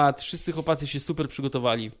 Olał temat, wszyscy chłopacy się super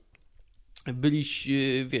przygotowali. Byli,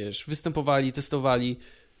 wiesz, występowali, testowali.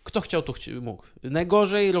 Kto chciał, to mógł.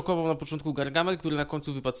 Najgorzej rokował na początku Gargamel, który na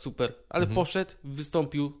końcu wypadł super, ale poszedł,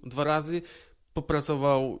 wystąpił 2 razy,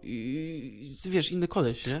 popracował i wiesz, inny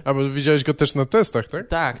koleś, nie? A, bo widziałeś go też na testach, tak?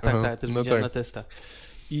 Tak, też widziałem na testach.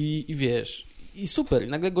 I wiesz, i super, i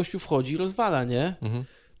nagle gościu wchodzi i rozwala, nie?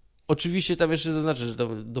 Oczywiście tam jeszcze zaznaczę, że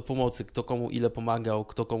tam do pomocy, kto komu ile pomagał,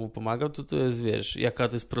 kto komu pomagał, to jest, wiesz, jaka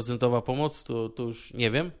to jest procentowa pomoc, to już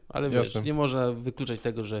nie wiem, ale wiesz, nie można wykluczać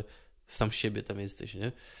tego, że sam z siebie tam jesteś,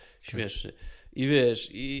 nie? Śmieszny. I wiesz,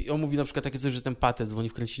 i on mówi na przykład takie coś, że ten Patec, bo oni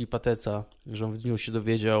wkręcili Pateca, że on w dniu się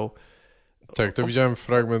dowiedział. Tak, to widziałem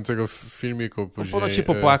fragment tego filmiku później. Ponoć się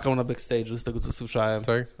popłakał na backstage'u, z tego co słyszałem.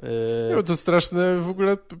 Tak? No, to straszne w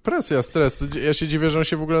ogóle presja, stres. Ja się dziwię, że on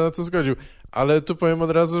się w ogóle na to zgodził. Ale tu powiem od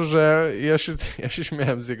razu, że ja się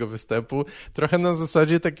śmiałem z jego występu. Trochę na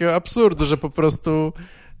zasadzie takiego absurdu, że po prostu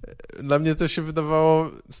dla mnie to się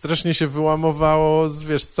wydawało, strasznie się wyłamowało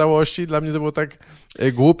z całości. Dla mnie to było tak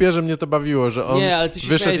głupie, że mnie to bawiło, że on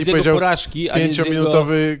wyszedł i powiedział porażki,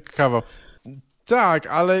 5-minutowy kawał. Tak,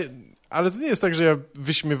 ale to nie jest tak, że ja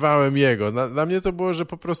wyśmiewałem jego. Dla mnie to było, że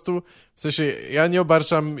po prostu, w sensie, ja nie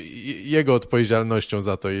obarczam jego odpowiedzialnością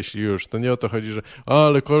za to, jeśli już. To nie o to chodzi, że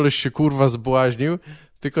ale koleś się kurwa zbłaźnił,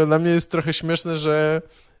 tylko dla mnie jest trochę śmieszne, że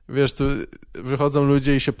wiesz, tu wychodzą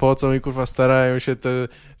ludzie i się pocą i kurwa starają się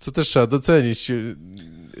co też trzeba docenić,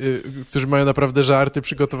 którzy mają naprawdę żarty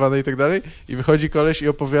przygotowane i tak dalej, i wychodzi koleś i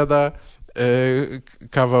opowiada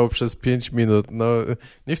kawał przez 5 minut. No,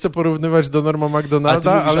 nie chcę porównywać do Norma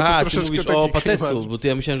McDonalda, ale to troszeczkę ty mówisz taki o Patecu, bo to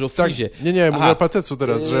ja myślałem, że o Freezie. Tak, nie, mówię o Patecu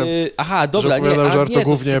teraz, że dobra, że opowiadał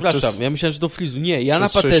żartogłównie przepraszam, ja myślałem, że do Freezu. Nie, ja na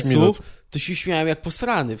Patecu to się śmiałem jak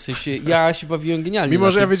posrany, w sensie ja się bawiłem genialnie.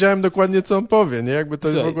 Mimo, że ja wiedziałem dokładnie, co on powie, nie? Jakby to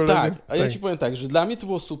jest w ogóle... Tak, ja ci powiem tak, że dla mnie to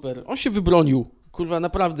było super. On się wybronił, kurwa,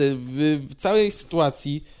 naprawdę, w całej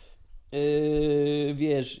sytuacji,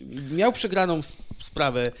 wiesz, miał przegraną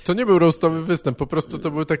sprawę. To nie był roastowy występ, po prostu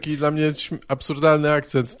to był taki dla mnie absurdalny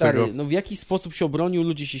akcent tego. No w jakiś sposób się obronił,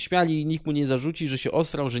 ludzie się śmiali, nikt mu nie zarzuci, że się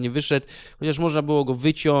osrał, że nie wyszedł, chociaż można było go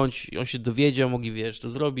wyciąć, on się dowiedział, mogli, wiesz, to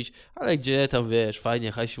zrobić, ale gdzie tam, wiesz,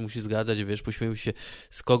 fajnie, haj się musi zgadzać, wiesz, pośmieją się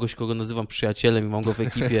z kogoś, kogo nazywam przyjacielem i mam go w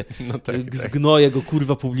ekipie, no tak. Zgnoję go,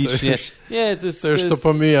 kurwa, publicznie. To już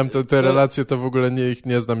pomijam, te relacje to w ogóle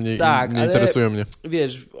nie znam, nie interesują mnie.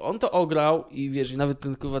 Wiesz, on to ograł i wiesz, i nawet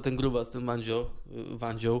ten grubas, ten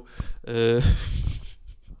Wandzioł,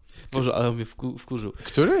 Boże, ale on mnie wkurzył.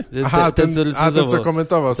 Który? Ten, co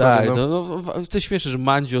komentował sobie. Tak, no, to jest śmieszne, że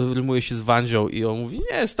Mandzio rymuje się z Wandzią i on mówi,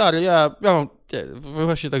 nie, stary, ja mam,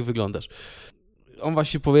 właśnie tak wyglądasz. On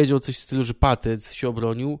właśnie powiedział coś w stylu, że Patec się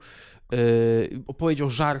obronił, opowiedział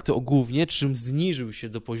żarty o gównie, czym zniżył się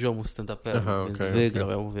do poziomu stand-upera, więc wygrał.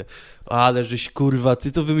 Ja mówię, ale żeś kurwa,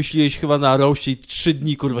 ty to wymyśliłeś chyba na roście i 3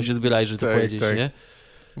 dni kurwa się zbierałeś, żeby to powiedzieć, nie?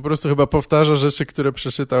 Po prostu chyba powtarza rzeczy, które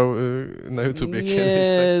przeczytał na YouTubie kiedyś.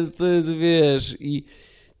 Nie, to jest, wiesz, i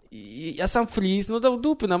ja sam Freeze, no dał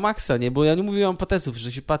dupy na maksa, nie? Bo ja nie mówiłem Pateców,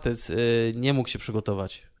 że się Patec nie mógł się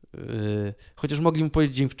przygotować. Chociaż mogli mu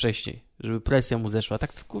powiedzieć dzień wcześniej, żeby presja mu zeszła.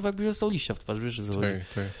 Tak to kurwa jakby dostał liścia w twarz, wiesz, że zachodzi.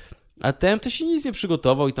 Tak. A ten to się nic nie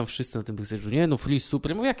przygotował i tam wszyscy na tym backstage'u, nie, no Freeze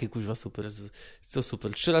super. Ja mówię, jakie kuźwa super? Co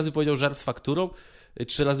super? 3 razy powiedział żart z fakturą,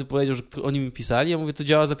 3 razy powiedział, że oni mi pisali, ja mówię, to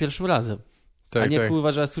działa za pierwszym razem. A nie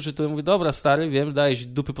kurwa, że ja słyszę to i mówię, dobra stary, wiem, dajesz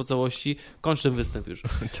dupy po całości, kończ ten występ już.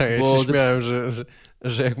 Tak, ja się śmiałem,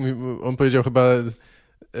 że jak mi on powiedział chyba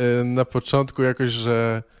na początku jakoś,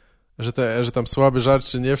 że tam słaby żart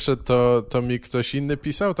czy nie wszedł, to mi ktoś inny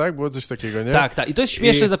pisał, tak? Było coś takiego, nie? Tak. I to jest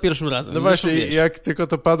śmieszne za pierwszym razem. No właśnie, jak tylko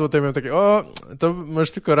to padło, to ja miałem takie, to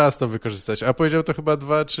możesz tylko raz to wykorzystać. A powiedział to chyba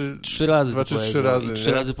 2 czy 3 razy. 3 razy.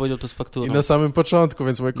 3 razy powiedział to z fakturą. I na samym początku,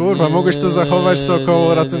 więc mówię, kurwa, mogłeś to zachować, to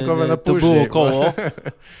koło ratunkowe na później. To było koło.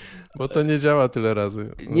 Bo to nie działa tyle razy.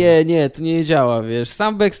 No. Nie, to nie działa, wiesz.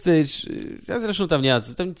 Sam backstage, ja zresztą tam nie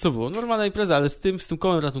tam co było? Normalna impreza, ale z tym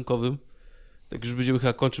kołem ratunkowym, tak już będziemy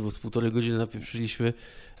chyba kończyć, bo z 1,5 godziny napieprzyliśmy.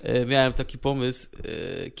 Miałem taki pomysł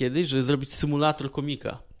kiedyś, żeby zrobić symulator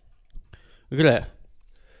komika. Grę.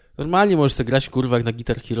 Normalnie możesz sobie grać, kurwa, jak na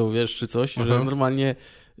Guitar Hero, wiesz, czy coś, że normalnie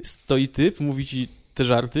stoi typ, mówi ci te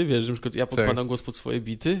żarty, wiesz, że na przykład ja podkładam głos pod swoje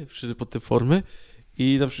bity, pod te formy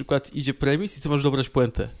i na przykład idzie premis i ty masz dobrać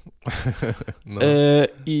puentę. No.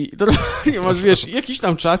 I normalnie masz, wiesz, jakiś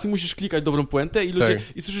tam czas i musisz klikać dobrą puentę i ludzie,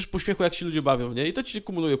 i słyszysz po śmiechu, jak się ludzie bawią, nie? I to ci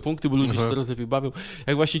kumuluje punkty, bo ludzie się coraz lepiej bawią.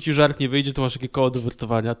 Jak właśnie ci żart nie wyjdzie, to masz takie koło do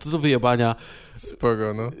wertowania, to do wyjebania.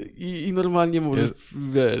 Spoko, no. I normalnie możesz,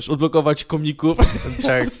 wiesz, odblokować komików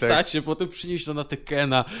w stacie, potem przynieść to na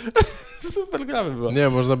Tekena. Super gra by była. Nie,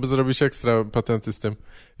 można by zrobić ekstra patenty z tym.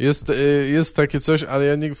 Jest takie coś, ale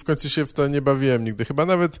ja w końcu się w to nie bawiłem nigdy. Chyba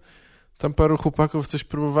nawet tam paru chłopaków coś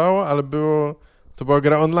próbowało, ale to była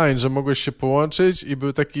gra online, że mogłeś się połączyć i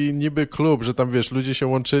był taki niby klub, że tam, wiesz, ludzie się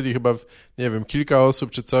łączyli chyba nie wiem, kilka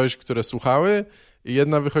osób czy coś, które słuchały i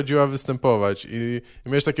jedna wychodziła występować i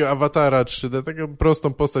miałeś takiego awatara 3D, taką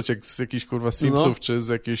prostą postać jak z jakichś kurwa Simsów czy z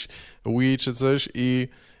jakiejś Wii czy coś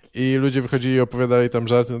i ludzie wychodzili i opowiadali tam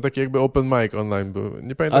żarty, no taki jakby open mic online był.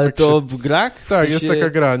 Nie pamiętam, ale to w grach? Tak, w sensie... jest taka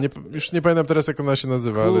gra. Już nie pamiętam teraz, jak ona się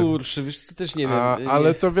nazywa. Kurczę, wiesz, to też nie wiem.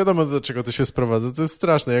 Ale to wiadomo, do czego to się sprowadza. To jest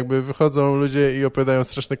straszne. Jakby wychodzą ludzie i opowiadają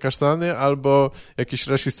straszne kasztany albo jakieś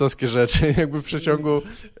rasistowskie rzeczy. Jakby w przeciągu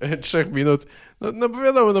 3 minut. No bo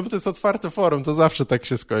wiadomo, no bo to jest otwarte forum, to zawsze tak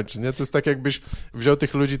się skończy, nie? To jest tak, jakbyś wziął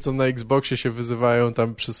tych ludzi, co na Xboxie się wyzywają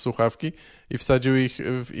tam przez słuchawki i wsadził ich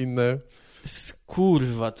w inne...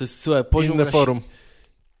 Kurwa, to jest, słuchaj, poziom... Inne forum.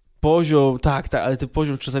 Poziom, tak, ale ten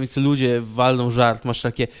poziom czasami, co ludzie walną żart, masz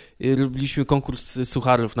takie... Robiliśmy konkurs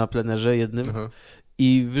sucharów na plenerze jednym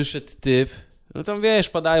i wyszedł typ, no tam wiesz,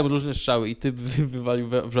 padają różne strzały i typ wywalił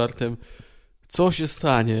żartem, co się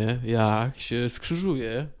stanie, jak się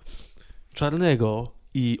skrzyżuje Czarnego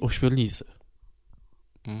i Ośmiornicę.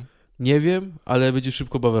 Nie wiem, ale będzie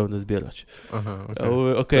szybko bawełnę zbierać.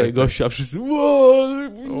 Okej, gościu, a wszyscy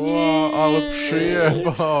ale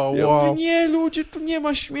przyjebał. Ja mówię, nie, ludzie, tu nie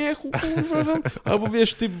ma śmiechu, kurwa. Albo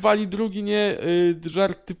wiesz, typ wali drugi, nie,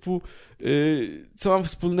 żart typu co mam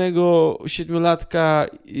wspólnego 7-latka,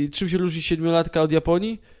 czym się różni 7-latka od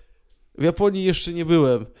Japonii? W Japonii jeszcze nie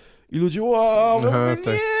byłem. I ludzie,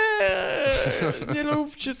 nie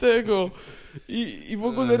róbcie tego. I w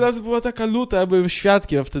ogóle raz była taka luta, ja byłem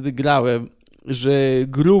świadkiem, a wtedy grałem, że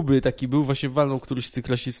Gruby taki był, właśnie walnął któryś z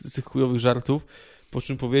tych chujowych żartów, po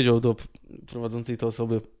czym powiedział do prowadzącej to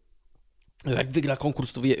osoby, że jak wygra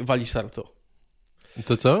konkurs, to wali salto.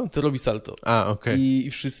 To co? To robi salto. Okej.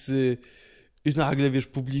 I wszyscy... I nagle, wiesz,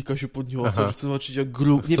 publika się podniosła, że chcą zobaczyć jak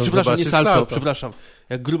Nie, przepraszam, nie salto, przepraszam.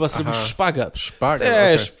 Jak Grubas robi szpagat.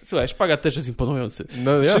 Też, słuchaj, szpagat też jest imponujący.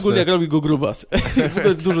 No, szczególnie jak robi go Grubas. W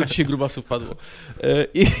ogóle dużo dzisiaj Grubasów padło.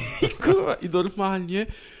 I normalnie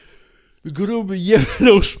Gruby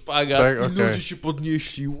jebnął szpagat i ludzie się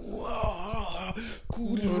podnieśli.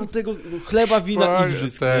 Kurwa, tego chleba, wina,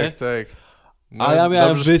 igrzysk, nie? Tak. No, a ja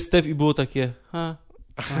miałem występ i było takie...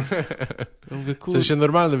 Ja mówię, w sensie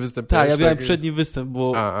normalny występ. Tak, ja miałem przedni występ,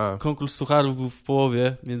 bo konkurs sucharów był w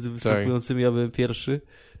połowie, między występującymi ja byłem pierwszy.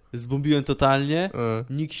 Zbombiłem totalnie,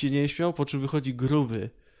 nikt się nie śmiał, po czym wychodzi Gruby,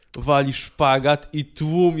 wali szpagat i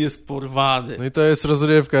tłum jest porwany. No i to jest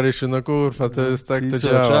rozrywka, Rysiu, no kurwa, to jest tak, to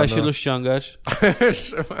działa. Trzeba się rozciągać.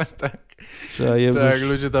 Trzeba, tak. Tak,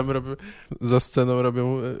 ludzie tam za sceną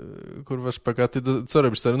robią kurwa szpagaty. Co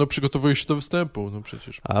robisz, stary? No przygotowuję się do występu, no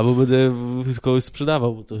przecież. A, bo będę kogoś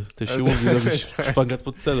sprzedawał, bo to się mówi, robić szpagat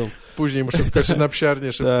pod celą. Później muszę skoczyć na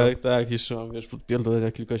psiarnię szybko. Tak, jeszcze mam, wiesz,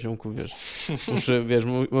 podpierdolenia kilka ziomków, wiesz. Muszę, wiesz,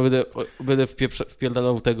 będę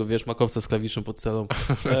wpierdalał tego, wiesz, makowca z klawiszem pod celą.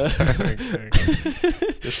 Tak.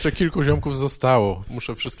 Jeszcze kilku ziomków zostało.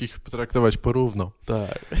 Muszę wszystkich potraktować porówno.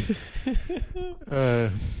 Tak.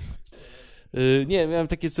 Nie, miałem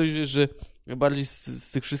takie coś, że bardziej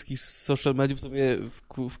z tych wszystkich social mediów to mnie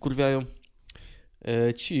wkurwiają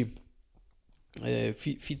ci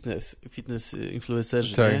fitness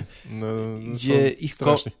influencerzy, tak, nie? No, gdzie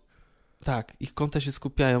ich konta się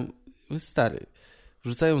skupiają, stary,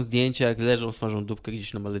 wrzucają zdjęcia, jak leżą, smażą dupkę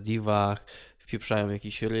gdzieś na Malediwach, wpieprzają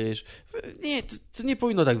jakiś ryż. Nie, to nie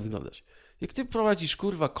powinno tak wyglądać. Jak ty prowadzisz,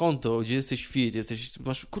 kurwa, konto, gdzie jesteś fit,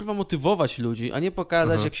 masz, kurwa, motywować ludzi, a nie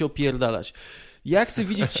pokazać, jak się opierdalać. Ja chcę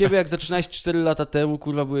widzieć ciebie, jak zaczynałeś 4 lata temu,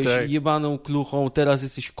 kurwa, byłeś jebaną kluchą, teraz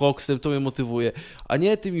jesteś koksem, to mnie motywuje. A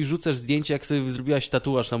nie ty mi rzucasz zdjęcie, jak sobie zrobiłaś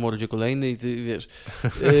tatuaż na mordzie kolejny i ty, wiesz...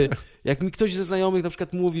 Jak mi ktoś ze znajomych na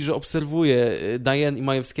przykład mówi, że obserwuje Diane i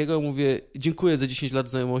Majewskiego, mówię, dziękuję za 10 lat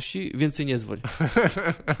znajomości, więcej nie dzwoń.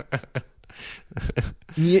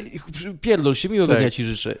 Nie, pierdol się, miłego dnia ci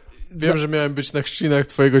życzę. Wiem, że miałem być na chrzcinach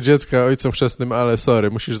twojego dziecka ojcem chrzestnym, ale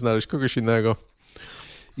sorry, musisz znaleźć kogoś innego.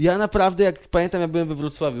 Ja naprawdę, jak pamiętam, jak byłem we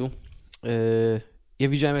Wrocławiu, ja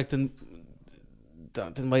widziałem, jak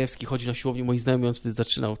ten Majewski chodzi na siłownię, moi znajomi, on wtedy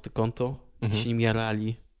zaczynał to konto, się nim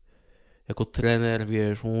jarali, jako trener,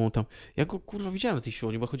 wiesz, tam. Ja go, kurwa, widziałem na tej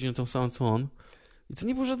siłowni, bo chodziłem tam sam co on i to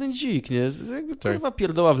nie był żaden dzik, nie? Jakby, kurwa,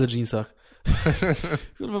 pierdoła w leginsach.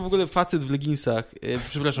 Kurwa, w ogóle facet w leginsach,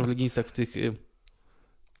 przepraszam, w leginsach, w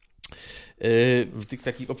tych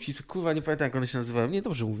takich obcisłych, kurwa, nie pamiętam, jak one się nazywają. Nie,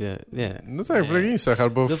 dobrze mówię, nie. No tak, nie. w leginsach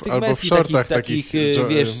albo w shortach takich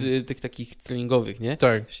wiesz, tych takich treningowych, nie?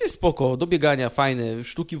 Tak. To jest spoko, do biegania, fajne,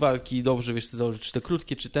 sztuki walki, dobrze, wiesz, co założyć, czy te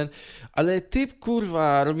krótkie, czy ten, ale typ,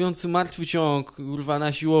 kurwa, robiący martwy ciąg, kurwa,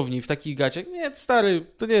 na siłowni, w takich gaciach, nie, stary,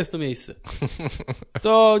 to nie jest to miejsce.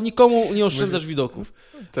 To nikomu nie oszczędzasz widoków.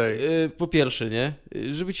 Tak. Po pierwsze, nie?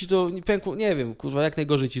 Żeby ci to nie pękło, nie wiem, kurwa, jak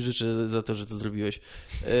najgorzej ci życzę za to, że to zrobiłeś.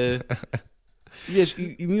 Wiesz,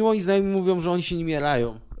 i moi znajomi mówią, że oni się nim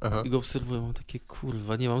jarają. I go obserwują. Mam takie,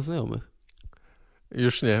 kurwa, nie mam znajomych.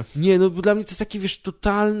 Już nie. Nie, no bo dla mnie to jest takie, wiesz,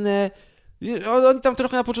 totalne... Oni tam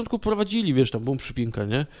trochę na początku prowadzili, wiesz, tam przypinka,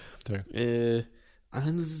 nie? Tak.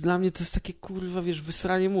 Ale no, dla mnie to jest takie, kurwa, wiesz,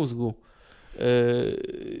 wysranie mózgu.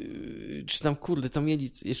 Czy tam, kurde, tam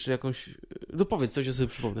mieli jeszcze jakąś... No powiedz, coś ja sobie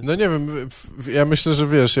przypomnę. No nie wiem, ja myślę, że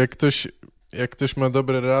wiesz, jak ktoś ma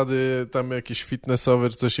dobre rady, tam jakieś fitnessowe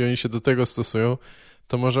czy coś i oni się do tego stosują,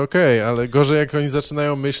 to może okej, ale gorzej jak oni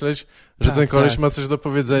zaczynają myśleć, że ten koleś ma coś do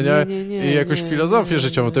powiedzenia i jakąś filozofię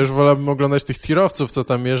życiową. To już wolałbym oglądać tych tirowców, co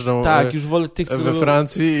tam jeżdżą już wolę tych, we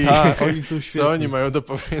Francji oni są co oni mają do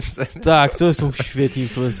powiedzenia. Tak, to są świetni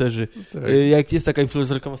influencerzy. Tak. Jak jest taka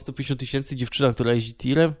influencerka, ma 150 000, dziewczyna, która jeździ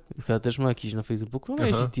tirem, chyba też ma jakiś na Facebooku, ona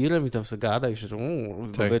jeździ tirem i tam sobie gada i się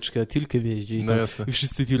babeczkę, tilkiem jeździ i, i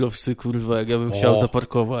wszyscy tirowcy, kurwa, jak ja bym chciał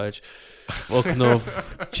zaparkować w okno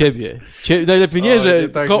ciebie. Najlepiej nie, że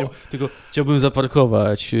tylko chciałbym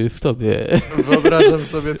zaparkować w tobie.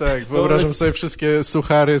 Wyobrażam sobie wszystkie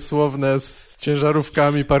suchary słowne z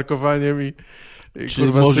ciężarówkami, parkowaniem i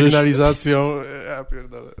kurwa sygnalizacją. Ja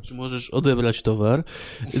pierdolę. Czy możesz odebrać towar?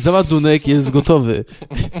 Załadunek jest gotowy.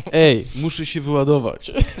 Ej, muszę się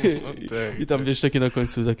wyładować. I tam wiesz, takie na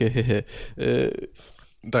końcu takie hehe.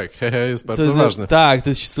 Tak, hehe jest bardzo ważne. Tak, to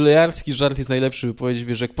jest stulejarski żart, jest najlepszy, by powiedzieć,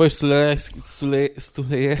 wiesz, jak powiesz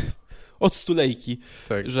od stulejki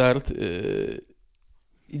żart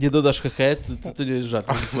i nie dodasz hehe, to nie jest żart,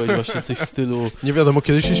 można powiedzieć właśnie coś w stylu... Nie wiadomo,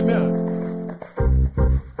 kiedy się śmiać.